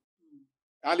you.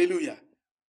 Hallelujah.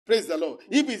 Praise the Lord.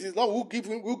 If it is not who gave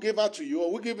her to you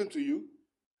or who gave him to you,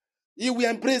 he will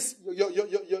embrace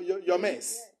your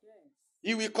mess.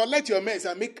 He will collect your mess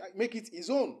and make it his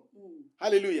own.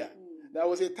 Hallelujah. There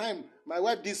was a time my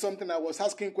wife did something. I was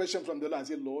asking questions from the Lord. I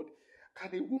said, Lord,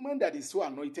 can a woman that is so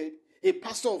anointed, a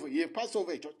pastor of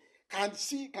a church, can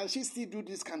she still do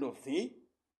this kind of thing?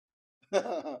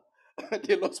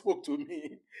 The Lord spoke to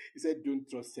me. He said, don't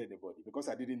trust anybody because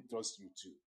I didn't trust you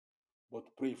too. But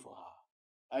pray for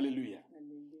her. Hallelujah.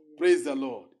 Praise the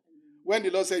Lord. When the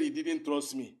Lord said he didn't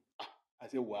trust me, I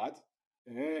said, what?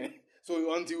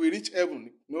 So until we reach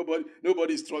heaven,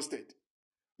 nobody is trusted.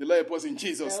 The Lord help us in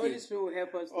Jesus' name. The Holy Spirit will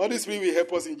help us. Holy Spirit will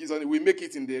help us in Jesus' name. We make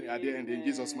it at the end in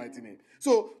Jesus' mighty name.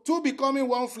 So, two becoming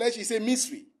one flesh is a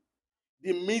mystery.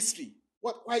 The mystery.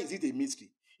 Why is it a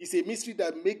mystery? It's a mystery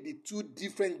that makes the two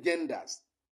different genders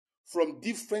from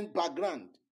different background,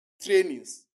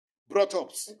 trainings,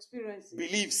 brought-ups, experiences,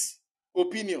 beliefs,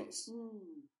 opinions,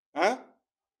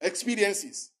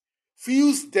 experiences,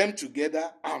 fuse them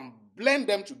together and blend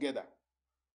them together.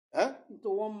 Into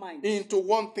one mind. Into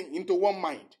one thing, into one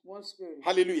mind. One spirit.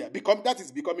 Hallelujah. That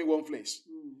is becoming one flesh.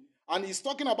 And he's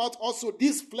talking about also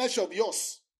this flesh of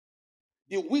yours.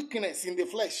 The weakness in the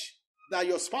flesh that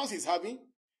your spouse is having.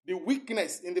 The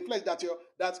weakness in the flesh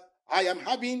that I am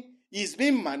having is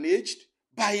being managed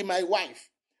by my wife,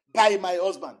 by my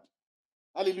husband.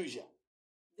 Hallelujah.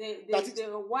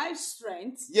 The wife's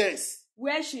strength. Yes.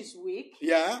 Where she's weak.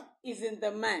 Yeah. Is in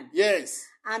the man. Yes.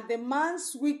 And the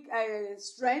man's weak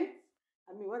strength.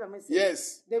 What am I saying?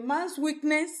 Yes. The man's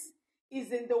weakness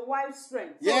is in the wife's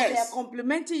strength. So yes. They are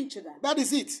complementing each other. That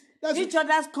is it. Each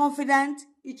other's confidant,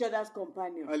 each other's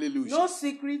companion. Hallelujah. No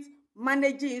secret,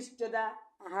 managing each other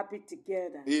and happy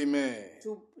together. Amen.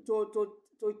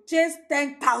 To chase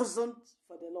 10,000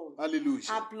 for the Lord. Hallelujah.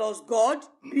 And plus God,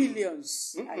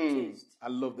 billions are chased. I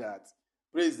love that.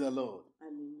 Praise the Lord.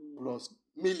 Hallelujah. Plus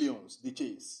millions, the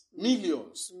chase.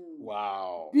 Millions.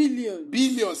 Wow.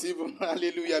 Billions even.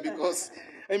 Hallelujah. Because,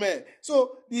 amen.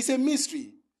 So, it's a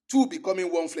mystery. Two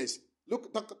becoming one flesh.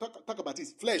 Look, talk about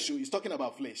this. Flesh, he's talking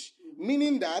about flesh.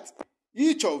 Meaning that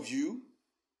each of you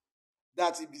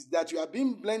that you are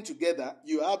being blended together,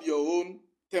 you have your own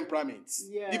temperaments,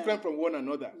 different from one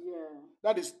another. Yeah.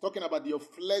 That is talking about your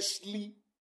fleshly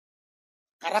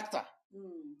character,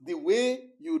 the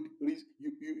way you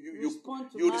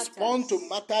respond to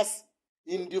matters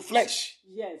in the flesh.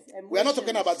 Yes, we are not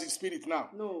talking about the spirit now.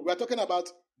 No, we are talking about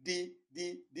the.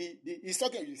 He's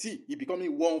talking. You see, he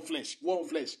becoming one flesh,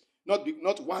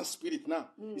 not one spirit now.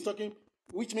 He's talking,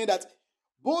 which means that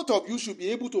both of you should be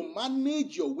able to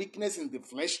manage your weakness in the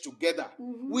flesh together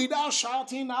without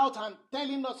shouting out and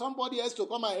telling somebody else to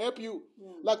come and help you.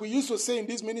 Like we used to say in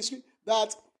this ministry,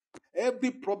 that every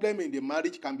problem in the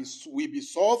marriage will be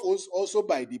solved also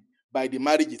by the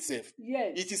marriage itself.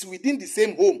 Yes. It is within the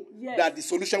same home that the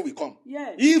solution will come.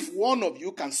 Yes. If one of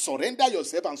you can surrender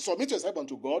yourself and submit yourself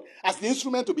unto God as the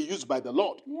instrument to be used by the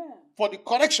Lord for the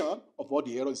correction of all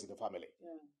the errors in the family.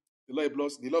 Yeah.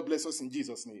 The Lord bless us in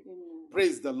Jesus' name. Amen.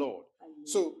 Praise the Lord. Amen.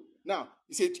 So now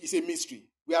it's a mystery.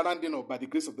 We are rounding up by the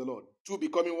grace of the Lord. Two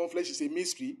becoming one flesh is a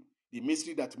mystery. The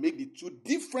mystery that make the two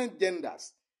different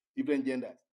genders,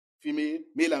 female,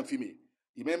 male and female.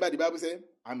 Remember the Bible says,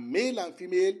 and male and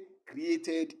female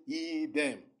created he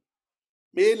them.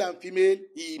 Male and female,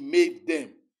 he made them.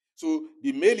 So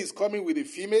the male is coming with the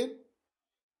female,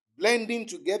 blending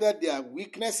together their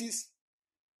weaknesses,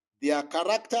 their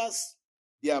characters,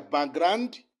 their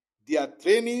background, their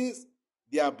trainings,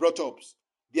 their brought-ups,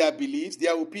 their beliefs,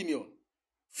 their opinion,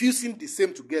 fusing the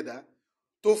same together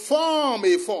to form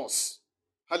a force.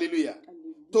 Hallelujah.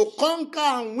 To conquer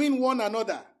and win one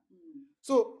another.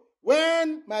 So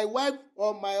when my wife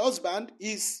or my husband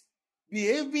is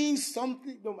behaving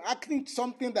something, acting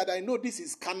something that I know this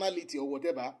is carnality or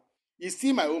whatever, it's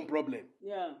still my own problem.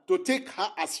 Yeah. To take her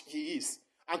as he is.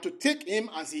 And to take him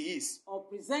as he is. Or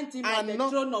present him at the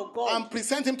throne of God. And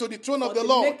present him to the throne of the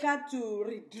Lord. Make her to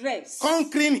redress.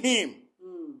 Conquering him.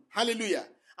 Hallelujah.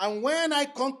 And when I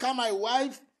conquer my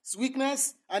wife's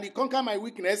weakness, and he conquer my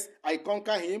weakness, I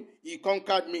conquer him, he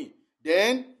conquered me.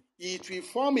 Then it will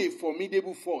form a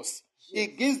formidable force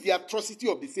against the atrocity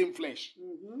of the same flesh.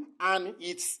 And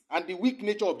the weak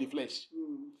nature of the flesh.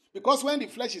 Because when the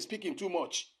flesh is speaking too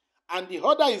much, and the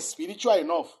other is spiritual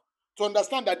enough to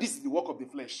understand that this is the work of the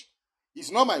flesh.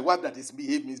 It's not my wife that is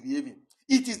misbehaving.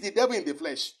 It is the devil in the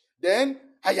flesh. Then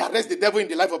I arrest the devil in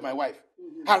the life of my wife.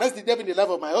 I arrest the devil in the life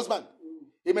of my husband.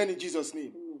 Amen in Jesus'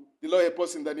 name. The Lord help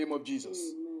us in the name of Jesus.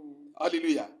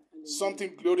 Hallelujah.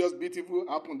 Something glorious, beautiful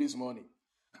happened this morning.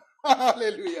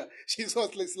 Hallelujah. Jesus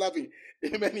is laughing.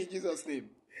 Amen in Jesus' name.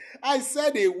 I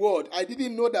said a word. I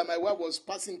didn't know that my wife was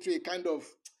passing through a kind of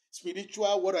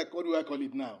spiritual, what do I call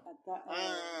it now?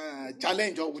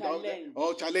 Challenge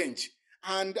or challenge.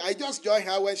 And I just joined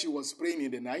her when she was praying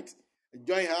in the night. I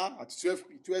joined her at 12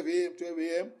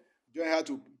 a.m. Joined her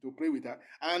to pray with her.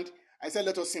 And I said,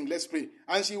 let us sing, let's pray.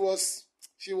 And she's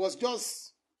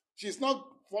not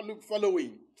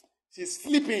following. She's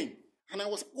sleeping. And I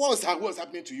was, what's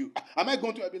happening to you? Am I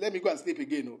going to, let me go and sleep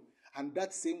again? No. And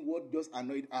that same word just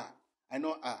annoyed her. I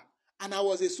know her. And I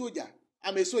was a soldier.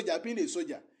 I'm a soldier, I've been a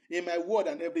soldier. In my word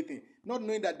and everything. Not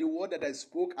knowing that the word that I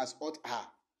spoke has hurt her.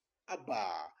 Abba.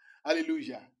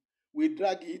 Hallelujah. We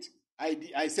drag it.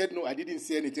 I said no, I didn't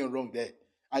say anything wrong there.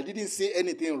 I didn't say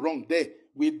anything wrong there.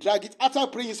 We drag it. After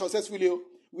praying successfully,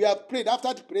 we have prayed.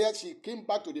 After the prayer, she came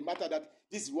back to the matter that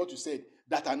this is what you said.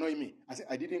 That annoyed me. I said,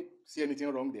 I didn't say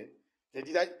anything wrong there.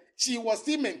 She was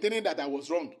still maintaining that I was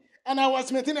wrong. And I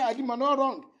was maintaining I'm not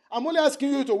wrong. I'm only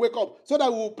asking you to wake up so that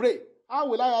we will pray. How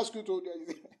will I ask you to?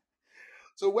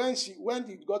 So when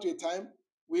it got to a time,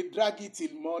 we drag it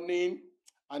till morning,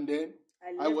 and then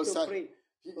I was to pray.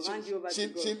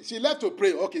 She left to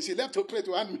pray. Okay, she left to pray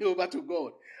to hand me over to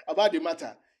God about the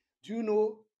matter. Do you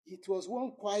know, it was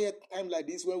one quiet time like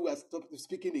this when we were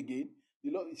speaking again.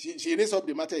 The Lord, she raised up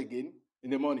the matter again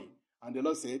in the morning, and the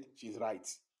Lord said, she's right.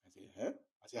 I said, huh?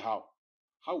 I said, how?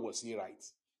 How was he right?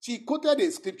 She quoted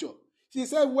a scripture. She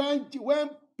said, when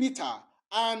Peter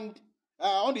and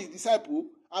all his disciples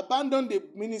abandoned the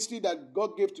ministry that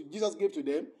Jesus gave to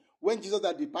them, when Jesus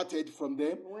had departed from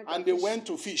them, and they went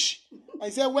to fish. And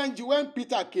he said, when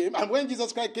Peter came, and when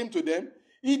Jesus Christ came to them,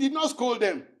 he did not scold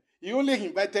them. He only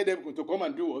invited them to come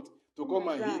and do what? To come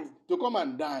and eat, to come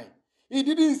and dine. He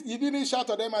didn't shout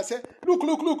at them and say, look,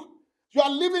 you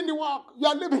are leaving the work. You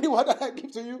are leaving the work that I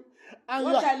give to you. And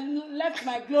what I left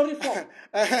my glory for.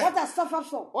 What I suffered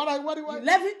for. What you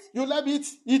left it? You left it.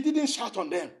 He didn't shout on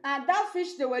them. And that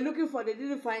fish they were looking for, they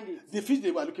didn't find it. The fish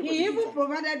they were looking for. He even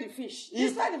provided the fish.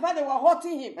 Despite the fact they were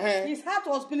hurting him, his heart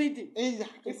was bleeding.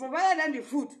 He provided them the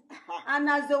food. And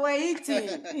as they were eating,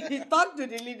 he talked to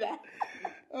the leader.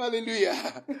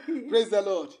 Hallelujah. Praise the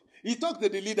Lord. He talked to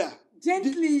the leader.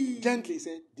 Gently. Gently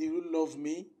said, do you love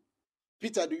me?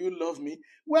 Peter, do you love me?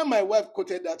 When my wife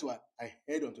quoted that one, I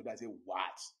heard onto that. I said,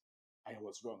 what? I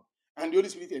was wrong. And the Holy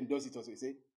Spirit endorsed it also. He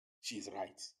said, she's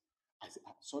right. I said,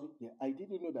 sorry, I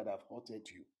didn't know that I've hurted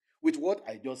you with what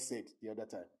I just said the other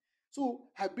time. So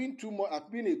I've been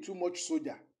a too much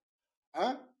soldier.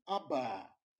 Huh? Abba.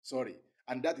 Sorry.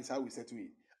 And that is how we settle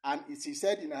it. And she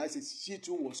said in her eyes, she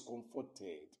too was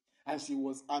comforted. And she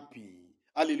was happy.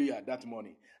 Hallelujah, that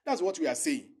morning. That's what we are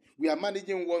saying. We are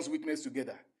managing one's weakness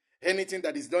together. Anything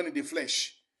that is done in the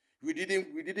flesh, we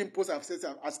didn't pose ourselves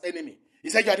as enemy. He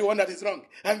said, you are the one that is wrong.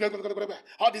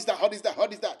 How is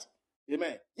that?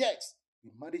 Amen. Yes,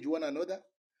 we manage one another.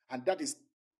 And that is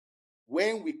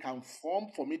when we can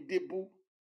form formidable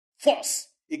force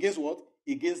against what?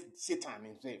 Against Satan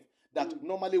himself. That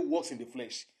normally works in the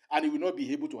flesh. And he will not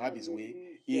be able to have his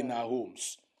way in our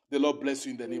homes. The Lord bless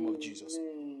you in the name of Jesus.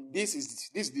 This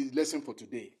is the lesson for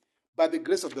today. By the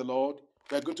grace of the Lord,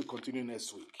 we are going to continue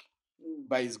next week.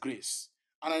 By his grace.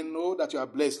 And I know that you are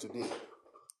blessed today.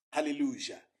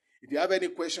 Hallelujah. If you have any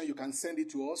question, you can send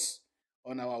it to us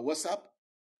on our WhatsApp.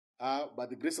 By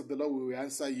the grace of the Lord, we will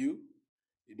answer you.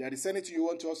 If there is anything you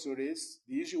want us to raise,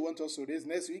 the issue you want us to raise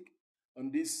next week on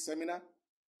this seminar,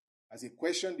 as a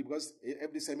question, because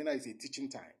every seminar is a teaching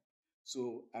time.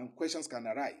 So, and questions can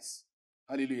arise.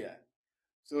 Hallelujah.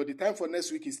 So the time for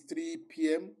next week is 3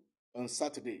 p.m. on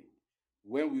Saturday,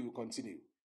 when we will continue.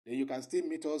 Then you can still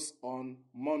meet us on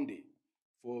Monday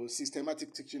for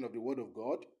systematic teaching of the Word of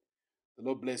God. The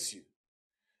Lord bless you.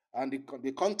 And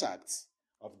the contact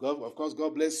of God, of course,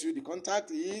 God bless you. The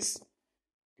contact is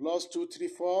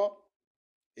 +234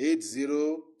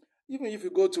 80. Even if you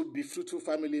go to Be Fruitful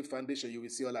Family Foundation, you will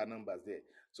see all our numbers there.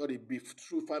 Sorry,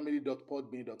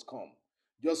 BeFruitfulFamily.podbean.com.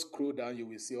 Just scroll down, you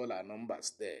will see all our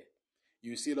numbers there.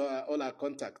 You will see all our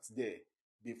contacts there.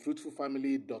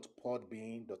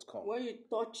 BeFruitfulFamily.podbean.com. When you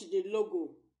touch the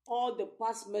logo, all the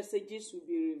past messages will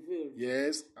be revealed.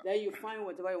 Yes. Then you find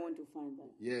whatever you want to find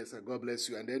there. Yes, God bless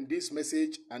you. And then this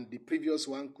message and the previous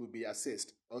one could be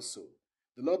accessed also.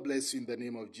 The Lord bless you in the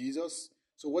name of Jesus.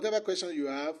 So whatever question you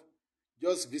have,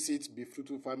 just visit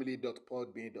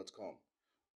BeFruitfulFamily.podbean.com.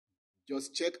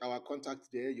 Just check our contact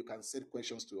there. You can send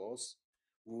questions to us.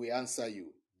 We will answer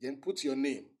you. Then put your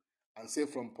name and say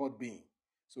from Podbean.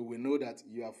 So we know that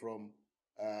you are from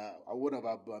a word of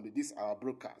our this our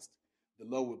broadcast. The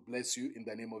Lord will bless you in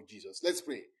the name of Jesus. Let's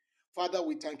pray. Father,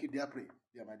 we thank you. Dear, pray.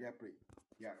 Yeah, my dear, pray.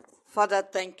 Yeah. Father,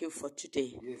 thank you for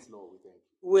today. Yes, Lord, we thank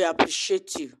you. We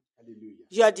appreciate you. Hallelujah.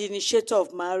 You are the initiator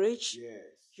of marriage. Yes.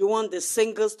 You want the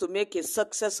singles to make a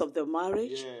success of the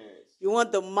marriage. Yes. You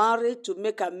want the married to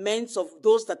make amends of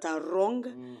those that are wrong.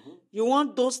 Mm-hmm. You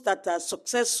want those that are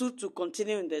successful to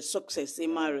continue in their success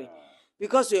in marriage.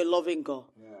 Because you're a loving God.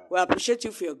 Yeah. We appreciate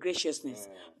you for your graciousness.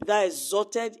 That is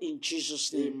exalted in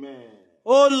Jesus' name. Amen.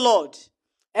 Oh Lord,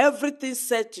 everything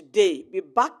said today be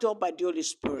backed up by the Holy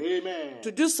Spirit. Amen.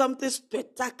 To do something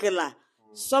spectacular,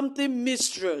 something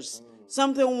mysterious,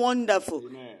 something wonderful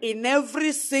in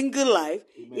every single life,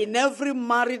 in every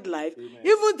married life,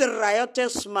 even the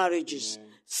riotous marriages,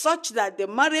 such that the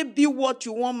marriage be what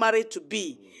you want marriage to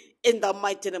be in the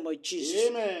mighty name of Jesus.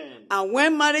 Amen. And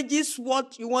when marriage is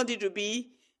what you want it to be,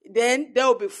 then there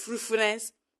will be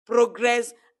fruitfulness,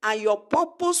 progress, and your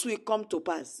purpose will come to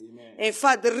pass. Amen. In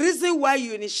fact, the reason why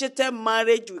you initiated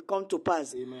marriage will come to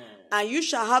pass. Amen. And you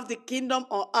shall have the kingdom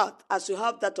on earth as you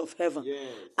have that of heaven. Yes.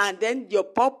 And then your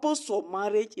purpose for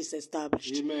marriage is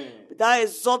established. Amen. That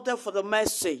is exalted for the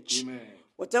message. Amen.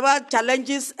 Whatever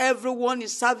challenges everyone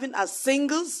is having as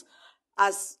singles,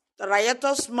 as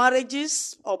riotous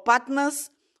marriages or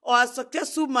partners, or as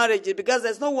successful marriages, because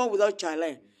there's no one without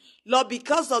challenge. Lord,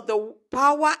 because of the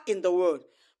power in the word,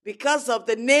 because of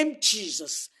the name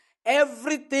Jesus,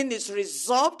 everything is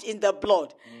resolved in the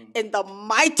blood. In the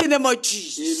mighty name of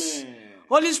Jesus. Amen.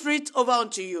 Holy Spirit, over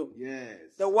unto you. Yes.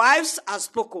 The wives are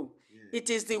spoken. Yes. It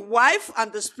is the wife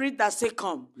and the spirit that say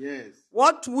come. Yes.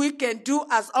 What we can do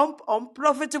as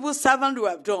unprofitable servant we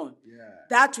have done. Yeah.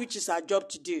 That which is our job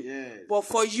to do. Yes. But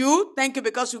for you, thank you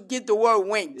because you give the word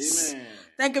wings. Amen.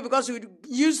 Thank you because you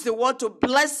use the word to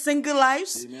bless single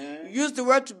lives. Amen. You use the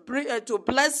word to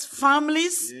bless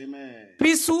families. Amen.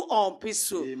 Peaceful or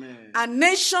unpeaceful. Amen. And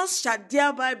nations shall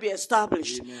thereby be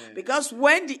established. Amen. Because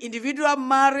when the individual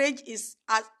marriage is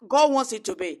as God wants it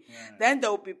to be, then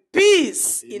there will be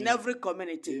peace in every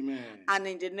community. Amen. And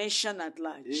in the nation at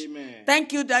large. Amen.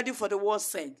 Thank you, Daddy, for the word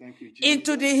sent. Thank you, Jesus.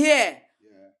 Into the here.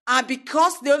 And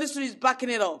because the Holy Spirit is backing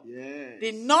it up,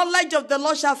 the knowledge of the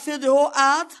Lord shall fill the whole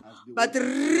earth, but the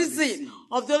reason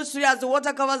of the Holy Spirit as the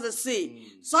water covers the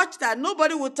sea, such that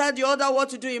nobody will tell the other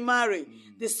what to do in marriage.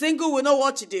 The single will know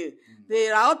what to do.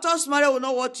 The author's married will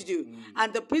know what to do.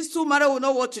 And the priest who married will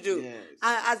know what to do. Yes.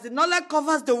 And as the knowledge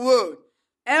covers the world,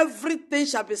 everything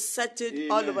shall be settled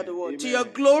all over the world. Amen. To your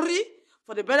glory,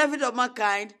 for the benefit of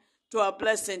mankind, to our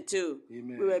blessing too.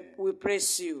 Amen. We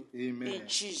praise you. Amen. In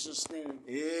Jesus' name.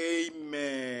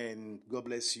 Amen. God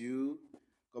bless you.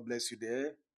 God bless you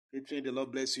there. Patron, the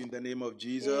Lord bless you in the name of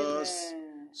Jesus.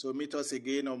 Amen. So meet us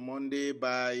again on Monday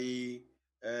by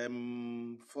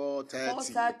 4:30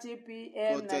 4:30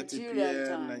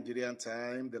 p.m. Nigerian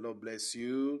time. The Lord bless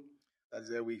you. That's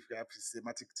where we have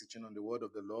systematic teaching on the word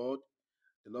of the Lord.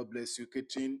 The Lord bless you,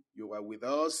 Kitchen. You are with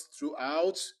us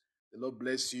throughout. The Lord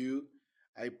bless you.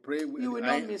 I pray You will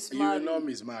not miss you will Mary. not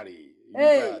miss Mary. In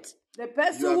Hey, fact, the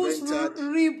person you whose have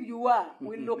entered. rib you are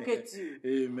will locate you.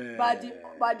 Amen. By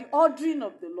the ordering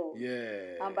of the Lord.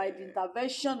 Yeah. And by the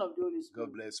intervention of the Holy Spirit.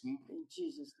 God bless. In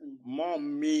Jesus' name.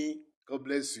 Mommy, God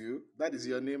bless you. That is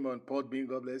your name on Podbean.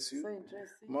 God bless you. So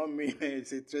interesting. Mommy,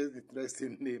 it's an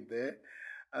interesting name there.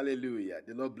 Hallelujah.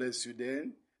 The Lord bless you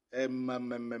then.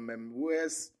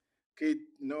 Where's Kate?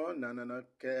 No.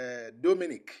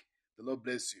 Dominic. The Lord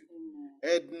bless you. Amen.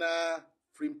 Edna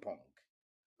Frimpong.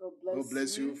 God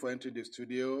bless you for entering the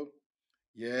studio.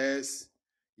 Yes.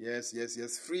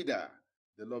 Frida,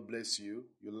 the Lord bless you.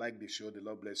 You like the show, the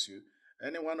Lord bless you.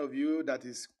 Any one of you that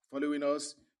is following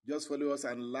us, just follow us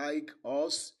and like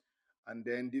us. And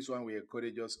then this one will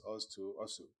encourage us to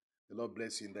also. The Lord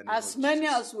bless you in the name of Jesus. As many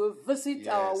as will visit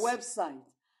our website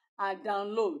and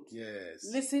download,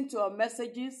 listen to our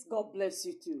messages, God bless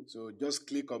you too. So just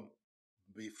click on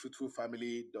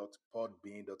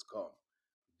befruitfulfamily.podbean.com.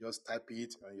 Just type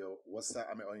it on your WhatsApp,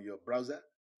 on your browser.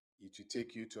 It will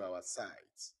take you to our site.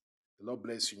 The Lord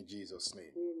bless you in Jesus'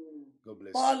 name. God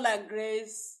bless you. Paul and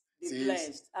Grace, be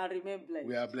blessed and remain blessed.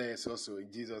 We are blessed also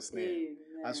in Jesus' name. Amen.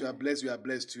 As we are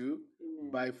blessed too.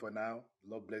 Amen. Bye for now.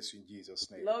 Lord bless you in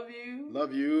Jesus' name. Love you.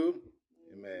 Love you.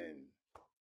 Amen.